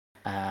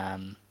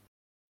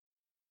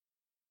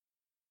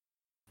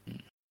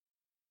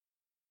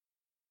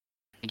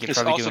 This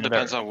also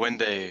depends on when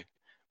they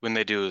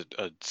do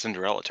a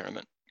Cinderella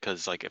tournament,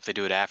 because like if they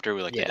do it after,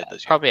 they did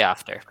this year. Probably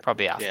after.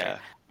 Yeah.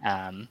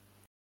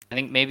 I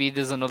think maybe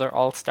there's another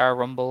All-Star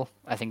Rumble.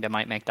 I think they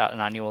might make that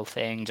an annual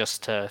thing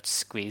just to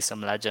squeeze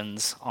some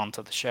legends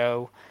onto the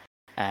show.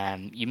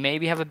 You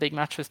maybe have a big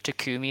match with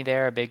Takumi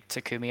there, a big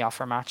Takumi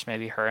offer match.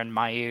 Maybe her and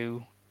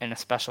Mayu in a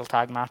special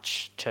tag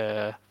match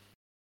to,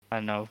 I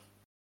don't know,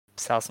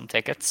 sell some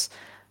tickets.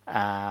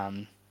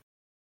 I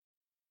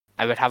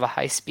would have a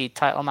high-speed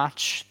title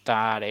match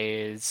that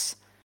is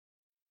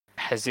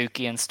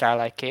Hazuki and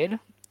Starlight Kid.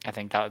 I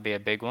think that would be a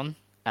big one.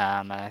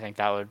 And I think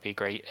that would be a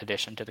great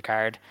addition to the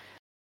card.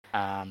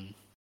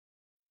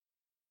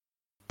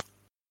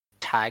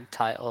 tag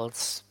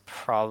titles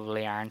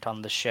probably aren't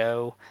on the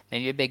show.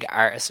 Maybe a big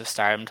Artist of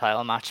Stardom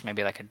title match,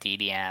 maybe like a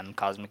DDM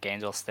Cosmic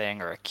Angels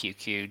thing or a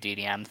QQ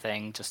DDM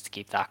thing, just to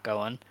keep that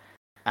going.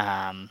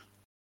 Yeah,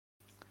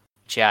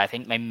 I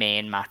think my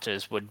main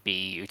matches would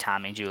be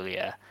Utami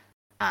Julia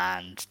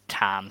and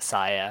Tam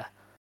Saya,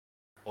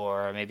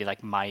 or maybe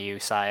like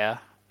Mayu Saya,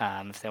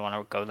 if they want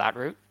to go that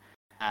route.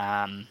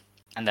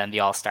 And then the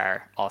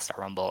All-Star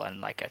Rumble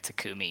and like a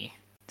Takumi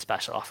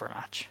special offer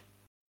match.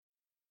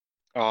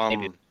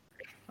 Maybe,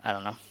 I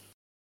don't know.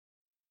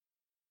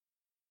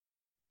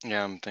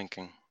 Yeah, I'm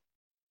thinking.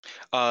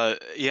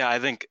 Yeah, I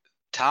think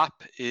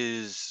top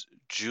is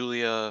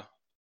Julia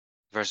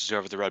versus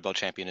whoever the Red Belt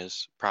champion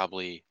is.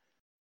 Probably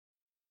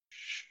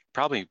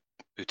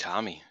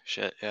Utami.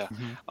 Shit, yeah.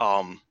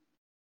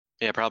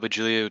 Yeah, probably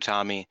Julia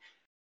Utami.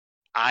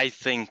 I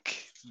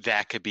think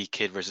that could be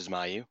Kid versus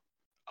Mayu.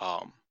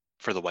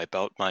 For the white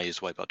belt.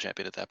 Mayu's white belt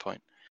champion at that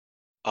point.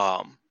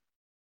 By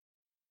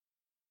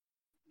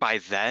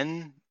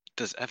then,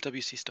 does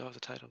FWC still have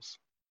the titles?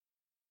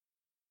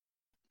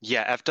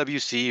 Yeah,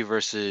 FWC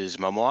versus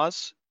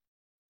Momoaz.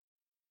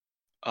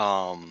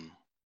 Mahime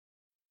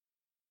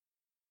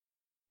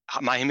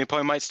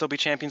Poi might still be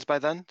champions by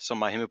then. So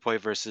Mahime Poi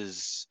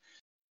versus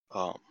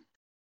I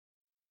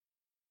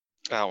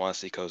don't want to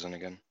see Kozen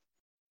again.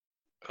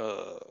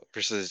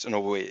 Versus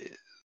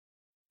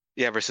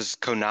versus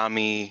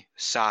Konami,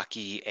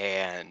 Saki,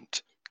 and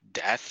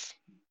Death,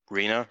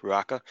 Rina,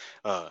 Ruaka.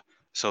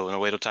 So an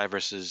Oedo Tai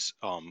versus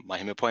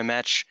Mahime Poi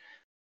match.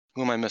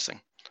 Who am I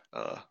missing?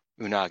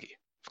 Unagi.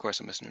 Of course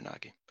I'm missing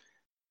Unagi.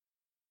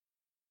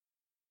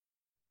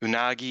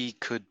 Unagi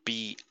could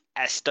be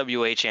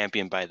SWA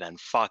champion by then.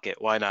 Fuck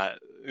it. Why not?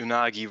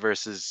 Unagi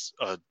versus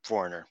a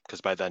foreigner,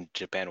 because by then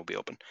Japan will be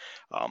open.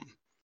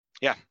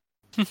 Yeah.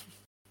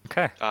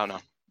 Okay. I don't know.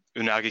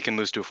 Unagi can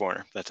lose to a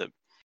foreigner. That's it.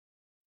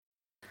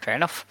 Fair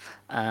enough.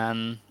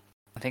 I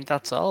think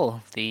that's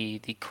all. The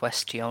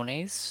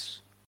questiones.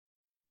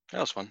 That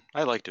was fun.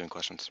 I like doing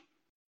questions.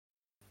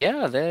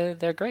 Yeah,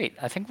 they're great.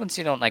 I think once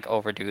you don't like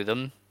overdo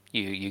them,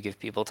 you give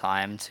people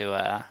time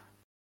to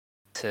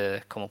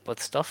come up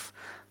with stuff.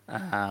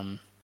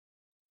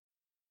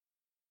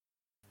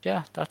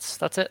 Yeah,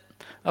 that's it.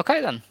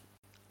 Okay then.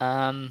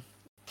 I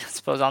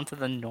suppose on to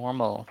the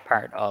normal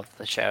part of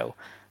the show.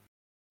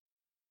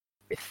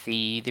 With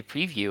the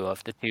preview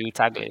of the 2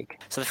 Tag League.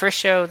 So the first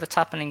show that's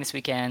happening this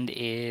weekend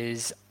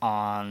is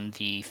on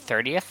the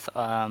 30th.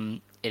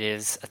 It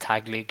is a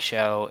Tag League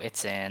show.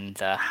 It's in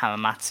the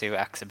Hamamatsu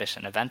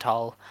Exhibition Event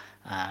Hall.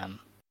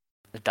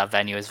 That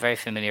venue is very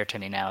familiar to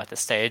me now at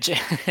this stage.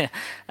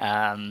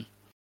 In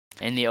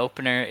the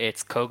opener,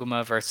 it's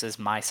Koguma versus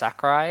Mai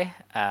Sakurai.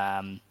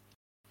 And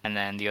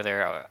then the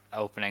other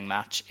opening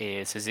match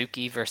is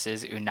Suzuki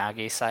versus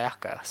Unagi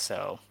Sayaka.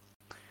 So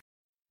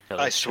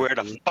I swear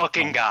to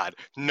fucking God.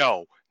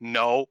 No.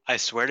 I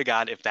swear to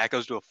God, if that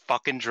goes to a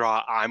fucking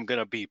draw, I'm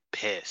gonna be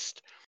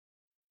pissed.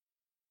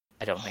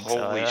 I don't think so.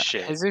 Holy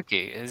shit.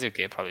 Hazuki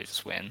would probably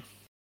just win.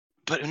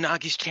 But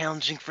Unagi's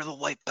challenging for the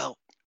white belt.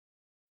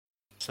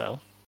 So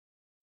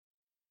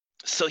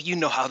you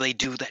know how they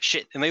do that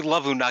shit. And they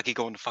love Unagi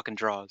going to fucking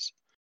draws.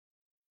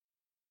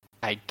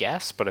 I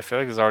guess, but I feel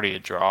like there's already a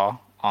draw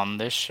on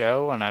this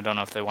show, and I don't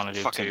know if they want to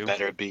do fucking 2.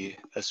 Better be.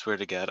 I swear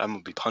to God, I'm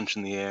gonna be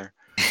punching the air.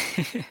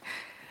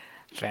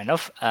 Fair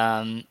enough.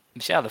 So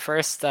yeah, the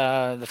first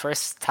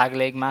Tag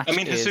League match. I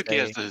mean, Hazuki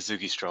has the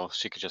Hazuki stroll.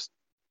 She could just,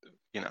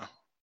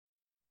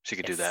 she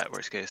could do that.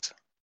 Worst case.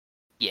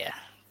 Yeah,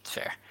 it's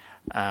fair.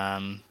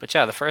 But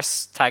yeah, the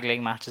first Tag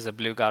League match is a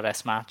Blue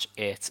Goddess match.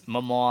 It's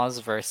Momoaz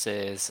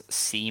versus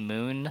Sea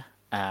Moon.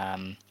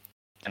 Imagine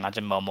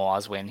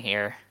Momoaz win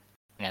here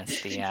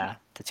against the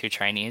 2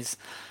 trainees.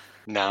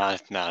 Nah,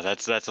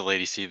 that's a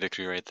Lady C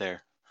victory right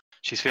there.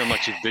 She's feeling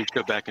like she's Big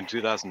Show back in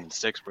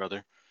 2006,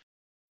 brother.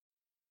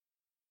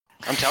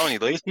 I'm telling you,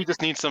 Lady C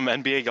just needs some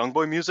NBA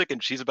Youngboy music,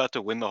 and she's about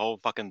to win the whole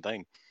fucking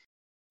thing.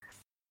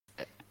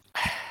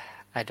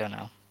 I don't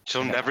know.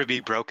 She'll never be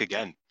broke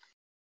again.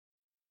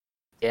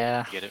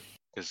 Yeah. You get it?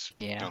 Because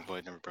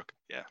Youngboy never broke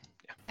it.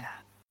 Yeah.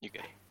 You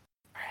get it.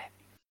 Alright.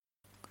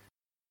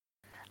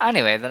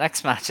 Anyway, the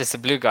next match is the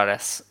Blue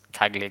Goddess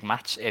Tag League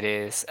match. It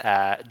is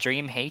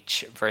Dream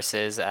H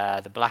versus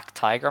the Black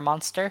Tiger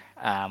Monster,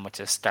 which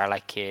is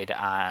Starlight Kid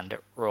and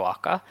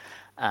Ruaka.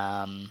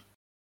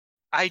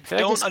 I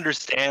don't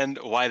understand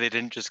why they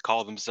didn't just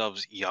call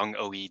themselves Young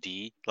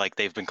OED, like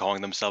they've been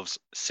calling themselves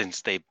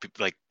since they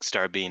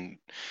started being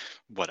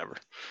whatever.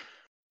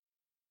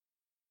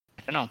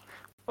 I don't know,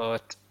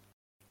 but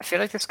I feel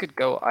like this could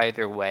go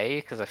either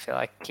way, because I feel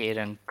like Kid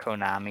and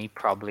Konami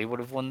probably would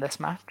have won this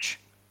match,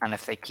 and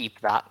if they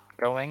keep that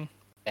going,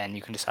 then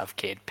you can just have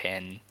Kid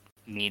pin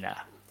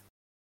Mina.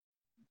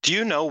 Do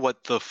you know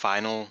what the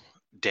final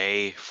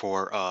day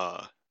for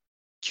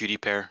Cutie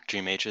Pair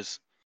Dream H is?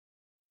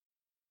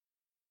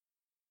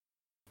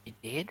 I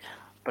did,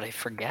 but I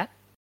forget.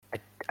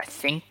 I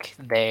think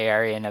they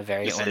are in a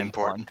very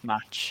unimportant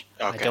match.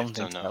 Okay, I don't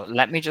think so.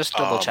 Let me just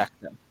double check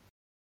them.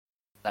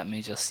 Let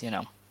me just,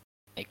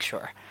 make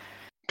sure.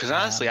 Because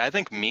honestly, I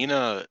think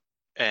Mina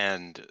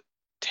and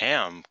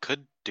Tam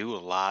could do a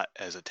lot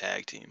as a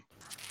tag team.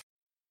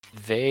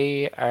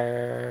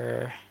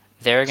 They're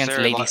Is against there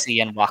a Lady lot-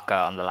 C and Waka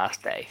on the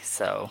last day,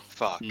 so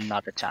Fuck.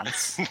 not a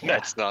chance. That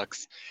Yeah.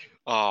 sucks.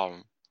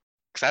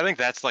 Because I think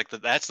that's like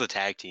that's the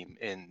tag team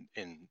in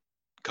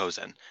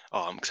Kozen.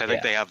 Because I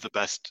think Yeah. they have the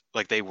best.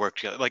 Like they work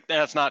together. Like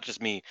that's not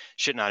just me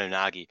shitting on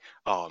Unagi.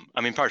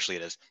 I mean partially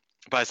it is,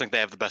 but I think they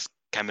have the best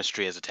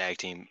chemistry as a tag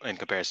team in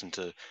comparison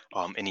to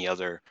any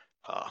other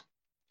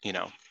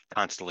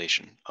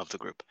constellation of the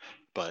group.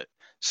 But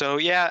so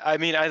yeah, I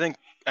mean I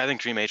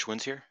think Dream H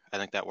wins here. I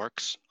think that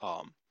works.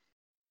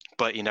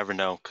 But you never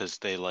know because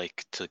they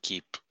like to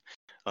keep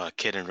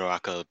Kid and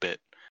Ruaka a bit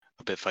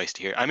feisty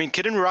here. I mean,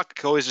 Kid and Ruaka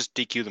could always just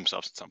DQ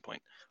themselves at some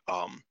point.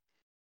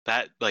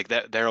 That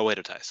they're a way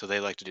to tie, so they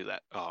like to do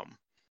that. But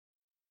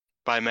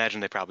I imagine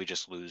they probably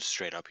just lose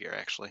straight up here,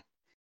 actually.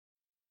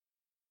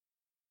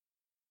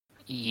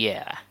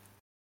 Yeah.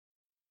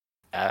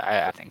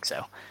 I think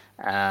so.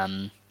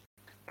 The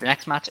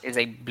next match is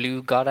a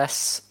Blue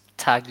Goddess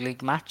Tag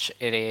League match.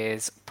 It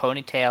is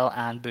Ponytail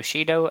and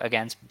Bushido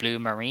against Blue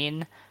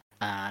Marine,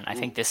 and I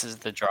think this is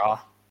the draw.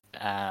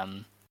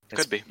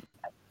 Could be.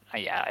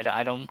 Yeah,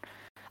 I don't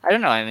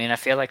know. I mean, I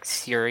feel like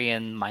Siri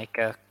and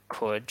Micah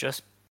could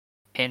just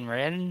pin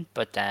Rin,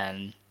 but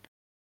then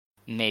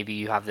maybe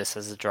you have this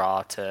as a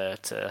draw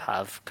to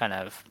have kind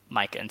of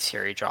Micah and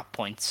Siri drop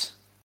points.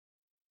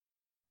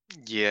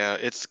 Yeah,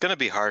 it's gonna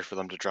be hard for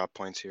them to drop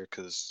points here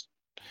because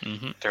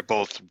they're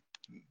both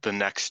the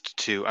next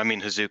two. I mean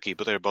Hazuki,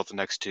 but they're both the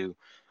next two,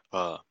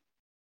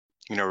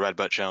 red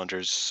butt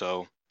challengers.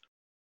 So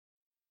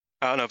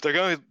I don't know if they're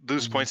going to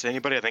lose points to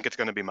anybody. I think it's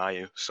going to be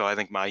Mayu. So I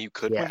think Mayu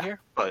could win here,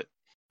 but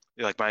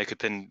like Mayu could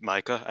pin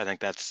Micah. I think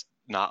that's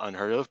not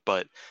unheard of,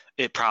 but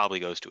it probably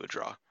goes to a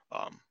draw.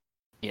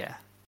 Yeah.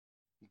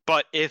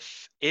 But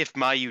if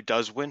Mayu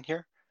does win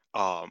here,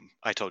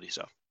 I told you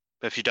so.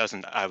 If she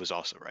doesn't, I was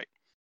also right.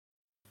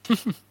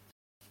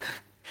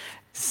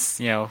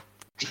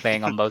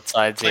 Playing on both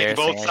sides here.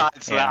 Playing both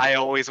sides so that I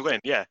always win.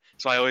 Yeah.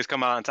 So I always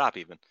come out on top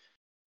even.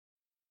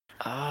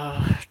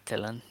 Oh,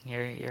 Dylan,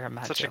 you're a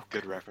mad Such joke. a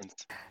good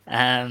reference.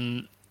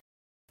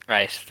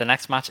 Right. The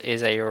next match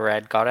is a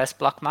Red Goddess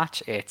block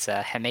match. It's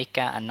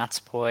Himeka and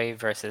Natsupoi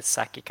versus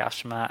Saki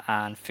Kashima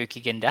and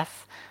Fukigen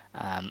Death.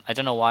 I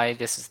don't know why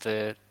this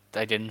is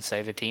I didn't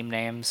say the team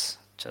names.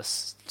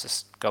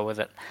 Just go with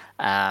it.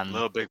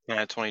 Little Big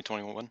Planet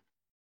 2021.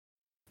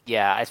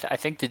 Yeah, I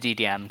think the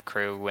DDM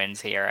crew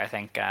wins here. I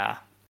think I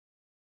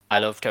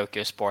Love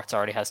Tokyo Sports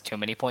already has too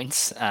many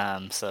points.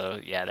 So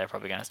yeah, they're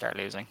probably gonna start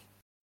losing.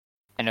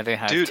 I know they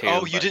have Dude, two.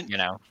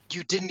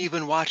 you didn't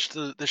even watch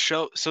the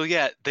show. So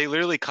yeah, they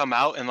literally come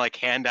out and like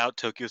hand out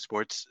Tokyo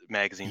Sports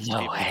magazines to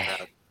people.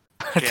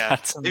 Yeah,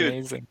 that's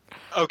amazing. Dude.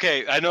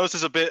 Okay, I know this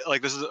is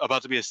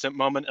about to be a simp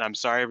moment, and I'm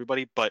sorry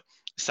everybody, but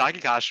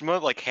Saki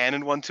Kashima like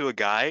handed one to a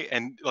guy,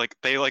 and like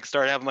they like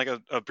started having like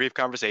a brief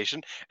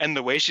conversation, and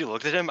the way she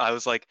looked at him, I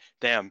was like,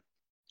 damn.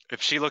 If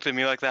she looked at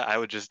me like that, I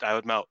would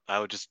melt. I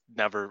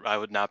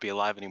would not be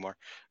alive anymore.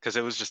 Because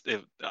it was just,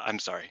 I'm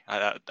sorry.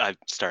 I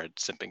started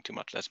simping too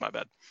much. That's my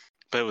bad.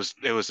 But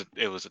it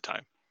was a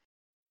time.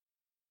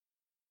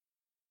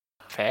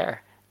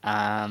 Fair.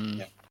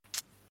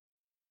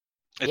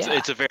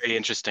 It's a very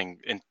interesting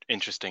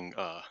entrance.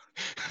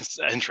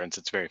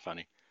 It's very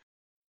funny.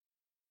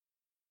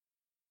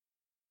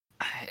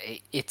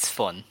 It's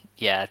fun.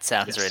 Yeah, it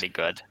sounds really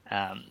good.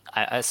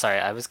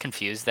 I was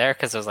confused there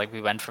because I was like,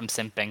 we went from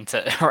simping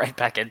to right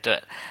back into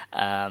it.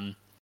 I'm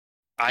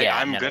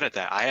good at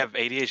that. I have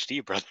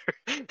ADHD, brother.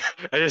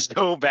 I just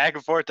go back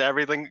and forth to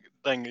everything.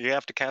 You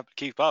have to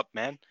keep up,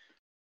 man.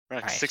 We're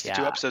like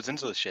 62 episodes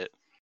into this shit.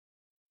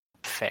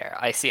 Fair.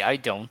 I see. I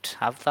don't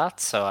have that,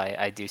 so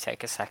I do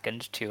take a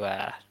second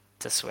to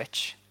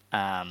switch.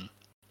 I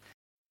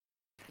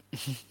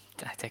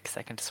take a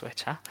second to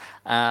switch, huh?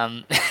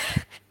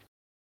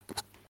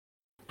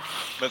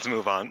 Let's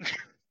move on.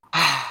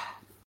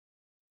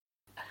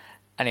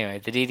 Anyway,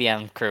 the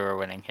DDM crew are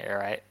winning here,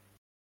 right?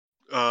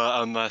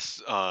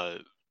 Unless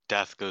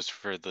Death goes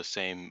for the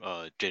same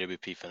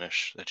JWP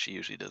finish that she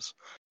usually does.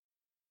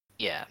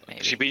 Yeah,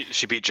 maybe.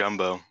 She beat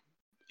Jumbo,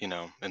 in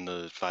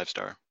the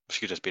 5-star. She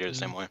could just beat her the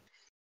same way.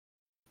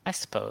 I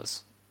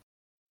suppose.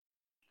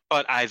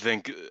 But I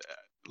think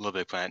Little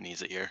Big Planet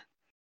needs it here.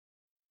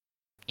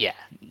 Yeah.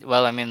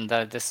 Well, I mean,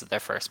 this is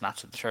their first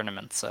match of the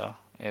tournament, so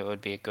it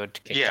would be a good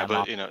kick. Yeah,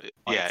 but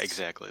yeah,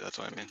 exactly. That's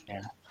what I mean.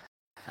 Yeah.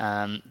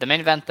 The main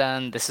event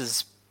then, this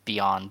is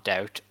beyond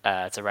doubt.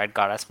 It's a Red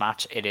Goddess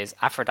match. It is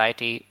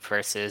Aphrodite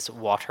versus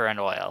Water and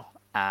Oil.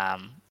 I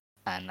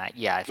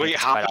think wait,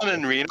 Hanan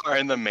and Reno are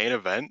in the main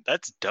event?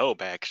 That's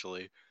dope,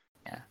 actually.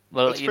 Yeah.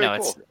 Well, That's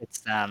cool.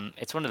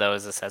 it's one of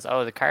those that says,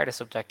 oh, the card is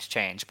subject to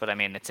change, but I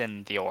mean, it's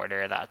in the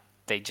order that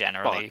they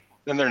generally.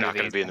 Then they're not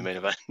going to be in the main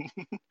event.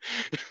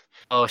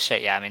 Oh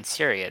shit! Yeah, I mean,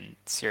 Siri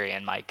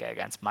and Micah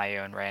against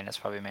Mayu and Rain is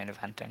probably main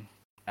eventing.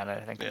 Now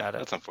that I think about it,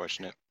 that's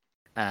unfortunate.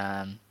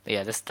 Yeah,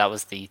 that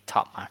was the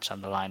top match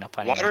on the lineup.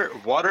 Anyway.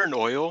 Water and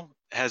Oil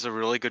has a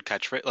really good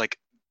catchphrase. Like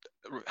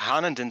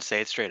Hanan didn't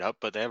say it straight up,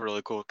 but they have a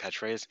really cool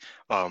catchphrase.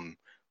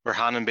 where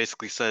Hanan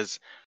basically says,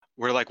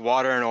 "We're like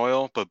water and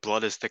oil, but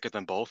blood is thicker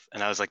than both."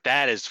 And I was like,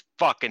 that is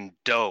fucking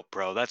dope,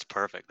 bro. That's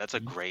perfect. That's a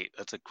great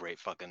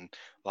fucking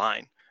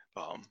line.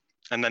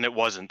 And then it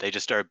wasn't. They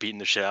just started beating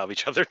the shit out of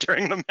each other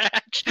during the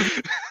match.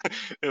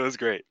 It was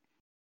great.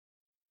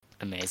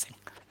 Amazing.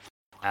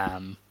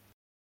 The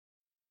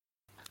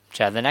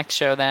next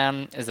show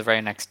then is the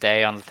very next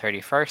day on the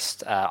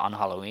 31st on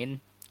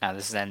Halloween.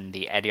 This is in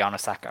the Eddie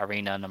Onosaka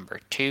Arena number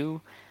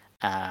 2.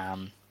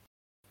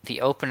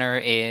 The opener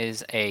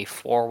is a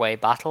 4-way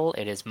battle.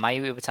 It is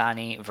Mayu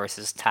Iwatani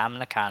versus Tam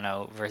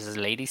Nakano versus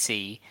Lady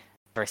C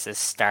versus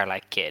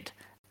Starlight Kid.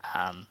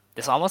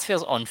 This almost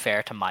feels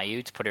unfair to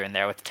Mayu to put her in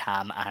there with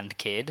Tam and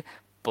Kid,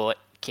 but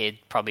Kid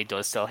probably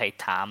does still hate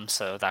Tam,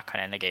 so that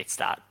kind of negates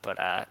that. But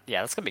yeah,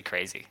 that's going to be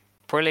crazy.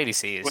 Poor Lady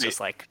C is just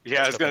like...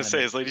 Yeah, I was going to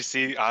say, is Lady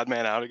C odd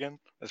man out again?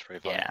 That's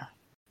pretty funny. Yeah,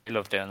 I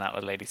love doing that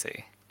with Lady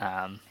C.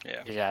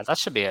 Yeah, that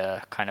should be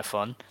a kind of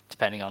fun,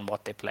 depending on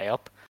what they play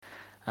up.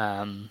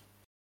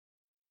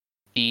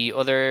 The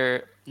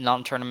other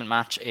non-tournament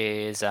match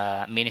is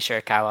Mina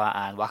Shirakawa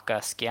and Waka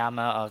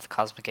Tsukiyama of the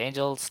Cosmic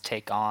Angels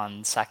take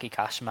on Saki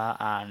Kashima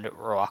and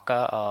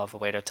Ruaka of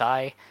Oedo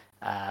Tai.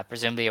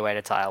 Presumably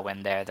Oedo Tai will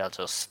win there. They'll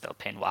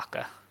pin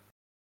Waka.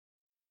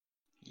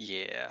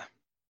 Yeah.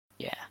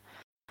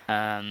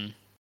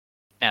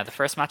 Now, the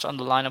first match on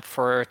the lineup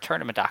for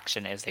tournament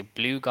action is a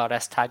Blue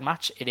Goddess tag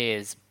match. It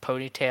is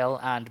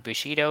Ponytail and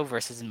Bushido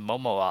versus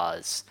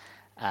Momoaz.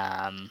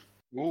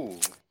 Ooh.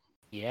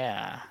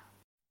 Yeah.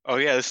 Oh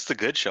yeah, this is a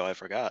good show. I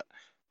forgot.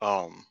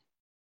 Yeah,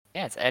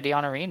 it's Eddie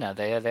on Arena.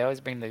 They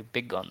always bring the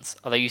big guns.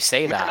 Although you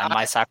say that, and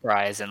Mai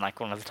Sakurai is in like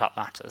one of the top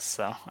matches,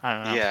 so I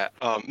don't know. Yeah.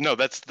 No,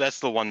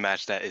 that's the one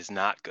match that is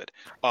not good.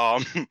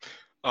 So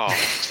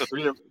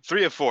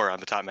 3 of 4 on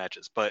the top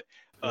matches, but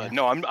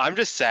no, I'm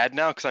just sad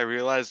now because I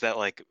realized that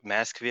like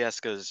Mask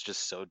Fiasco is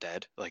just so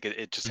dead. Like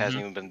it just hasn't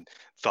even been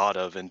thought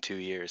of in 2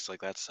 years. Like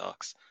that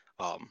sucks.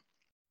 So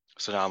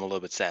now I'm a little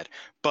bit sad.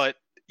 But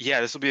yeah,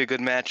 this will be a good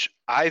match.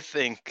 I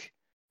think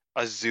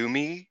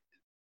Azumi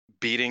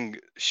beating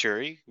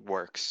Shuri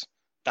works.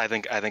 I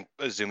think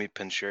Azumi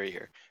pins Shuri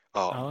here.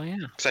 Oh yeah.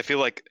 Because I feel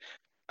like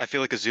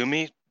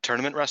Azumi,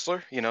 tournament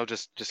wrestler,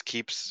 just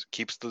keeps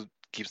the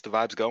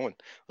vibes going.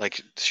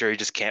 Like Shuri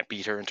just can't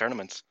beat her in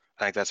tournaments.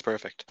 I think that's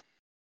perfect.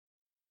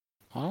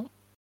 Well,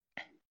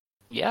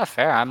 yeah,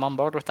 fair. I'm on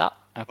board with that.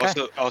 Okay.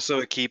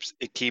 Also, it keeps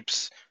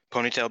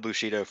Ponytail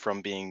Bushido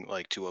from being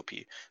like too OP.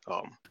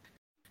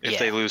 If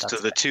they lose to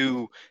the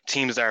 2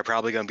 teams that are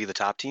probably going to be the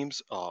top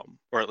teams, or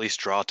at least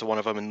draw to one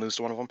of them and lose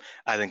to one of them,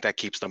 I think that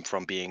keeps them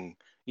from being,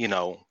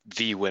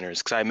 the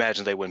winners. Because I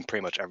imagine they win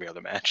pretty much every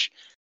other match.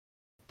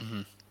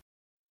 Mm-hmm.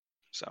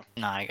 So.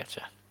 No, I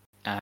gotcha.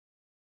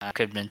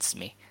 Convinced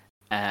me.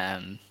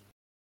 The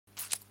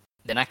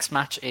next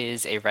match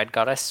is a Red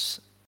Goddess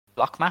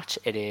block match.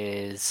 It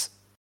is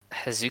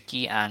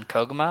Hazuki and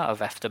Koguma of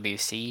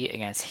FWC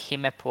against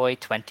Himepoi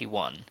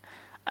 21.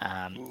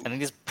 I think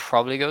this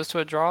probably goes to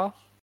a draw.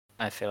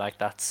 I feel like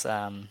that's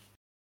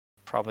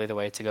probably the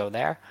way to go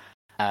there.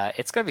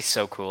 It's going to be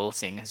so cool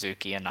seeing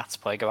Hazuki and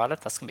Natsupoi go at it.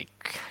 That's going to be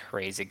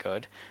crazy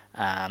good.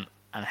 And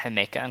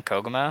Himeka and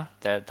Koguma,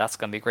 that's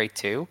going to be great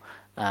too.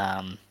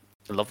 I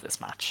love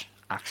this match,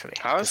 actually.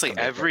 Honestly,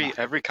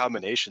 every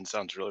combination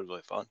sounds really,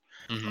 really fun.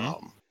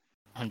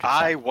 Mm-hmm.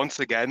 I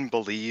once again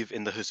believe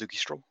in the Hazuki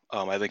Stroll.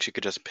 I think she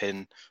could just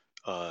pin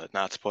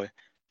Natsupoi.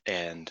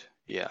 And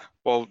yeah,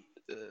 well,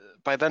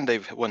 by then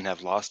they wouldn't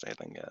have lost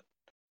anything yet.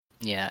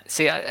 Yeah,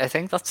 see, I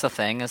think that's the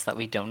thing, is that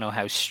we don't know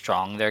how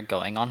strong they're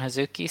going on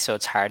Hazuki, so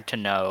it's hard to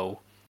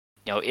know,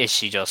 is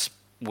she just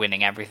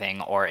winning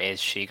everything, or is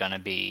she going to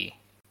be,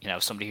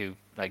 somebody who,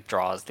 like,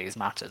 draws these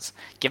matches.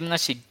 Given that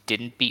she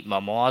didn't beat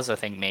Momoaz, I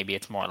think maybe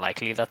it's more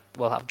likely that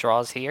we'll have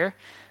draws here,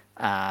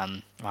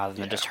 rather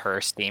than just her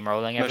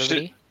steamrolling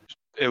everybody.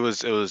 It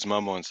was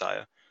Momo and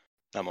Saya.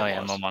 Oh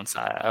yeah, Momo and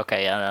Saya.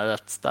 Okay, yeah,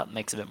 that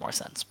makes a bit more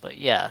sense. But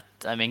yeah,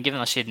 I mean, given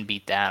that she didn't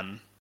beat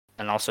them,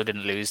 and also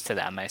didn't lose to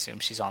them, I assume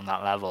she's on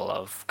that level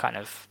of kind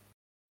of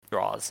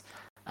draws.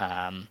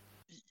 Yeah,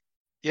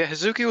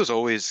 Hazuki was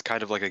always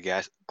kind of like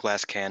a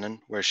glass cannon,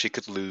 where she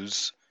could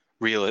lose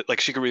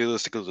she could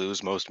realistically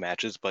lose most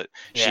matches, but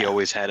she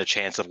always had a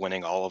chance of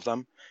winning all of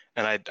them.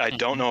 And I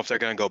don't know if they're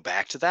going to go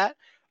back to that,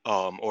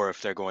 or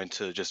if they're going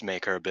to just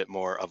make her a bit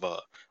more of a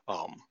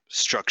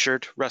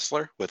structured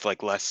wrestler with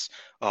like less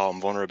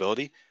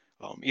vulnerability.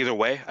 Either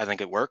way, I think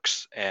it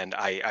works, and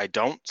I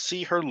don't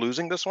see her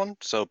losing this one,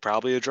 so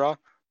probably a draw.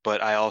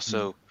 But I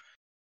also,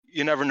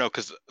 you never know,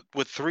 because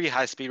with 3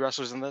 high-speed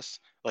wrestlers in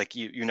this, like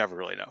you never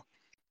really know.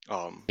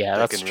 Yeah,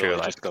 that's can true.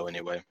 Really just go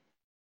anyway.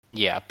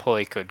 Yeah,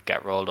 Poi could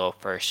get rolled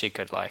up, or she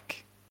could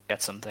like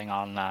get something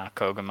on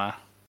Koguma.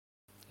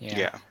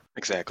 Yeah,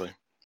 exactly.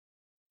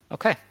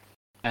 Okay.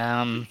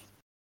 The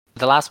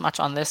last match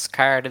on this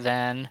card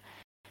then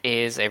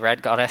is a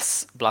Red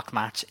Goddess block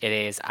match. It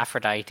is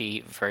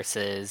Aphrodite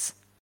versus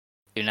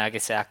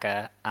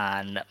Unagisaka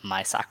and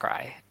Mai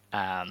Sakurai.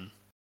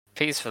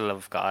 Please, for the love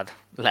of God,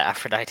 let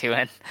Aphrodite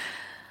win.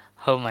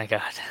 Oh my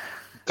God.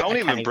 Don't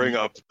can't even bring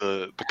up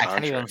the I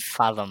can't even contract.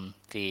 fathom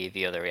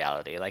the other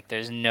reality. Like,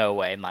 there's no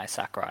way Mai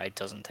Sakurai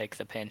doesn't take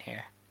the pin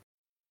here.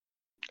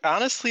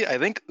 Honestly, I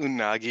think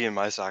Unagi and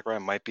Mai Sakurai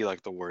might be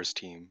like the worst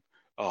team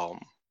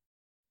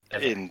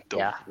in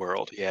the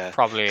world. Yeah.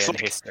 Probably in like,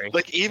 history.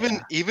 Like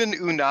even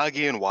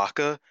Unagi and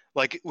Waka,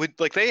 like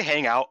they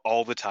hang out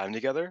all the time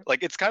together.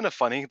 Like it's kind of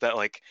funny that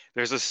like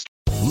there's a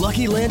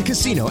Lucky Land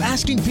Casino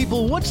asking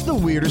people, what's the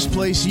weirdest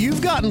place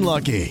you've gotten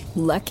lucky?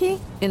 Lucky?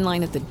 In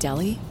line at the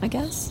deli, I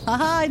guess?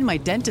 Aha, in my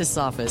dentist's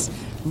office.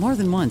 More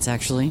than once,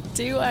 actually.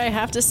 Do I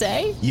have to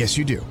say? Yes,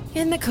 you do.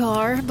 In the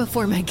car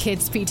before my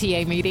kids'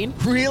 PTA meeting.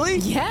 Really?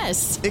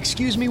 Yes.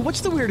 Excuse me,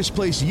 what's the weirdest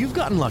place you've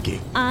gotten lucky?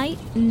 I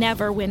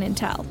never win and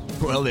tell.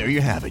 Well, there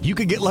you have it. You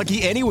can get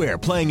lucky anywhere,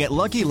 playing at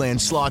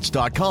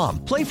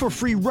LuckyLandSlots.com. Play for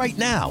free right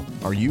now.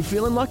 Are you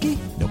feeling lucky?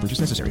 No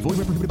purchase necessary. Void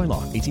where prohibited by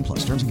law.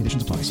 18+. Terms and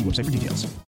conditions apply. See website for details.